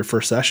had your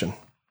first session.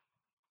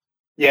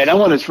 Yeah, and I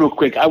want to real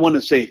quick. I want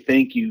to say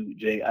thank you,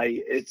 Jay.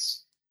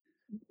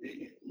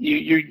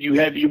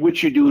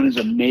 What you're doing is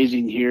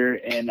amazing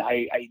here, and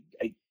I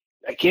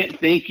can't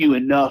thank you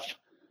enough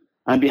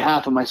on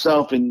behalf of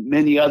myself and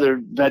many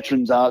other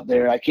veterans out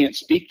there. I can't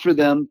speak for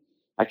them.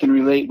 I can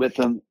relate with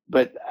them,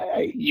 but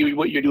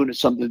what you're doing is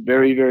something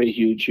very, very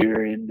huge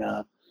here. And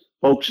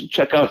folks,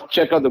 check out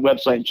the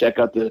website and check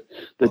out the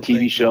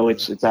TV show.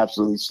 It's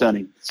absolutely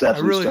stunning. It's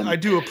absolutely stunning. I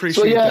do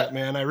appreciate that,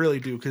 man. I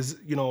really do, because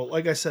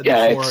like I said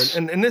before,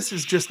 and this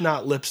is just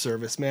not lip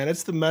service, man.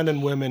 It's the men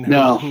and women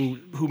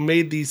who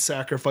made these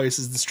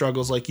sacrifices and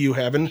struggles like you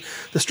have, and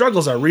the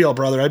struggles are real,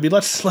 brother. I mean,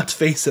 let's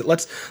face it.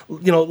 Let's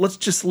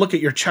just look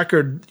at your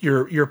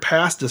your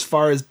past as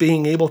far as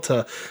being able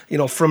to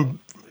from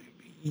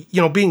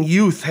being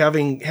youth,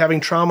 having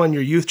trauma in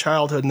your youth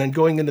childhood, and then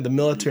going into the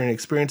military and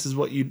experiences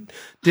what you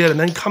did, and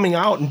then coming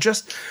out and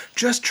just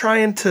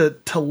trying to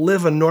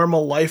live a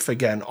normal life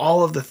again.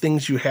 All of the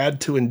things you had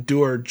to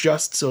endure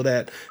just so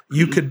that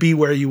you could be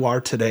where you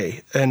are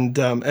today. And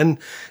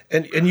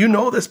you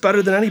know this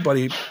better than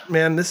anybody,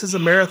 man. This is a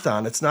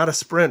marathon. It's not a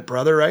sprint,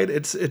 brother, right?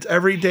 It's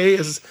every day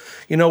is,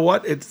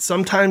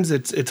 sometimes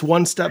it's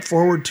 1 step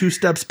forward, 2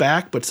 steps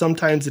back, but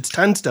sometimes it's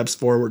 10 steps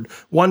forward,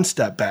 1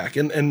 step back.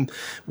 And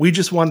we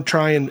just want to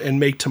try and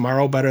make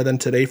tomorrow better than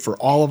today for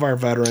all of our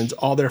veterans,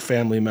 all their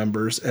family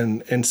members.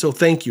 And so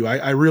thank you.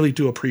 I really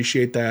do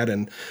appreciate that.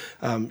 And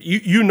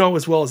you know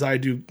as well as I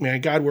do,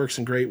 man, God works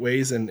in great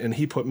ways, and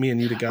he put me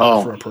and you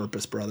together for a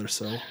purpose, brother.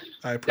 So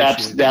I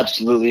appreciate that.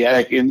 Absolutely.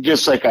 And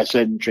just like I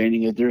said in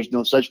training, there's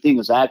no such thing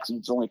as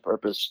accidents, only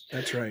purpose.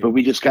 That's right. But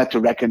we just got to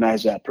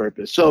recognize that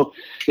purpose. So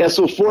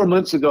 4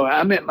 months ago,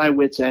 I'm at my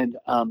wit's end.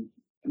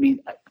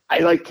 I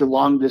like to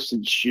long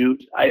distance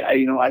shoot.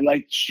 I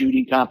like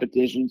shooting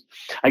competitions.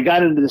 I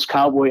got into this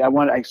cowboy.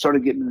 I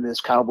started getting into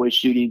this cowboy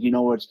shooting,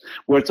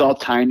 where it's all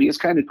timing. It's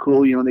kind of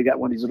cool. They got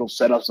one of these little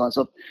setups on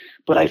stuff,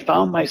 but I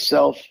found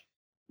myself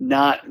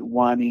not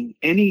wanting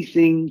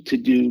anything to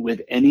do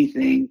with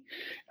anything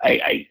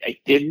I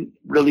didn't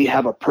really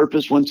have a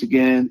purpose once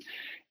again.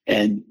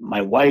 And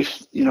my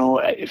wife,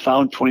 I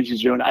found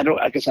 22-0, and I don't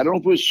know if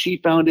it was she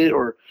found it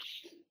or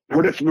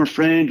heard it from a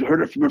friend,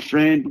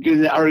 because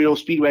the REO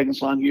Speedwagon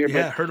song here.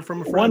 Yeah, but heard it from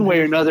a friend. One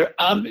way or another,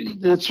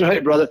 that's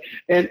right, brother.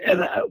 And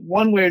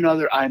one way or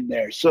another, I'm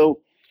there.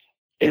 So,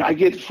 and I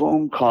get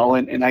phone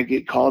calling, and I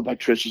get called by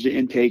Trish's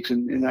intakes,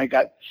 and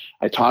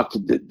I talked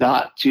to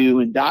Dot too,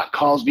 and Dot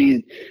calls me,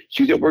 and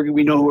she said,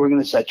 we know who we're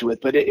going to set you with.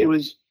 But it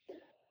was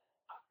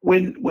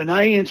when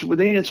they answered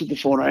the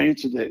phone,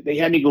 they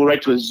had me go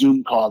right to a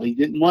Zoom call. They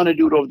didn't want to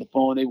do it over the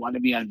phone. They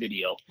wanted me on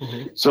video.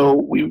 Mm-hmm.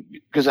 So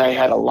because I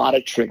had a lot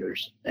of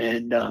triggers,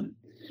 and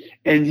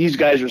these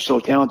guys are so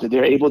talented,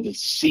 they're able to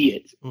see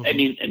it. Mm-hmm. I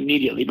mean,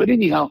 immediately. But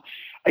anyhow,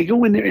 I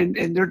go in there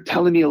and they're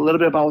telling me a little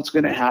bit about what's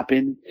going to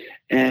happen,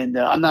 and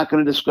I'm not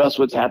going to discuss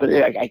what's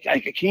happening. I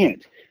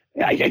can't.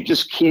 I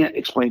just can't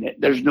explain it.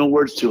 There's no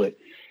words to it.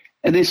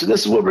 And they said,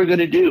 this is what we're going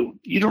to do.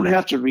 You don't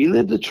have to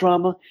relive the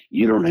trauma.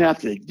 You don't have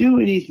to do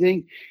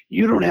anything.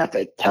 You don't have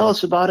to tell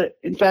us about it.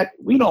 In fact,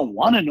 we don't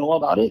want to know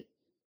about it.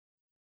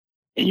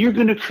 And you're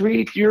going to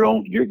create your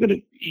own, we're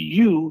going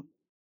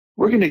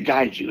to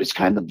guide you. It's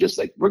kind of just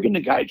like, we're going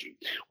to guide you.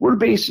 We're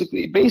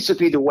basically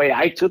the way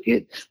I took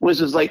it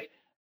was like,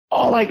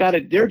 all I got to,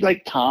 they're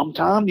like Tom,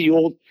 the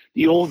old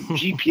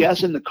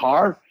GPS in the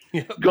car.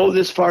 Yep. Go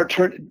this far,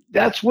 turn.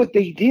 That's what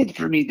they did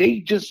for me. They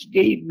just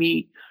gave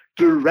me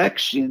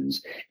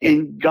directions,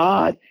 and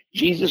God,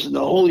 Jesus, and the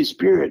Holy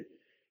Spirit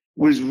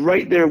was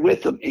right there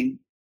with them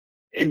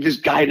and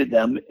just guided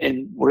them,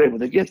 and were able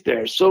to get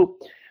there. So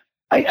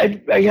I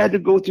had to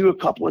go through a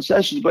couple of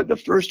sessions, but the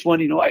first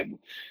one, I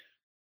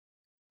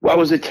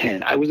was a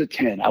 10. I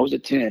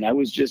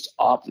was just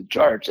off the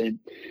charts. And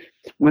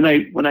when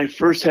I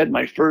first had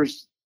my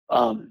first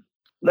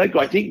let go,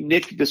 I think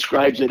Nick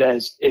describes it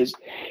as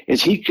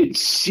he could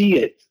see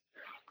it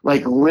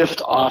like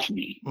lift off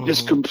me, mm-hmm.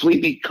 just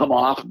completely come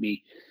off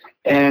me.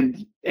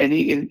 And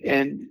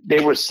they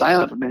were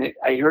silent for a minute.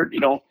 I heard,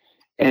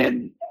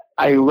 and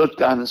I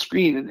looked on the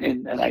screen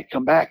and I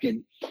come back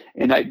and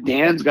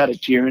Dan's got a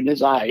tear in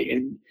his eye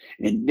and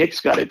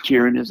Nick's got a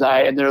tear in his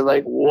eye, and they're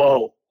like,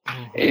 whoa.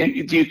 Mm-hmm.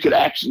 And you could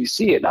actually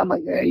see it. And I'm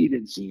like, you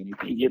didn't see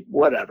anything,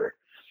 whatever.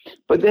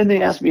 But then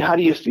they asked me, how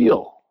do you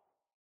feel?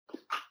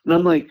 And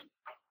I'm like,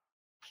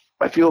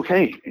 I feel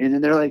okay. And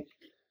then they're like,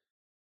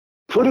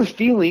 put a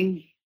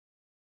feeling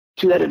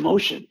to that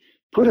emotion,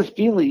 put a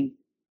feeling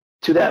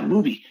to that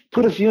movie,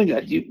 put a feeling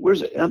that,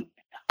 where's it?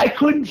 I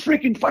couldn't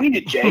freaking find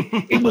it, Jay.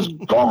 It was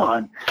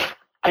gone.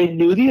 I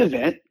knew the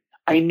event.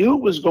 I knew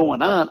it was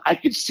going on. I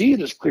could see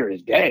it as clear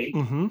as day,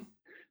 mm-hmm.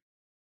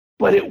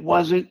 but it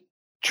wasn't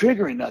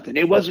triggering nothing.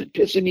 It wasn't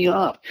pissing me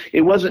off.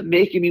 It wasn't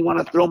making me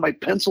want to throw my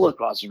pencil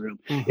across the room.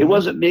 Mm-hmm. It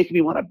wasn't making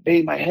me want to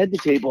bang my head on the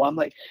table. I'm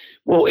like,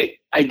 well,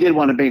 I did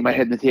want to bang my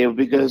head on the table,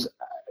 because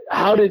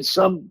how did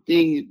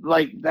something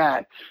like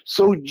that,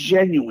 so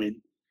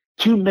genuine,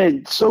 two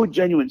men, so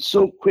genuine,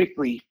 so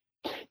quickly,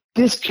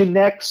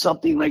 disconnect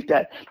something like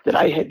that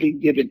I had been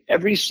given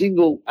every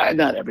single,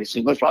 not every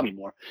single, probably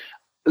more,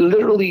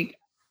 literally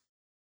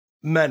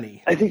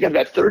many. I think I've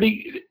got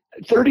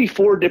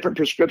 34 different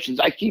prescriptions.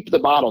 I keep the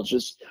bottles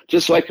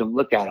just so I can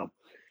look at them,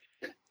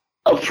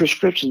 of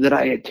prescriptions that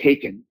I had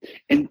taken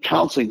in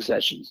counseling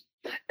sessions.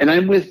 And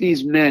I'm with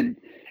these men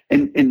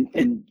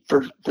and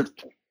for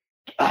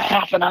a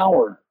half an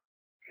hour,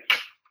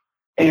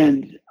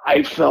 and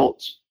I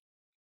felt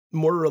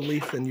more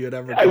relief than you had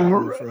ever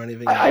gotten from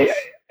anything else.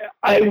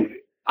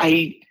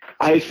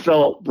 I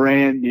felt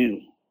brand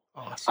new.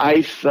 Awesome.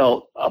 I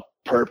felt a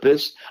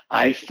purpose.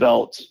 I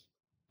felt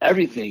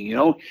everything,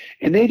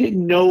 and they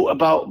didn't know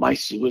about my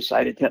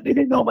suicide attempt. They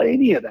didn't know about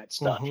any of that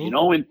stuff,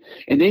 mm-hmm.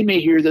 And they may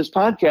hear this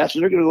podcast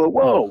and they're going to go,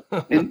 whoa,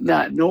 and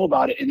not know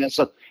about it and that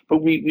stuff.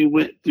 But we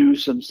went through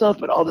some stuff,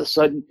 but all of a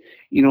sudden,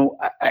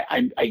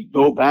 I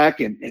go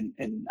back and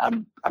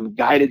I'm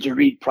guided to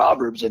read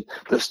Proverbs, and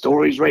the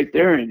story's right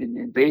there.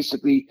 And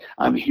basically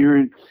I'm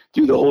hearing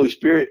through the Holy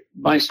Spirit,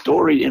 my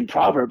story in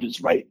Proverbs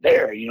is right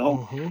there,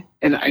 mm-hmm.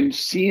 and I'm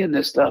seeing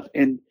this stuff.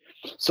 And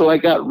so I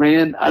got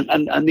ran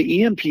on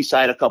the EMP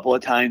side a couple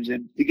of times,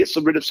 and to get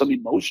rid of some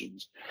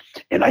emotions.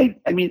 And I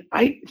mean,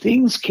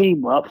 things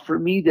came up for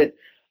me that,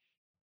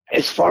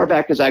 as far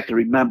back as I can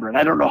remember, and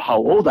I don't know how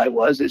old I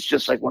was, it's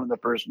just like one of the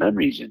first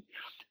memories.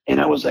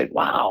 And I was like,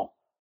 wow,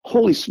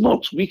 holy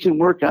smokes, we can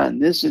work on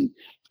this. And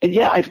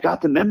yeah, I've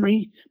got the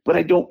memory, but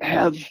I don't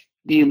have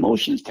the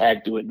emotions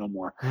tagged to it no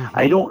more.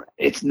 Mm-hmm.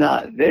 It's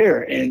not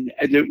there. And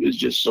it was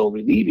just so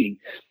relieving.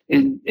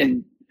 And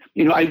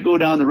I'd go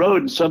down the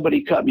road and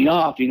somebody cut me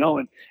off,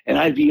 and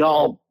I'd be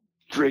all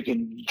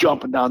freaking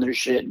jumping down their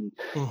shit and,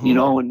 mm-hmm.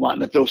 And wanting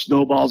to throw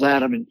snowballs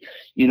at them and,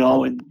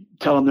 and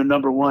tell them they're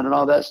number one and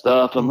all that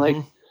stuff. I'm mm-hmm.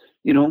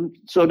 like,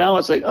 so now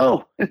it's like,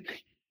 oh,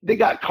 they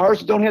got cars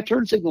that don't have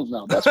turn signals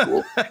now. That's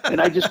cool.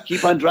 And I just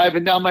keep on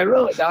driving down my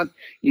road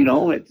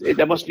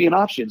that must be an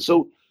option.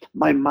 So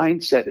my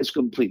mindset has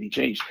completely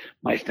changed.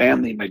 My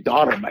family, my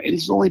daughter,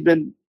 it's only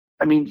been,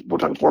 we're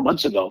talking 4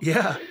 months ago.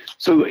 Yeah.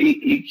 So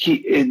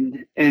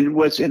and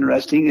what's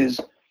interesting is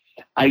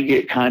I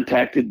get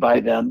contacted by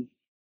them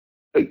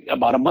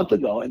about a month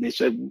ago, and they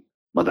said,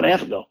 month and a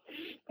half ago,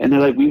 and they're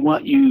like, we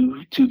want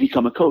you to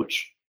become a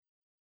coach.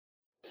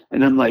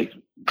 And I'm like,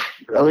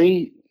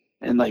 really?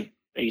 And like,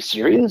 are you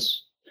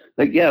serious?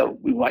 Like, yeah,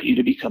 we want you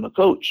to become a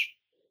coach.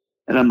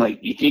 And I'm like,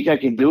 you think I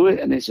can do it?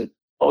 And they said,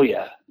 oh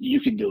yeah,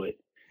 you can do it.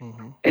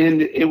 Mm-hmm.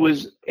 And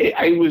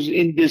I was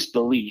in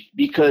disbelief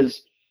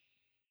because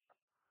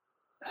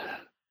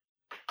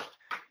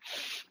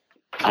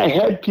I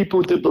had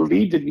people that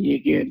believed in me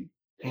again.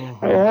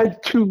 Mm-hmm. I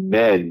had two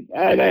men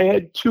and I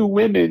had two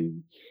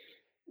women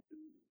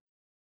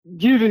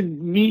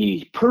giving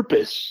me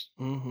purpose,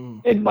 mm-hmm.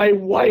 and my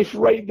wife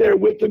right there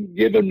with them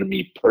giving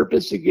me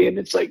purpose again.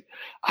 It's like,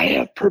 I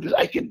have purpose.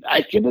 I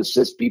can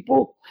assist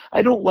people.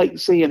 I don't like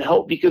saying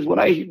help because when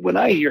I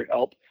hear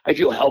help, I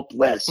feel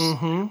helpless.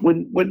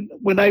 Mm-hmm.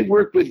 When I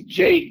work with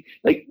Jay,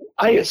 like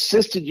I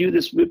assisted you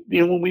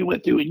when we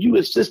went through, and you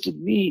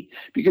assisted me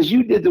because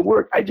you did the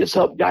work. I just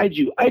helped guide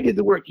you. I did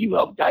the work. You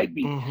helped guide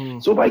me. Mm-hmm.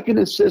 So if I can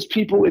assist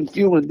people in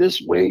feeling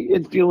this way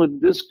and feeling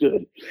this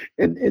good,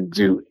 and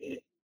to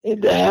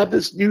have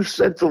this new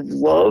sense of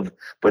love,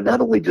 but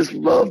not only just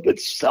love, but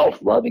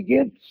self-love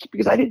again,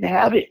 because I didn't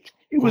have it.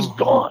 It was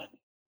mm-hmm. gone.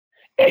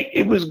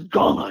 It was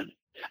gone.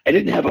 I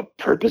didn't have a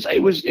purpose.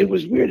 It was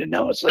weird. And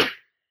now it's like,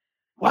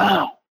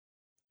 wow.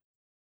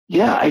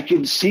 Yeah, I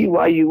can see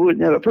why you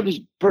wouldn't have a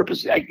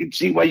purpose. I can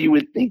see why you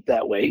would think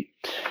that way.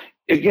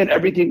 Again,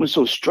 everything was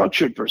so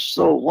structured for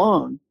so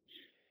long.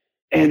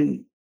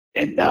 And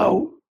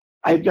now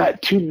I've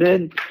got two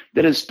men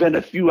that have spent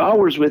a few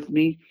hours with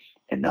me,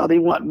 and now they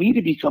want me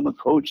to become a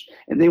coach,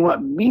 and they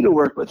want me to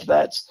work with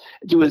vets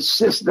to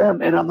assist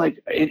them. And I'm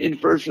like, in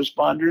first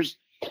responders.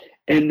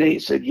 And they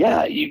said,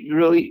 yeah, you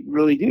really,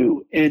 really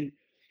do. And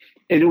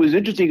it was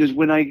interesting because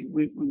when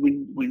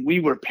we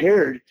were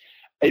paired,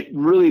 it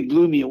really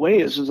blew me away.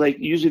 It was like,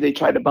 usually they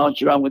try to bounce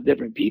you around with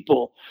different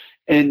people,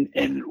 and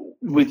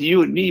with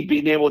you and me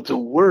being able to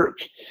work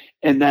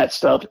and that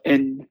stuff.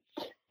 And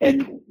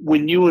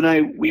when you and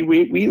I,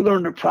 we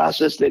learned a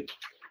process that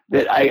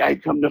I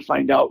come to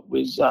find out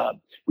was,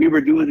 we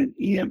were doing an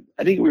EM.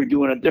 I think we were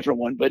doing a different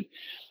one, but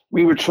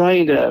we were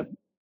trying to,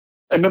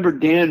 I remember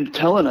Dan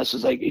telling us,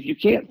 is like, if you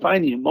can't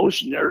find the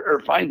emotion or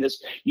find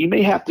this, you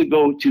may have to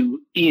go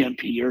to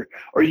EMP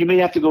or you may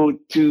have to go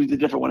to the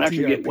different one. I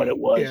forget what it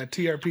was. Yeah,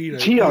 TRP.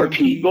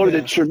 TRP, go to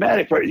the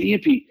traumatic part of the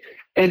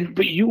EMP.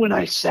 But you and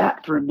I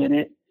sat for a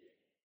minute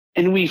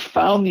and we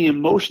found the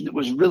emotion that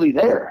was really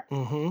there.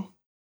 Mm-hmm.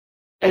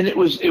 And it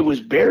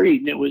was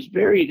buried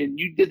and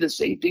you did the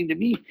same thing to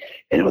me.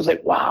 And it was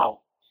like,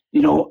 wow,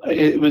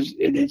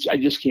 I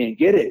just can't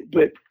get it.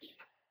 But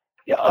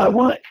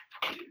yeah,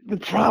 the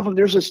problem,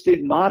 there's a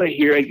stigmata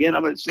here. Again,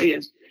 I'm going to say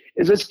is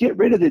let's get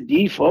rid of the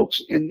D,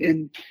 folks.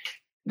 And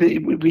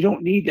we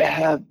don't need to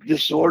have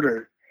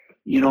disorder.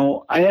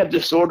 I have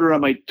disorder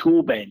on my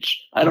tool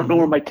bench. I don't know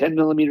where my 10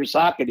 millimeter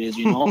socket is.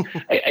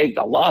 I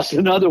lost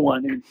another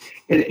one,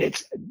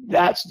 and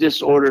that's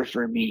disorder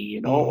for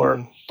me.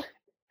 Or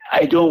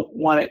I don't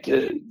want it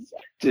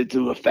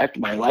to affect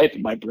my life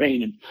and my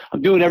brain. And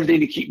I'm doing everything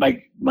to keep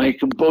my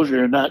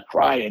composure and not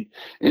cry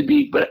and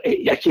be, but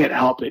I can't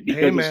help it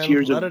because it's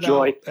tears of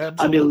joy.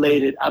 I'm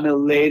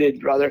elated,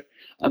 brother.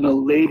 I'm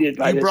elated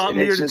by this. You brought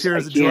me here to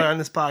tears of joy on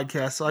this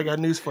podcast. So I got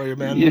news for you,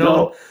 man.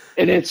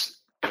 And it's,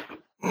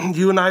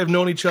 you and I have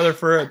known each other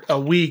for a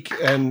week,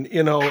 and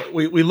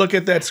we look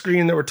at that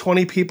screen. There were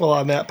 20 people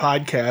on that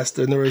podcast,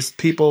 and there was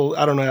people,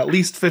 I don't know, at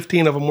least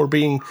 15 of them were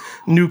being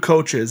new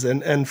coaches.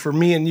 And for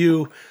me and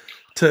you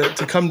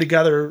to come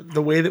together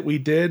the way that we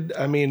did,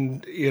 I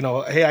mean,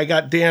 hey, I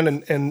got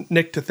Dan and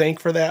Nick to thank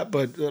for that,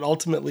 but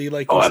ultimately,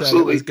 like you said,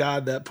 it was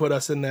God that put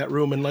us in that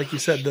room. And like you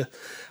said,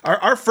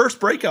 our first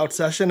breakout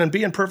session, and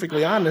being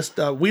perfectly honest,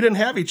 we didn't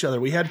have each other.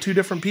 We had two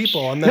different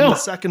people. And then the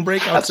second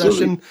breakout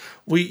session,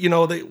 we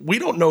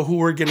don't know who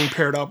we're getting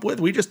paired up with.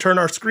 We just turn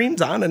our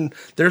screens on and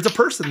there's a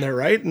person there,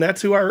 right? And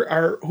that's who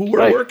who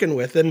we're working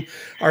with. And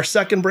our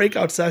second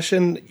breakout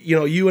session,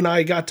 you and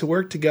I got to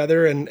work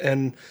together,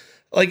 and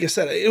like I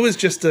said, it was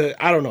just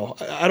I don't know.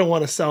 I don't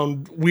want to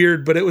sound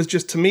weird, but it was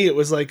just, to me, it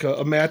was like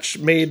a match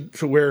made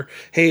to where,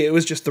 hey, it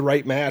was just the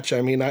right match.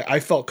 I mean, I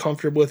felt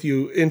comfortable with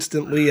you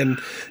instantly. And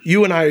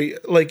you and I,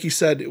 like you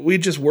said, we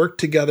just worked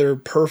together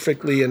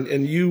perfectly.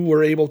 And you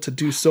were able to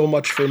do so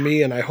much for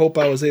me. And I hope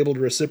I was able to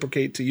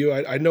reciprocate to you.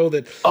 I know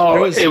that.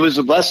 Oh, it was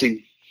a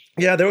blessing.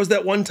 Yeah, there was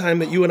that one time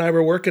that you and I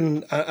were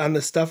working on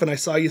this stuff, and I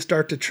saw you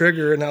start to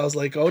trigger, and I was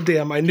like, oh,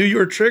 damn, I knew you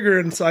were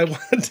triggering, so I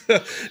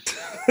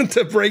wanted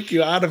to break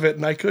you out of it,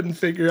 and I couldn't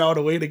figure out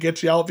a way to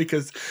get you out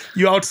because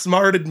you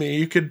outsmarted me.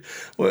 You could,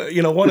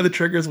 one of the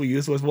triggers we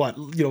used was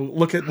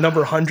look at number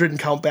 100 and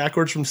count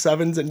backwards from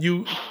sevens, and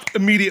you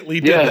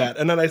immediately did that.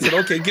 And then I said,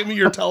 okay, give me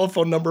your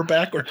telephone number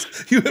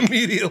backwards. You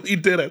immediately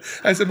did it.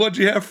 I said, what'd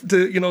you have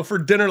to, for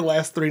dinner the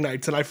last 3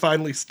 nights? And I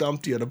finally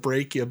stumped you to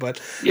break you. But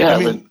I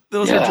mean,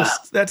 those are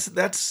just,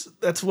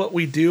 that's what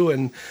we do.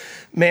 And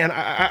man,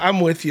 I'm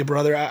with you,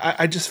 brother.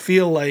 I just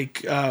feel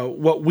like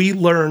what we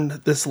learned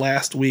this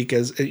last week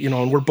as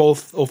and we're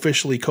both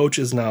officially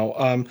coaches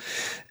now.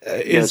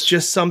 It's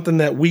just something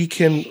that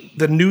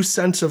the new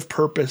sense of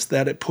purpose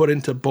that it put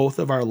into both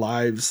of our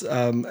lives.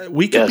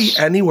 We could be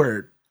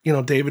anywhere.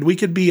 David, we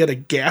could be at a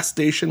gas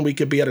station, we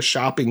could be at a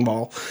shopping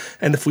mall.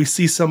 And if we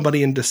see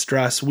somebody in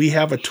distress, we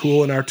have a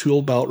tool in our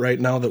tool belt right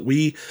now that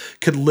we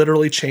could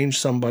literally change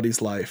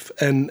somebody's life.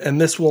 And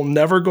this will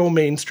never go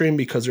mainstream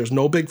because there's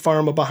no big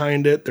pharma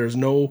behind it. There's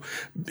no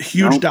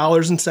huge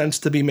dollars and cents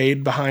to be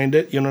made behind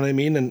it. You know what I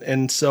mean?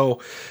 And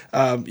so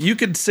you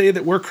could say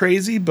that we're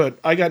crazy, but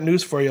I got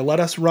news for you. Let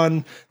us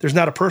run. There's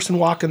not a person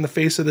walking the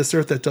face of this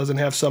earth that doesn't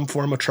have some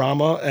form of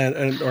trauma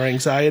or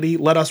anxiety.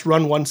 Let us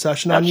run one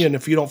session on you. And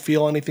if you don't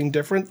feel anything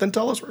different, then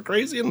tell us we're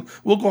crazy and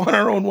we'll go on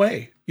our own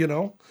way,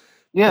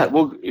 Yeah,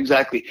 well,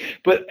 exactly.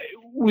 But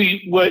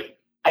what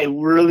I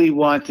really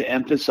want to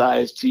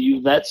emphasize to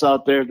you vets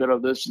out there that are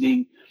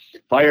listening,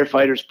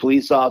 firefighters,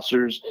 police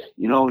officers,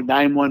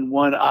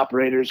 911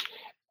 operators,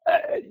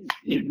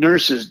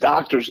 nurses,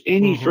 doctors,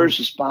 any first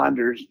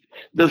responders,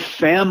 the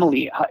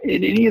family,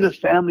 and any of the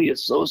family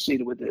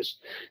associated with this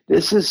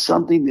is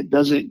something that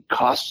doesn't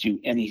cost you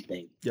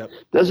anything.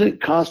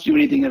 Doesn't cost you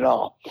anything at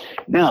all.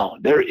 Now,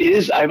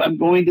 I'm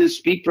going to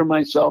speak for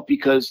myself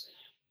because,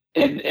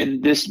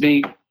 and this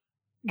may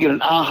get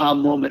an aha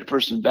moment for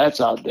some vets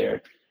out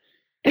there,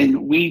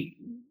 and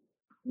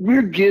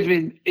we're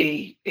given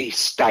a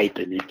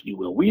stipend, if you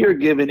will. We are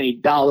given a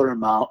dollar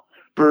amount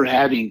for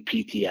having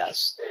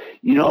PTS.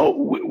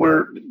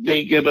 Where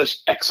they give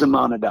us X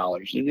amount of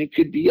dollars, and it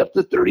could be up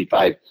to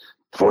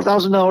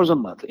 $4,000 a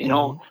month,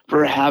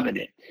 for having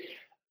it.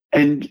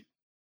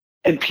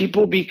 And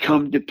people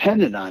become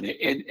dependent on it.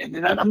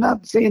 And I'm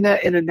not saying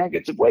that in a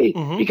negative way,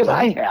 because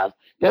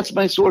that's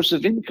my source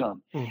of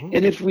income.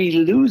 And if we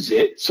lose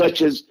it,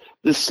 such as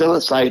the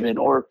psilocybin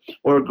or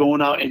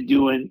going out and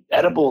doing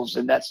edibles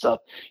and that stuff,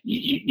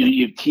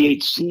 you have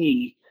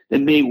THC that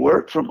may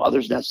work from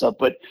others and that stuff,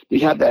 but they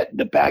have that in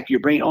the back of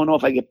your brain. Oh no,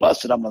 if I get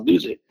busted, I'm going to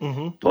lose it.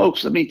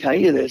 Folks, let me tell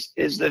you this,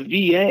 is the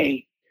VA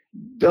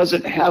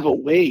doesn't have a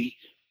way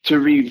to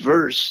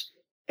reverse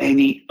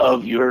any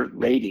of your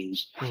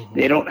ratings.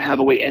 They don't have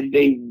a way, and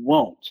they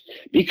won't,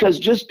 because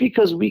just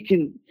because we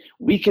can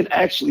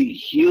actually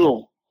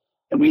heal,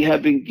 and we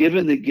have been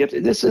given the gift,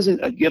 and this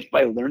isn't a gift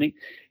by learning.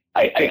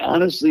 I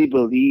honestly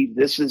believe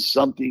this is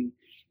something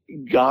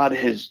God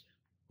has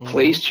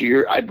placed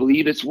here. I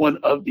believe it's one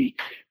of the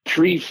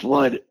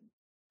pre-flood.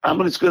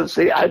 I'm just going to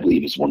say, I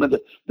believe it's one of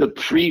the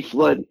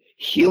pre-flood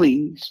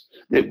healings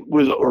that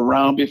was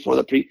around before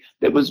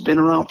that was been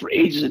around for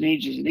ages and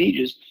ages and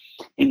ages.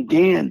 And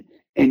Dan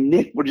and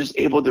Nick were just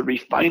able to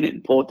refine it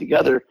and pull it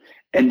together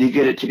and to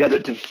get it together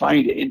to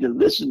find it and to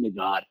listen to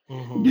God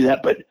and do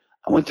that. But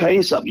I want to tell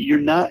you something. You're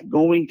not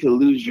going to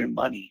lose your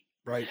money.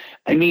 Right.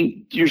 I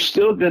mean, you're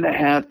still going to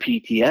have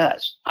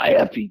PTS. I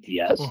have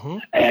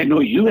PTS. And I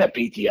know you have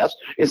PTS.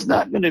 It's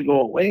not going to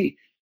go away.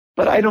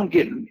 But I don't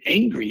get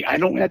angry. I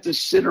don't have to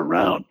sit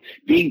around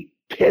being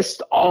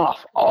pissed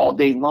off all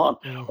day long,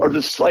 or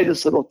the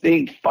slightest little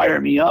thing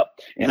fire me up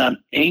and I'm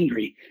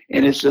angry.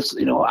 And it's just,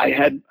 I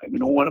had,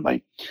 one of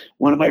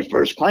my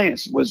first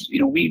clients was,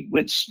 we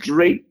went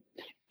straight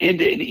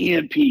into an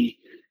EMP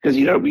because,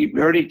 we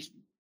already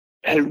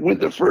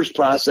went the first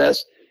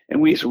process, and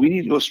we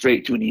need to go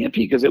straight to an EMP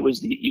because it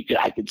was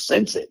I could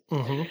sense it.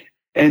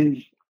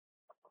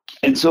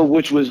 And so,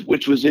 which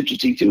was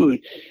interesting too.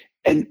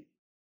 And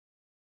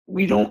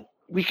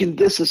we can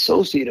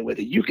disassociate it with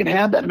it. You can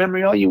have that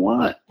memory all you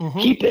want.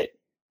 Keep it.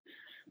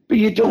 But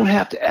you don't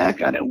have to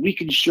act on it. We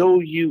can show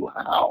you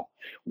how.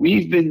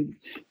 We've been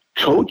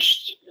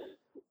coached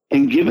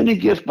and given a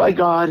gift by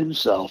God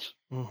himself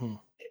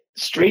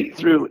straight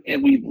through,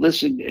 and we've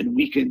listened, and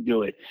we can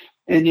do it.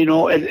 And,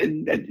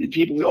 and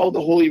people go, oh,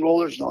 the holy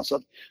rollers and all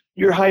stuff.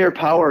 Your higher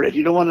power, if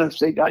you don't want to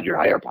say God, your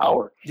higher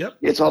power.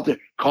 It's out there.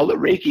 Call it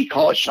Reiki,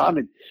 call it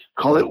shaman,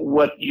 call it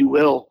what you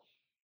will.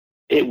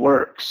 It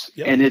works,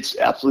 and it's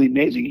absolutely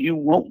amazing. You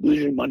won't lose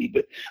your money.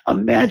 But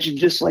imagine,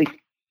 just like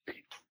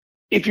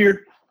if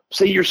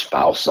say your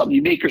spouse, something,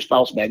 you make your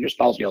spouse mad, your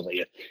spouse yells at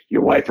you,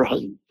 your wife or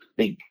husband,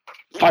 they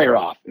fire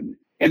off,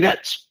 and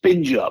that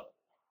spins you up.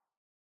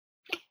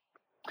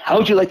 How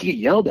would you like to get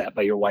yelled at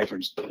by your wife or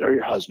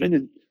your husband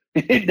and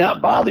it not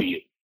bother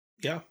you?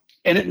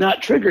 And it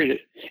not trigger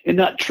it, and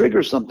not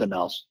trigger something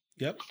else.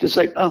 Just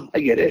like, oh, I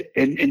get it,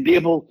 and be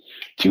able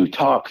to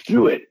talk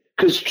through it.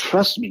 Because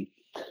trust me,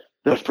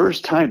 the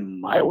first time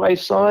my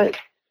wife saw it,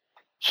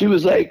 she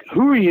was like,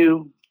 who are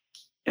you?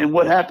 And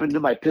what happened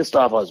to my pissed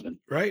off husband?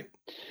 Right.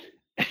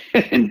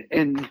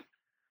 And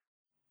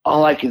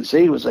all I can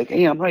say was like,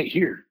 hey, I'm right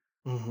here.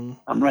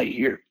 I'm right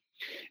here.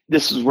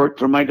 This has worked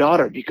for my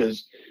daughter,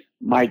 because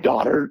my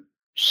daughter,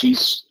 she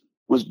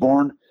was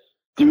born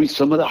through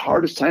some of the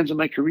hardest times of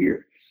my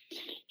career.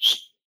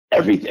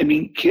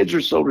 Kids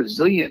are so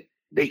resilient.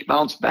 They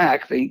bounce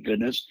back, thank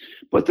goodness,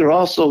 but they're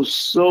also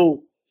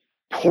so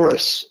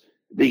porous.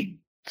 They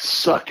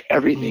suck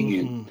everything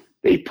in.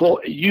 They pull,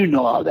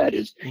 how that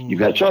is. You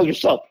got to tell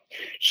yourself.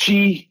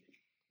 She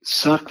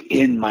sucked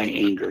in my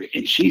anger,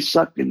 and she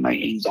sucked in my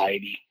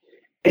anxiety,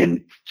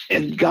 and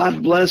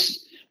God bless,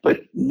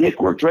 but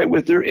Nick worked right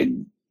with her,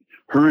 and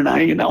her and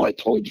I are now at a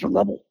totally different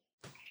level.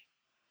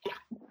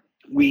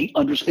 We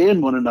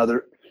understand one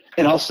another.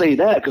 And I'll say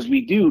that because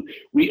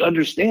we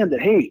understand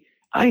that, hey,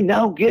 I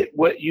now get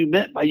what you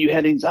meant by you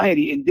had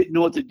anxiety and didn't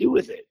know what to do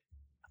with it.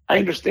 I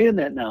understand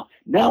that now.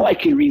 Now I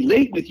can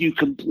relate with you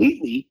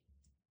completely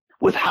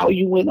with how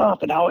you went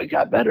off and how it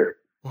got better.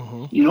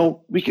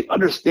 Mm-hmm. We can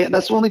understand.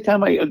 That's the only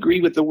time I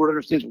agree with the word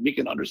understand, when we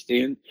can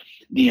understand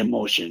the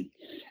emotion.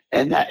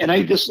 And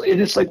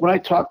it's like when I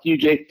talk to you,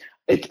 Jay,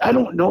 I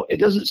don't know. It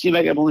doesn't seem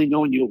like I've only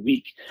known you a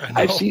week.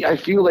 I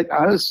feel like,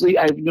 honestly,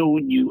 I've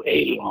known you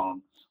a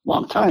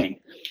long time.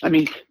 I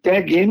mean,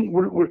 dadgum,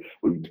 we're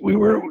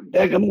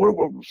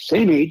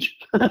same age.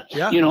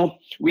 Yeah.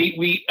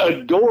 We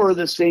adore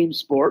the same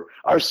sport.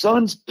 Our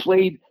sons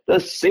played the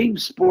same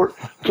sport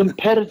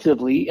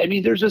competitively. I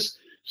mean, there's just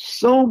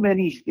so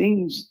many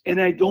things, and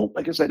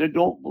like I said, I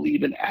don't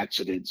believe in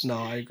accidents. No,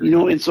 I agree.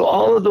 And so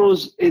all of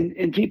those,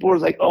 and people are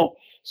like, oh,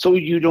 so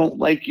you don't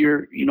like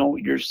your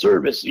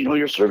service,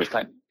 your service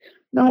time.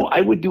 No,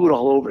 I would do it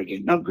all over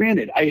again. Now,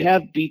 granted, I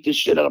have beat the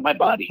shit out of my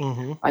body.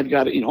 Mm-hmm. I've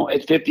got it,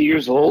 at 50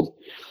 years old,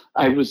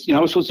 I was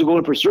supposed to go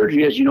in for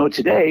surgery, as you know,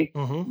 today,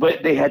 mm-hmm.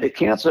 but they had to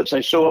cancel it. So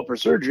I show up for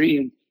surgery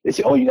and they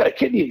say, oh, you got a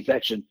kidney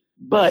infection.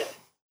 But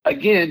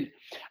again,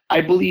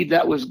 I believe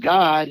that was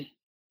God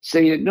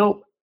saying,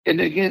 nope. And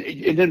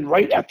then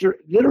right after,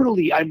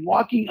 literally, I'm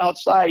walking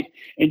outside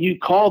and you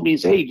called me and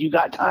say, hey, you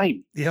got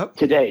time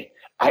today?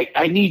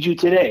 I need you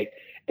today.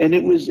 And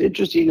it was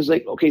interesting. It's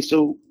like, okay,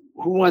 so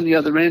who on the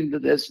other end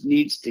of this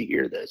needs to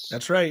hear this?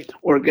 That's right.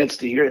 Or gets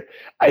to hear it.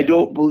 I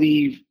don't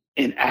believe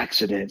in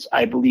accidents.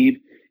 I believe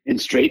in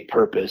straight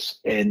purpose.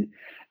 And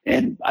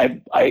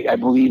I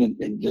believe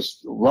in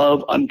just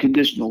love,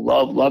 unconditional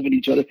love, loving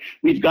each other.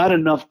 We've got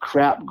enough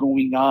crap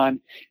going on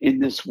in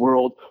this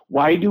world.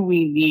 Why do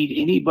we need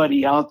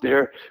anybody out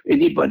there,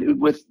 anybody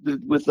with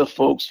the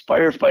folks,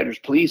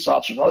 firefighters, police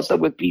officers, all that stuff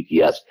with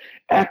PTS,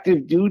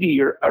 active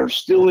duty are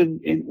still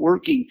in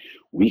working?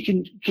 We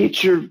can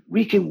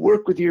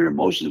work with your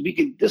emotions. We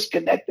can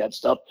disconnect that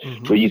stuff.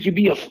 Mm-hmm. So you can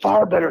be a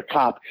far better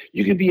cop.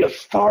 You can be a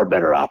far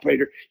better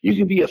operator. You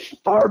can be a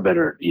far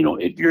better,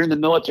 if you're in the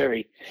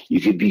military,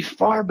 you can be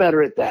far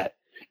better at that.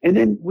 And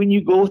then when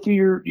you go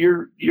through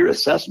your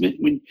assessment,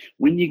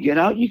 when you get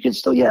out, you can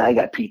still, I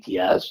got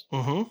PTS,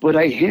 mm-hmm. but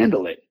I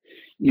handle it,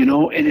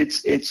 and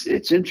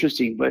it's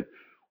interesting, but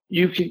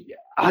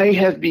I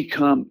have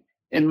become,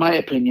 in my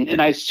opinion,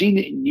 and I've seen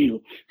it in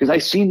you, because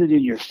I've seen it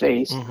in your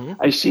face. Mm-hmm.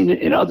 I've seen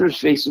it in others'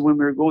 faces when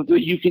we were going through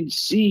it. You can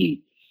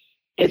see,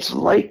 it's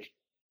like,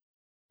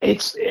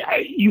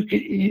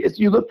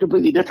 you look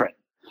completely different.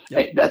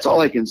 Yep. That's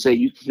all I can say.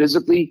 You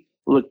physically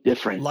look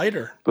different.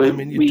 Lighter. But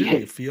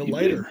you feel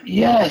lighter.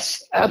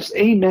 Yes,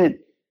 amen.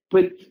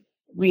 But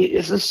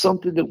this is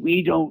something that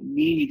we don't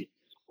need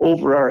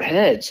over our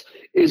heads,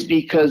 is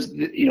because,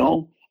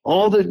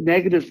 all the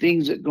negative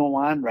things that go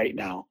on right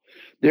now,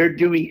 they're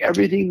doing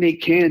everything they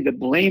can to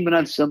blame it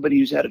on somebody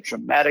who's had a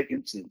traumatic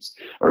instance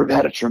or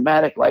had a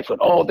traumatic life. And,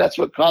 that's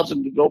what caused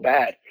them to go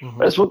bad. Mm-hmm.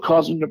 That's what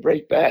caused them to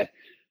break bad.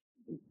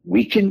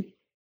 We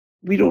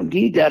don't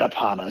need that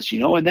upon us,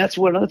 and that's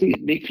one other thing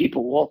that make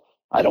people,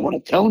 I don't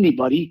want to tell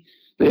anybody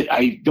that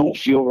I don't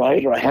feel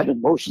right or I have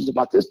emotions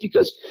about this,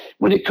 because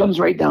when it comes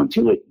right down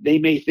to it, they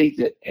may think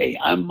that, hey,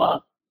 I'm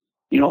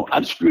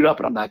screwed up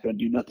and I'm not going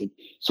to do nothing.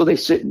 So they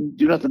sit and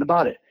do nothing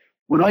about it.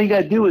 When all you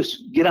got to do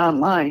is get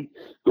online,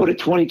 go to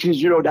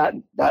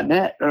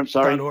 220.net, or I'm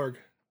sorry, .org,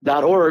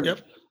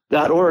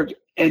 .org,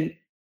 and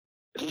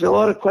fill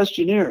out a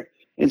questionnaire,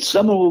 and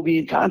someone will be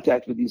in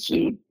contact with you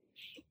soon.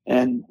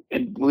 And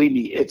believe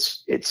me,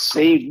 it's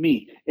saved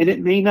me. And it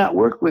may not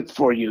work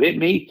for you. It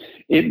may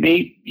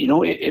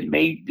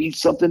be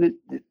something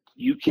that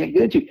you can't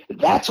get into.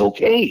 That's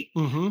okay.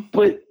 Mm-hmm.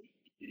 But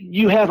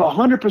you have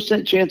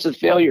 100% chance of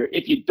failure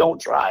if you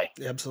don't try.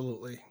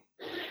 Absolutely.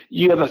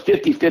 You have a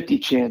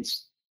 50-50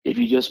 chance if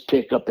you just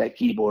pick up that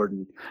keyboard.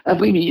 And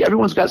believe me,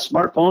 everyone's got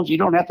smartphones. You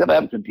don't have to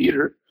have a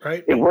computer.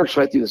 Right. It works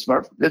right through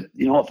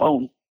a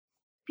phone.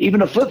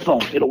 Even a flip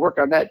phone, it'll work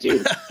on that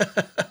too.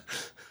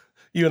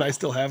 You and I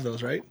still have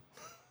those, right?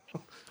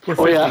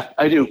 Oh yeah,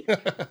 I do.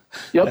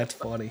 Yep. That's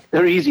funny.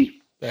 They're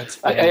easy. That's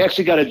funny. I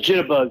actually got a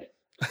jitterbug.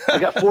 I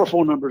got 4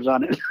 phone numbers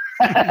on it.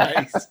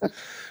 Nice.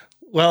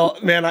 Well,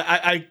 man,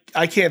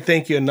 I can't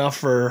thank you enough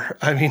for,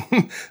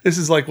 this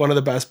is like one of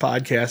the best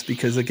podcasts,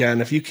 because again,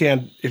 if you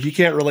can't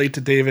relate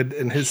to David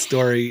and his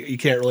story, you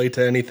can't relate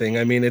to anything.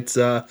 It's,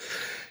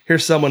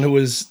 here's someone who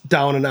was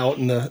down and out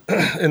in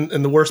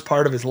the worst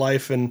part of his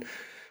life and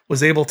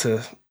was able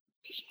to,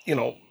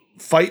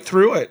 fight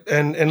through it.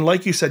 And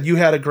like you said, you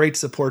had a great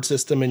support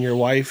system in your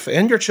wife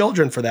and your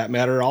children for that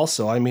matter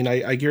also.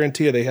 I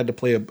guarantee you they had to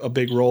play a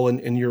big role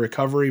in your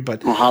recovery,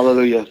 but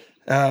hallelujah.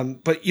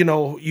 But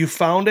you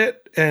found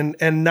it,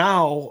 and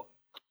now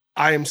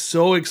I am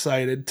so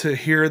excited to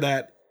hear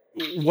that.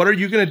 What are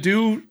you going to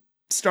do?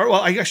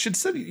 I should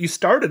say you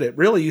started it.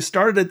 Really, you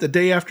started it the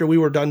day after we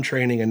were done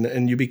training,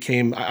 and you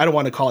became, I don't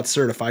want to call it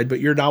certified, but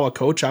you're now a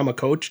coach. I'm a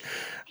coach.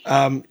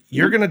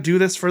 You're going to do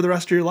this for the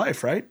rest of your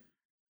life, right?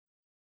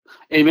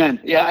 Amen.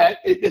 Yeah.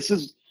 This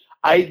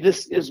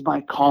is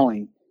my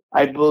calling.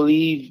 I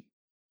believe,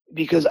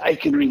 because I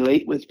can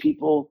relate with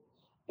people,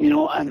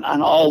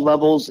 on all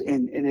levels,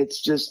 and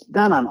it's just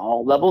not on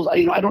all levels.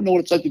 I don't know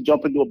what it's like to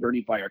jump into a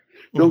burning fire.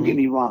 Don't get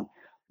me wrong,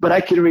 but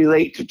I can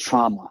relate to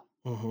trauma,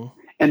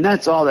 and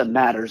that's all that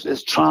matters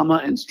is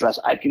trauma and stress.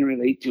 I can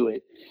relate to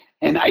it,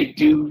 and I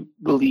do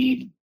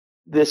believe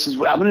this is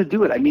what I'm going to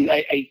do it. I mean,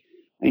 I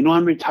know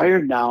I'm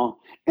retired now,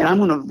 and I'm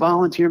going to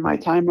volunteer my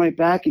time right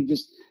back, and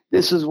just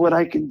this is what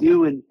I can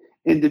do, and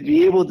to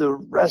be able to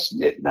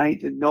rest at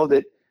night and know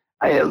that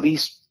I at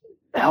least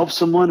help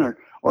someone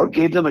or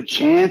gave them a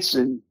chance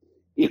and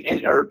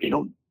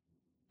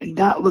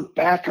not look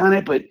back on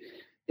it, but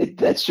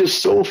that's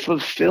just so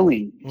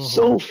fulfilling,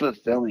 so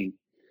fulfilling,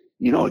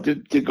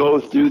 to go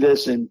through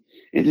this and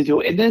to do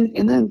it. And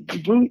then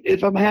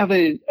if I'm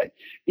having,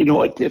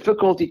 a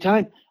difficulty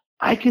time,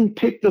 I can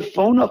pick the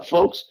phone up,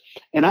 folks,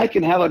 and I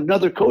can have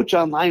another coach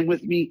online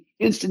with me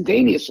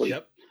instantaneously.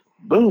 Yep.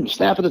 Boom,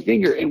 snap of the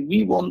finger, and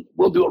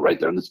we'll do it right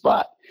there on the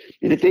spot.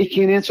 And if they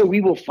can't answer,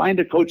 we will find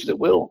a coach that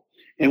will,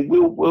 and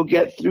we'll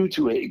get through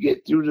to it,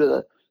 get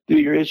through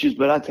your issues.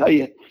 But I'll tell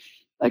you,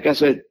 like I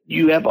said,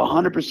 you have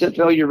 100%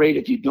 failure rate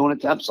if you don't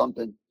attempt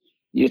something.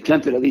 You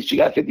attempt it, at least you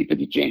got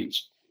 50-50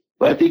 chance.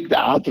 But I think the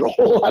odds are a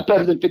whole lot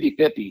better than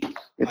 50-50,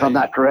 if I'm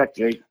not correct,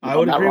 Jay. I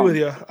would agree with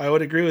you. I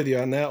would agree with you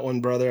on that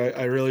one, brother.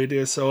 I really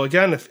do. So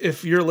again,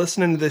 if you're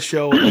listening to this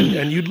show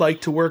and you'd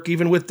like to work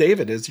even with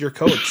David as your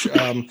coach,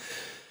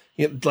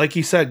 like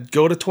you said,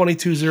 go to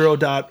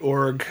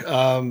 220.org,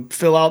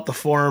 fill out the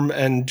form,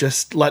 and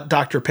just let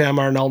Dr. Pam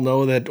Arnell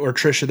know or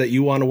Tricia that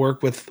you want to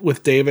work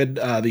with David,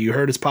 that you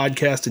heard his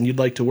podcast and you'd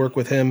like to work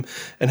with him.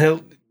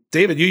 And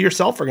David, you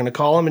yourself are going to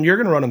call him and you're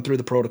going to run him through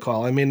the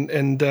protocol. I mean,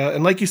 and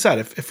like you said,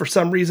 if for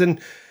some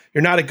reason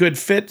you're not a good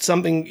fit,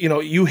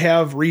 you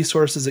have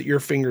resources at your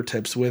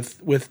fingertips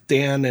with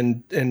Dan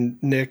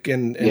and Nick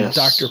and yes.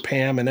 Dr.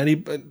 Pam and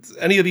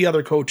any of the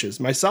other coaches,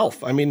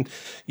 myself. I mean,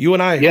 you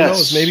and I, who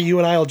knows, maybe you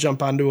and I will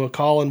jump onto a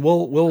call and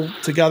we'll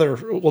together,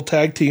 we'll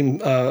tag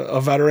team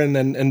a veteran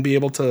and be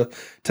able to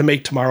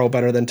make tomorrow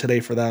better than today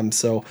for them.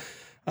 So,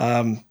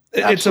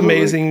 it's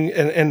amazing.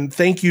 And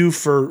thank you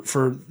for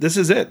this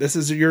is it. This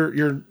is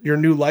your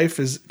new life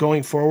is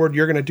going forward.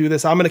 You're going to do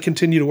this. I'm going to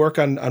continue to work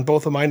on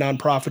both of my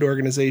nonprofit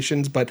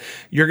organizations, but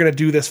you're going to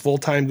do this full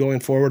time going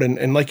forward.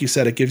 And like you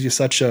said, it gives you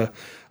such a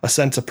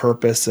sense of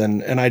purpose.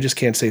 And I just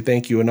can't say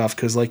thank you enough.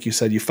 Cause like you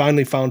said, you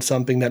finally found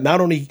something that not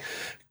only,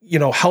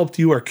 helped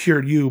you or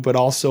cured you, but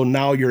also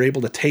now you're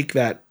able to take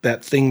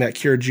that thing that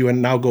cured you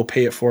and now go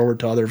pay it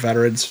forward to other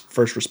veterans,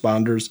 first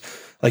responders,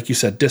 like you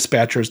said,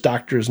 dispatchers,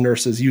 doctors,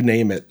 nurses, you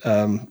name it.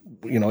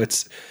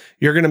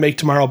 You're going to make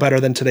tomorrow better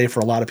than today for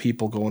a lot of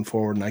people going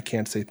forward. And I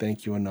can't say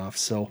thank you enough.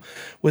 So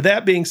with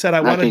that being said,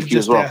 I wanted to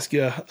just ask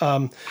you,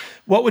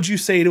 what would you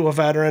say to a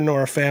veteran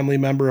or a family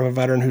member of a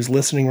veteran who's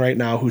listening right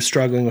now, who's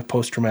struggling with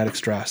post-traumatic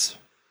stress?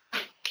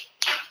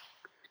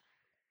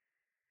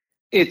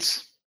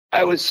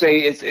 I would say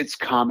it's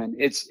common.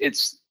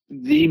 It's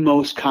the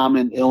most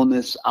common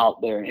illness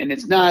out there. And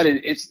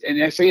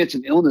and I say it's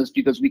an illness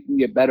because we can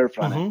get better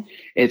from it.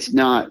 It's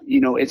not,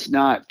 it's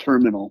not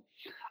terminal.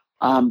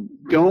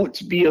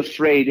 Don't be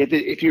afraid.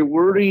 If you're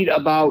worried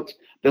about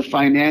the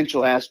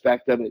financial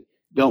aspect of it,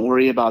 don't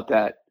worry about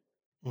that.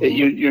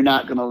 You're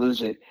not going to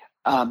lose it.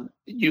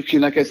 You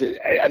can, like I said,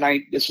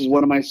 this is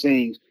one of my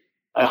sayings,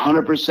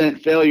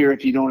 100% failure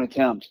if you don't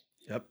attempt.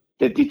 Yep.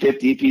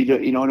 50-50 if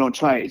you don't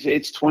try it.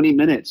 It's 20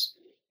 minutes,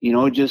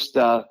 just,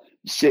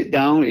 sit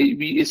down.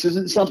 This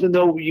isn't something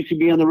though you can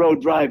be on the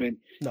road driving.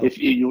 No. If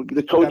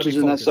the coaches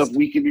and that stuff,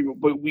 we can be,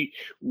 but we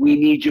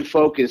need you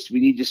focused. We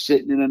need you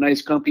sitting in a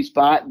nice, comfy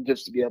spot and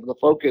just to be able to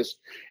focus,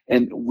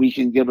 and we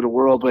can give it a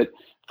whirl. But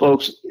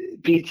folks,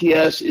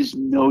 PTS is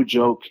no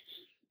joke.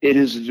 It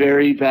is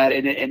very bad,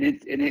 and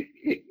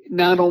it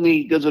not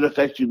only does it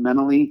affect you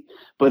mentally,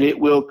 but it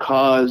will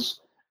cause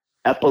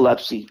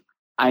epilepsy.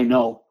 I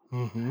know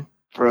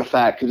for a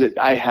fact because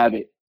I have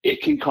it.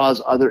 It can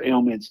cause other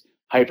ailments.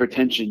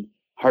 Hypertension,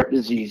 heart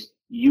disease,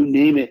 you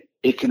name it,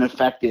 it can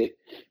affect it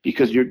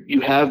because you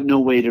have no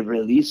way to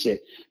release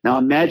it. Now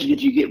imagine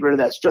if you get rid of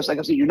that stress. Like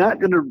I said, you're not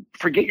going to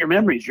forget your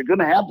memories. You're going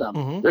to have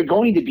them. They're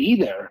going to be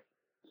there.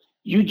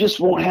 You just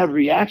won't have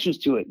reactions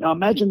to it. Now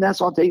imagine that's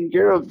all taken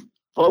care of,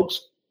 folks.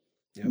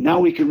 Yep.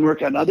 Now we can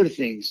work on other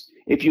things.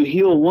 If you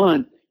heal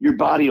one, your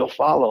body will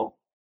follow.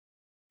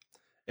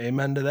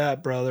 Amen to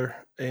that, brother.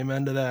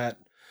 Amen to that.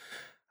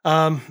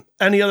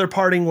 Any other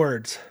parting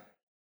words?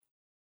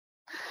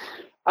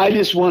 I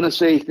just want to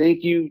say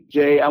thank you,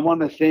 Jay. I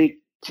want to thank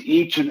to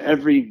each and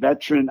every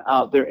veteran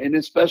out there, and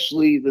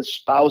especially the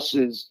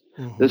spouses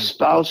of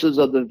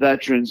the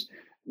veterans.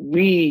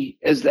 We,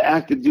 as the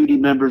active duty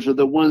members, are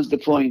the ones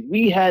deploying.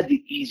 We had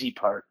the easy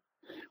part.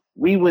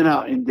 We went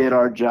out and did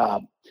our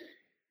job.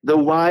 The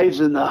wives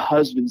and the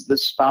husbands, the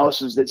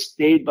spouses that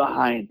stayed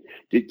behind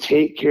to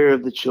take care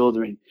of the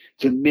children,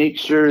 to make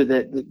sure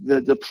that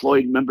the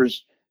deployed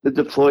members the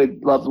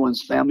deployed loved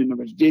ones, family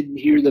members didn't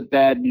hear the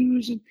bad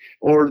news,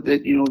 or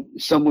that,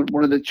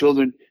 one of the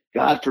children,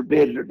 God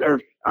forbid,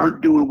 or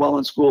aren't doing well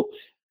in school.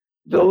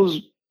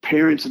 Those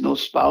parents and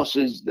those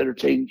spouses that are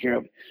taken care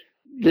of,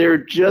 they're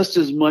just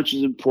as much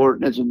as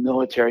important as a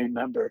military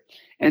member.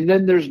 And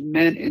then there's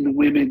men and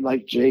women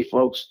like Jay,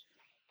 folks.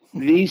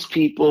 These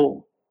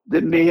people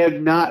that may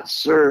have not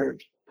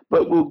served,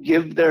 but will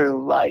give their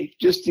life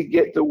just to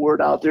get the word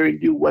out there and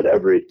do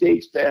whatever it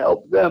takes to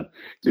help them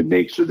to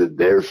make sure that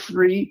they're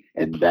free,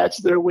 and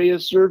that's their way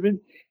of serving.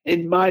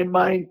 In my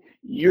mind,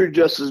 you're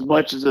just as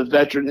much as a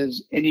veteran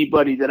as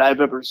anybody that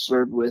I've ever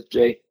served with,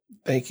 Jay.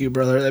 Thank you,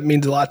 brother. That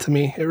means a lot to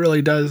me. It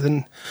really does.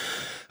 And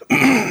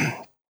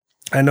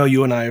I know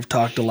you and I have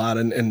talked a lot,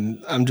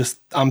 and I'm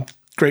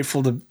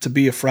grateful to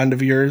be a friend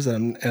of yours,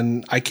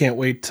 and I can't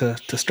wait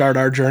to start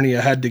our journey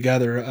ahead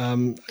together.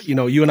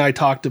 You and I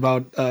talked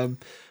about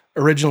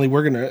originally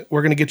we're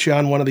gonna get you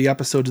on one of the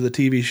episodes of the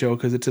TV show,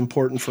 because it's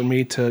important for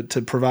me to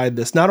provide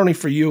this, not only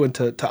for you and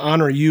to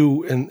honor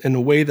you in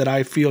a way that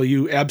I feel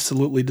you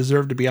absolutely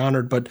deserve to be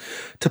honored, but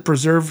to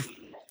preserve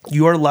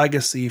your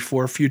legacy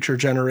for future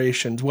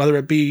generations, whether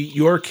it be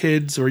your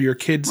kids or your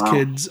kids'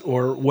 kids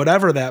or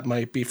whatever that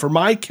might be. For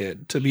my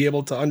kid to be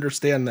able to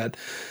understand that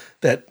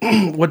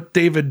what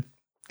David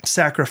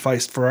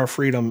sacrificed for our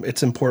freedom,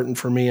 it's important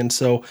for me. And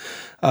so,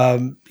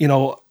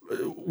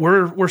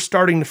 we're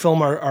starting to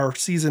film our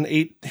season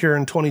 8 here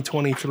in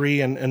 2023.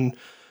 And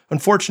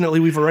unfortunately,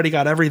 we've already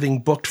got everything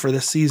booked for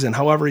this season.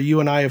 However, you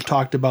and I have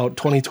talked about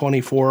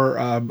 2024.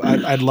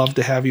 I'd love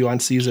to have you on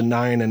season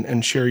 9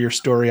 and share your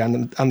story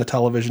on the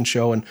television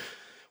show. And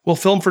we'll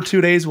film for 2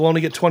 days. We'll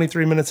only get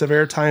 23 minutes of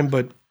airtime,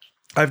 but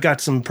I've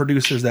got some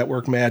producers that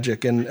work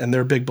magic, and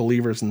they're big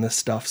believers in this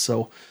stuff.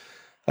 So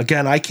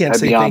again, I can't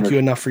say thank you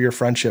enough for your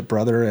friendship,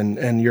 brother,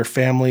 and your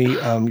family,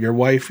 your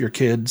wife, your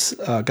kids.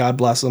 God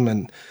bless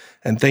them.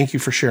 And thank you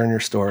for sharing your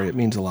story. It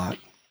means a lot.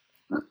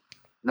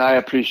 I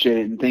appreciate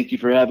it. And thank you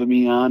for having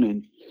me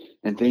on,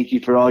 and thank you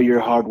for all your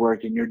hard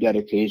work and your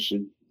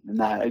dedication. And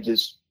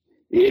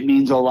it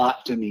means a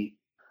lot to me.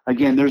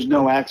 Again, there's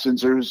no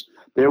accidents.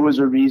 There was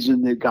a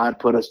reason that God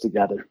put us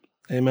together.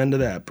 Amen to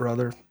that,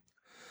 brother.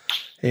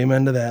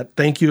 Amen to that.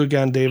 Thank you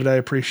again, David. I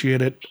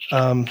appreciate it.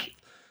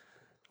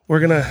 We're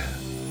going to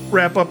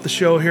wrap up the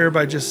show here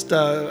by just,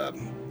 I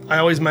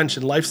always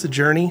mention life's a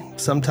journey.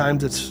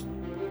 Sometimes it's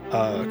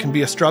can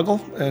be a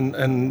struggle,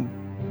 and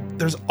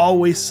there's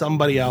always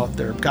somebody out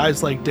there,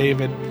 guys like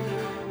David,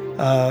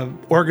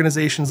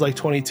 organizations like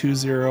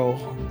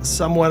 22-0,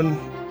 someone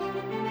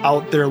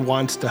out there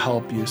wants to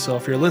help you. So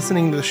if you're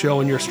listening to the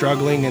show and you're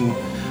struggling, and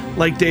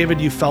like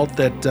David, you felt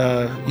that,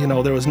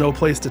 there was no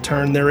place to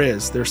turn,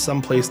 there's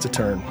some place to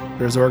turn.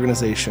 There's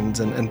organizations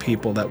and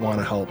people that want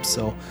to help.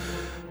 So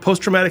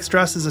post-traumatic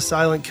stress is a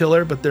silent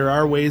killer, but there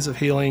are ways of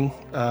healing.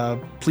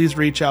 Please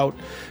reach out.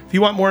 If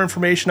you want more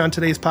information on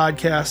today's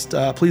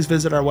podcast, please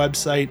visit our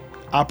website,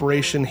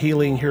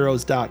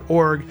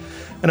 operationhealingheroes.org.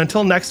 And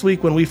until next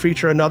week, when we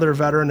feature another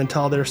veteran and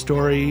tell their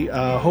story,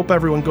 hope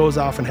everyone goes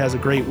off and has a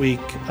great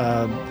week.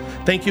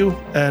 Thank you,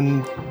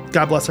 and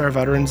God bless our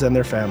veterans and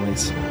their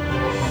families.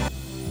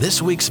 This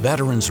week's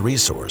Veterans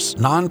Resource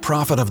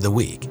Nonprofit of the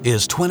Week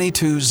is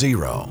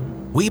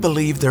 22-0. We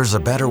believe there's a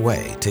better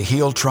way to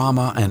heal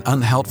trauma and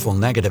unhelpful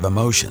negative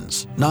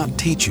emotions, not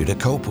teach you to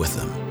cope with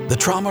them. The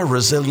Trauma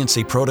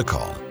Resiliency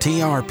Protocol,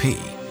 TRP,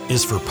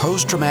 is for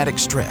post-traumatic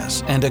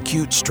stress and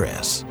acute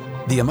stress.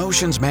 The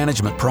Emotions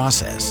Management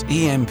Process,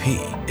 EMP,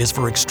 is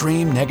for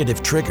extreme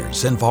negative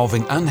triggers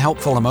involving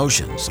unhelpful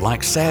emotions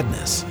like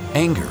sadness,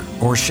 anger,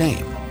 or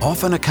shame,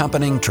 often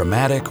accompanying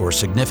traumatic or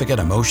significant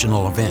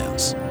emotional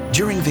events.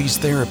 During these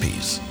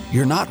therapies,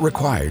 you're not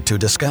required to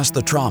discuss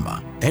the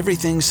trauma.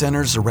 Everything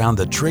centers around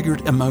the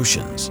triggered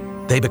emotions.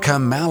 They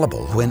become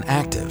malleable when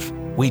active.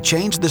 We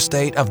change the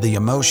state of the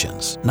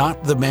emotions,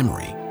 not the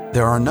memory.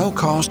 There are no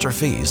costs or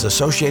fees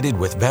associated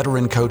with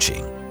veteran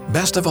coaching.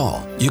 Best of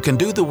all, you can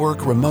do the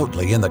work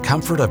remotely in the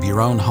comfort of your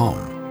own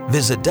home.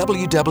 Visit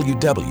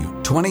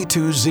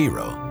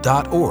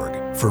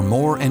www.220.org for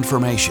more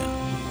information.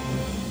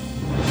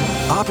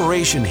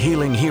 Operation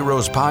Healing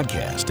Heroes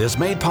podcast is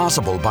made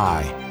possible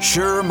by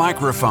Shure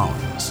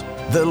Microphones,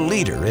 the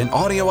leader in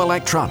audio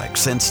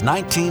electronics since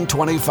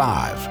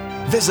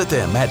 1925. Visit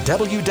them at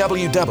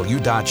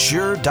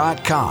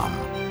www.shure.com.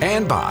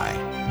 And by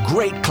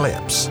Great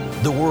Clips,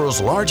 the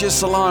world's largest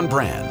salon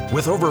brand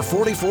with over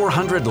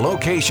 4,400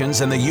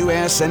 locations in the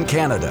U.S. and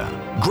Canada.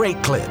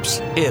 Great Clips.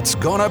 It's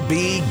gonna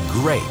be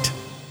great.